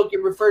possible it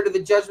can refer to the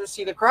judgment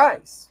seat of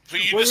Christ.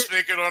 But you just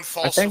make it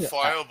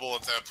unfalsifiable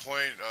at that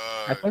point.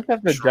 I think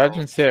that the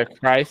judgment seat of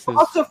Christ is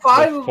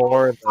Falsifiable.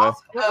 before the.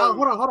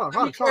 Hold on.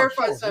 Let me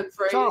clarify something,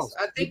 phrase.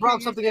 I think you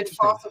brought something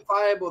interesting.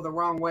 Falsifiable the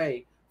wrong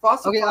way.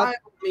 Falsifiable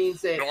means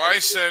that. No, I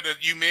said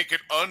that you make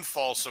it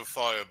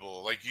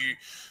unfalsifiable. Like you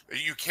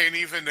can't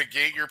even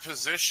negate your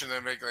position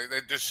and make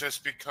like this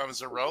just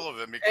becomes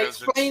irrelevant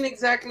because explain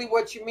exactly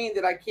what you mean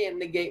that I can't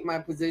negate my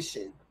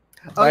position.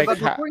 But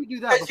before you do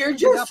that, because you're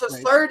just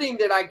asserting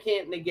that I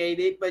can't negate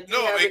it, but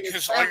no,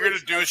 because all you're going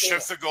to do is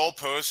shift the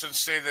goalposts and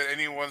say that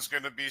anyone's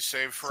going to be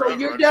saved forever. So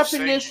your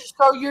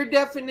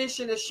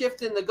definition of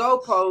shifting the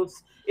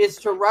goalposts is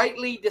to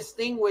rightly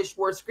distinguish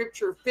where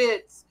Scripture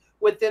fits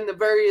within the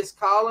various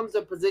columns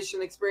of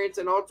position, experience,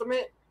 and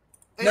ultimate.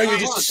 No, you're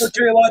just a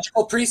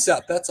soteriological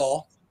precept. That's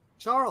all.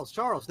 Charles,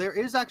 there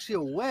is actually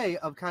a way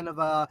of kind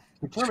of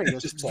determining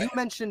this. You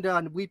mentioned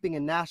weeping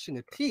and gnashing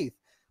of teeth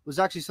was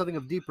actually something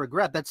of deep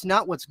regret. That's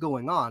not what's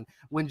going on.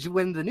 When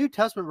the New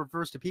Testament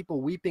refers to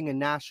people weeping and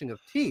gnashing of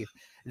teeth,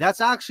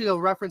 that's actually a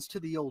reference to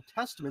the Old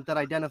Testament that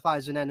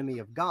identifies an enemy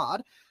of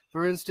God.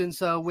 For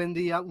instance, when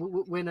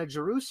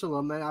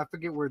Jerusalem, and I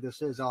forget where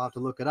this is, I'll have to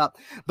look it up,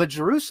 but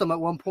Jerusalem at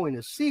one point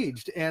is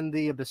sieged, and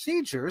the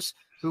besiegers,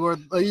 who are,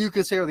 you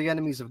could say, are the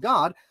enemies of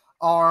God,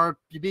 are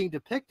being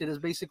depicted as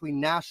basically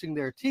gnashing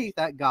their teeth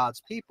at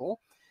God's people,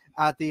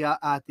 at the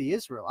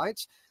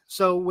Israelites.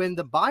 So when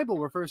the Bible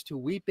refers to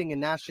weeping and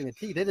gnashing of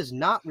teeth, it is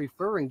not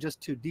referring just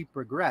to deep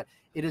regret.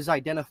 It is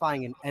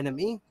identifying an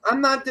enemy.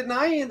 I'm not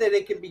denying that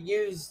it can be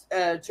used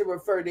to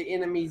refer to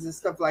enemies and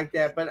stuff like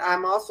that, but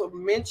I'm also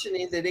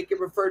mentioning that it can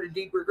refer to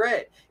deep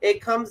regret. It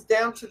comes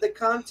down to the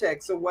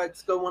context of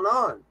what's going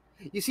on.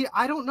 You see,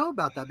 I don't know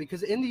about that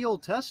because in the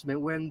Old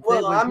Testament,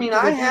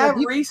 I have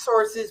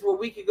resources where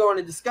we could go in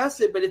and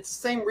discuss it, but it's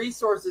the same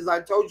resources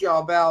I told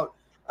y'all about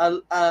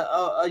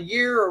a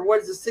year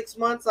or 6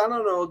 months, I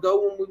don't know,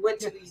 ago when we went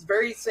to these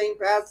very same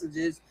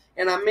passages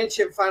and I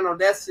mentioned Final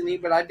Destiny,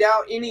 but I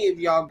doubt any of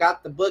y'all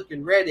got the book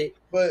and read it.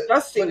 But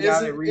isn't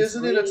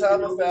it a type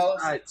of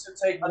fallacy to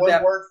take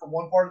one word from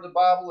one part of the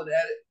Bible and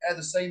add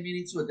the same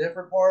meaning to a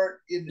different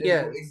part and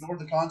ignore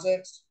the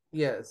context?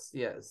 Yes.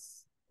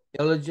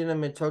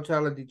 Illegitimate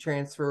totality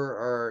transfer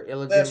or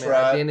illegitimate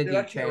identity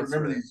transfer.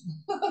 Remember these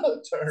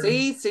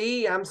terms.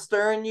 See, I'm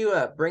stirring you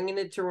up, bringing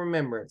it to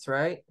remembrance,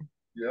 right?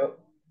 Yep.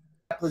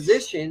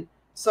 Position.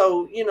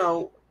 So,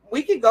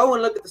 we could go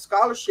and look at the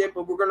scholarship,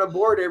 but we're going to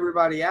board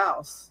everybody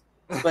else.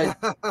 But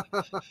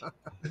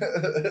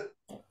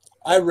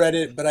I read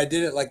it, but I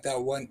did it like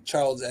that one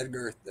Charles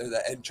Edgar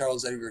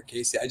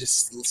Casey. I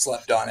just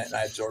slept on it and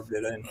I absorbed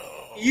it in.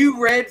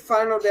 You read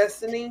Final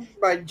Destiny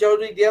by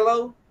Jody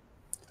Dillo?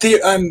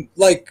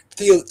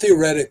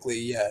 Theoretically,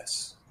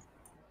 yes.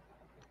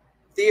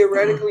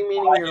 Theoretically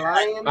meaning you're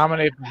lying?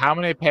 How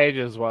many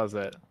pages was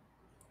it?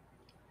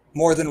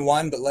 More than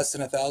one, but less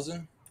than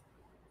 1,000.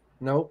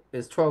 Nope,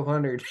 it's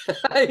 1,200.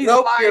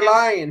 Nope, you're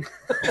lying.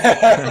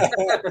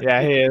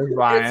 Yeah, he is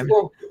lying. It's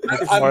more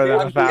than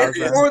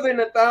 1,000. It's more than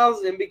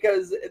 1,000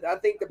 because I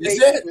think the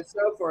pages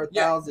itself are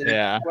 1,000.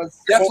 Yeah.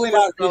 Definitely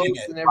not reading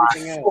it. And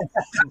everything else.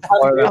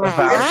 More than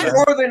 1,000. It's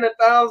more than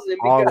 1,000.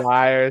 All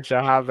liars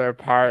shall have their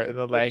part in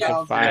the lake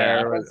of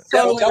fire.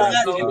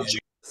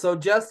 So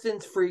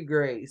Justin's free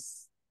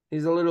grace.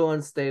 He's a little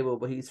unstable,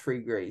 but he's free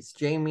grace.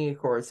 Jamie, of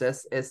course,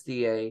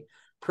 SDA.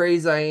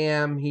 Praise I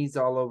Am, he's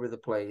all over the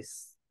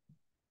place.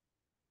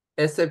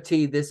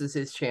 SFT, this is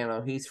his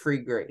channel. He's free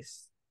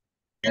grace.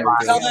 Tell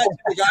that to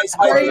the guys.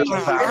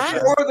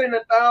 More than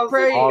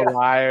 1,000. All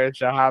liars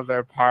shall have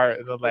their part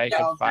in the lake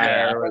of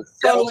fire.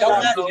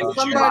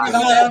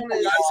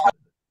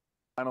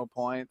 Final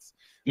points.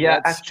 Yeah,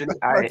 let's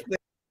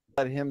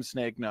let him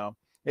Snake know.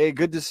 Hey,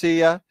 good to see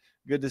you.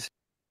 Good to see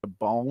you,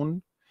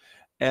 Bone.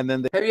 And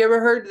then have you ever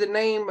heard the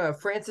name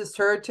Francis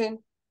Turretin?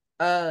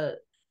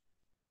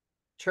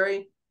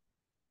 Trey?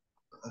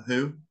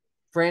 Who?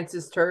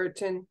 Francis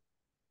Turretin.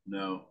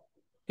 No.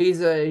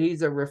 He's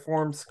a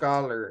Reformed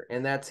scholar,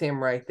 and that's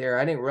him right there.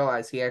 I didn't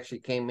realize he actually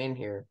came in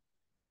here.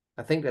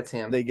 I think that's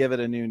him. They give it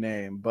a new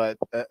name, but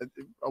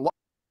a lot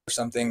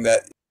something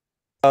that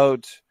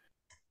out.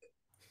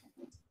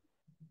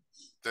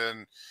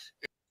 Then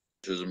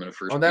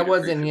that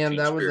wasn't him.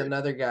 That was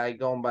another guy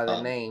going by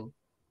the name.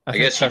 I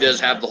guess he does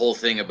have the whole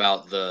thing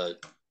about the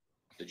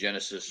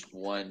Genesis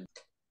 1.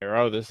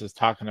 This is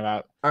talking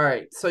about. All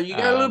right, so you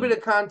got a little bit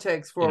of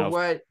context for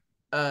what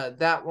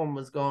that one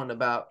was going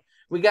about.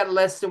 We got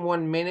less than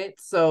 1 minute,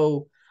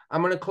 so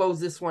I'm going to close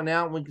this one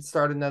out and we can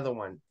start another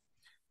one.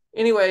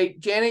 Anyway,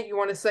 Janet, you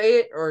want to say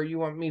it or you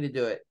want me to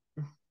do it?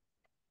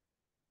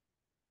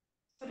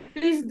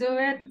 Please do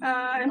it.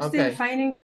 I'm still finding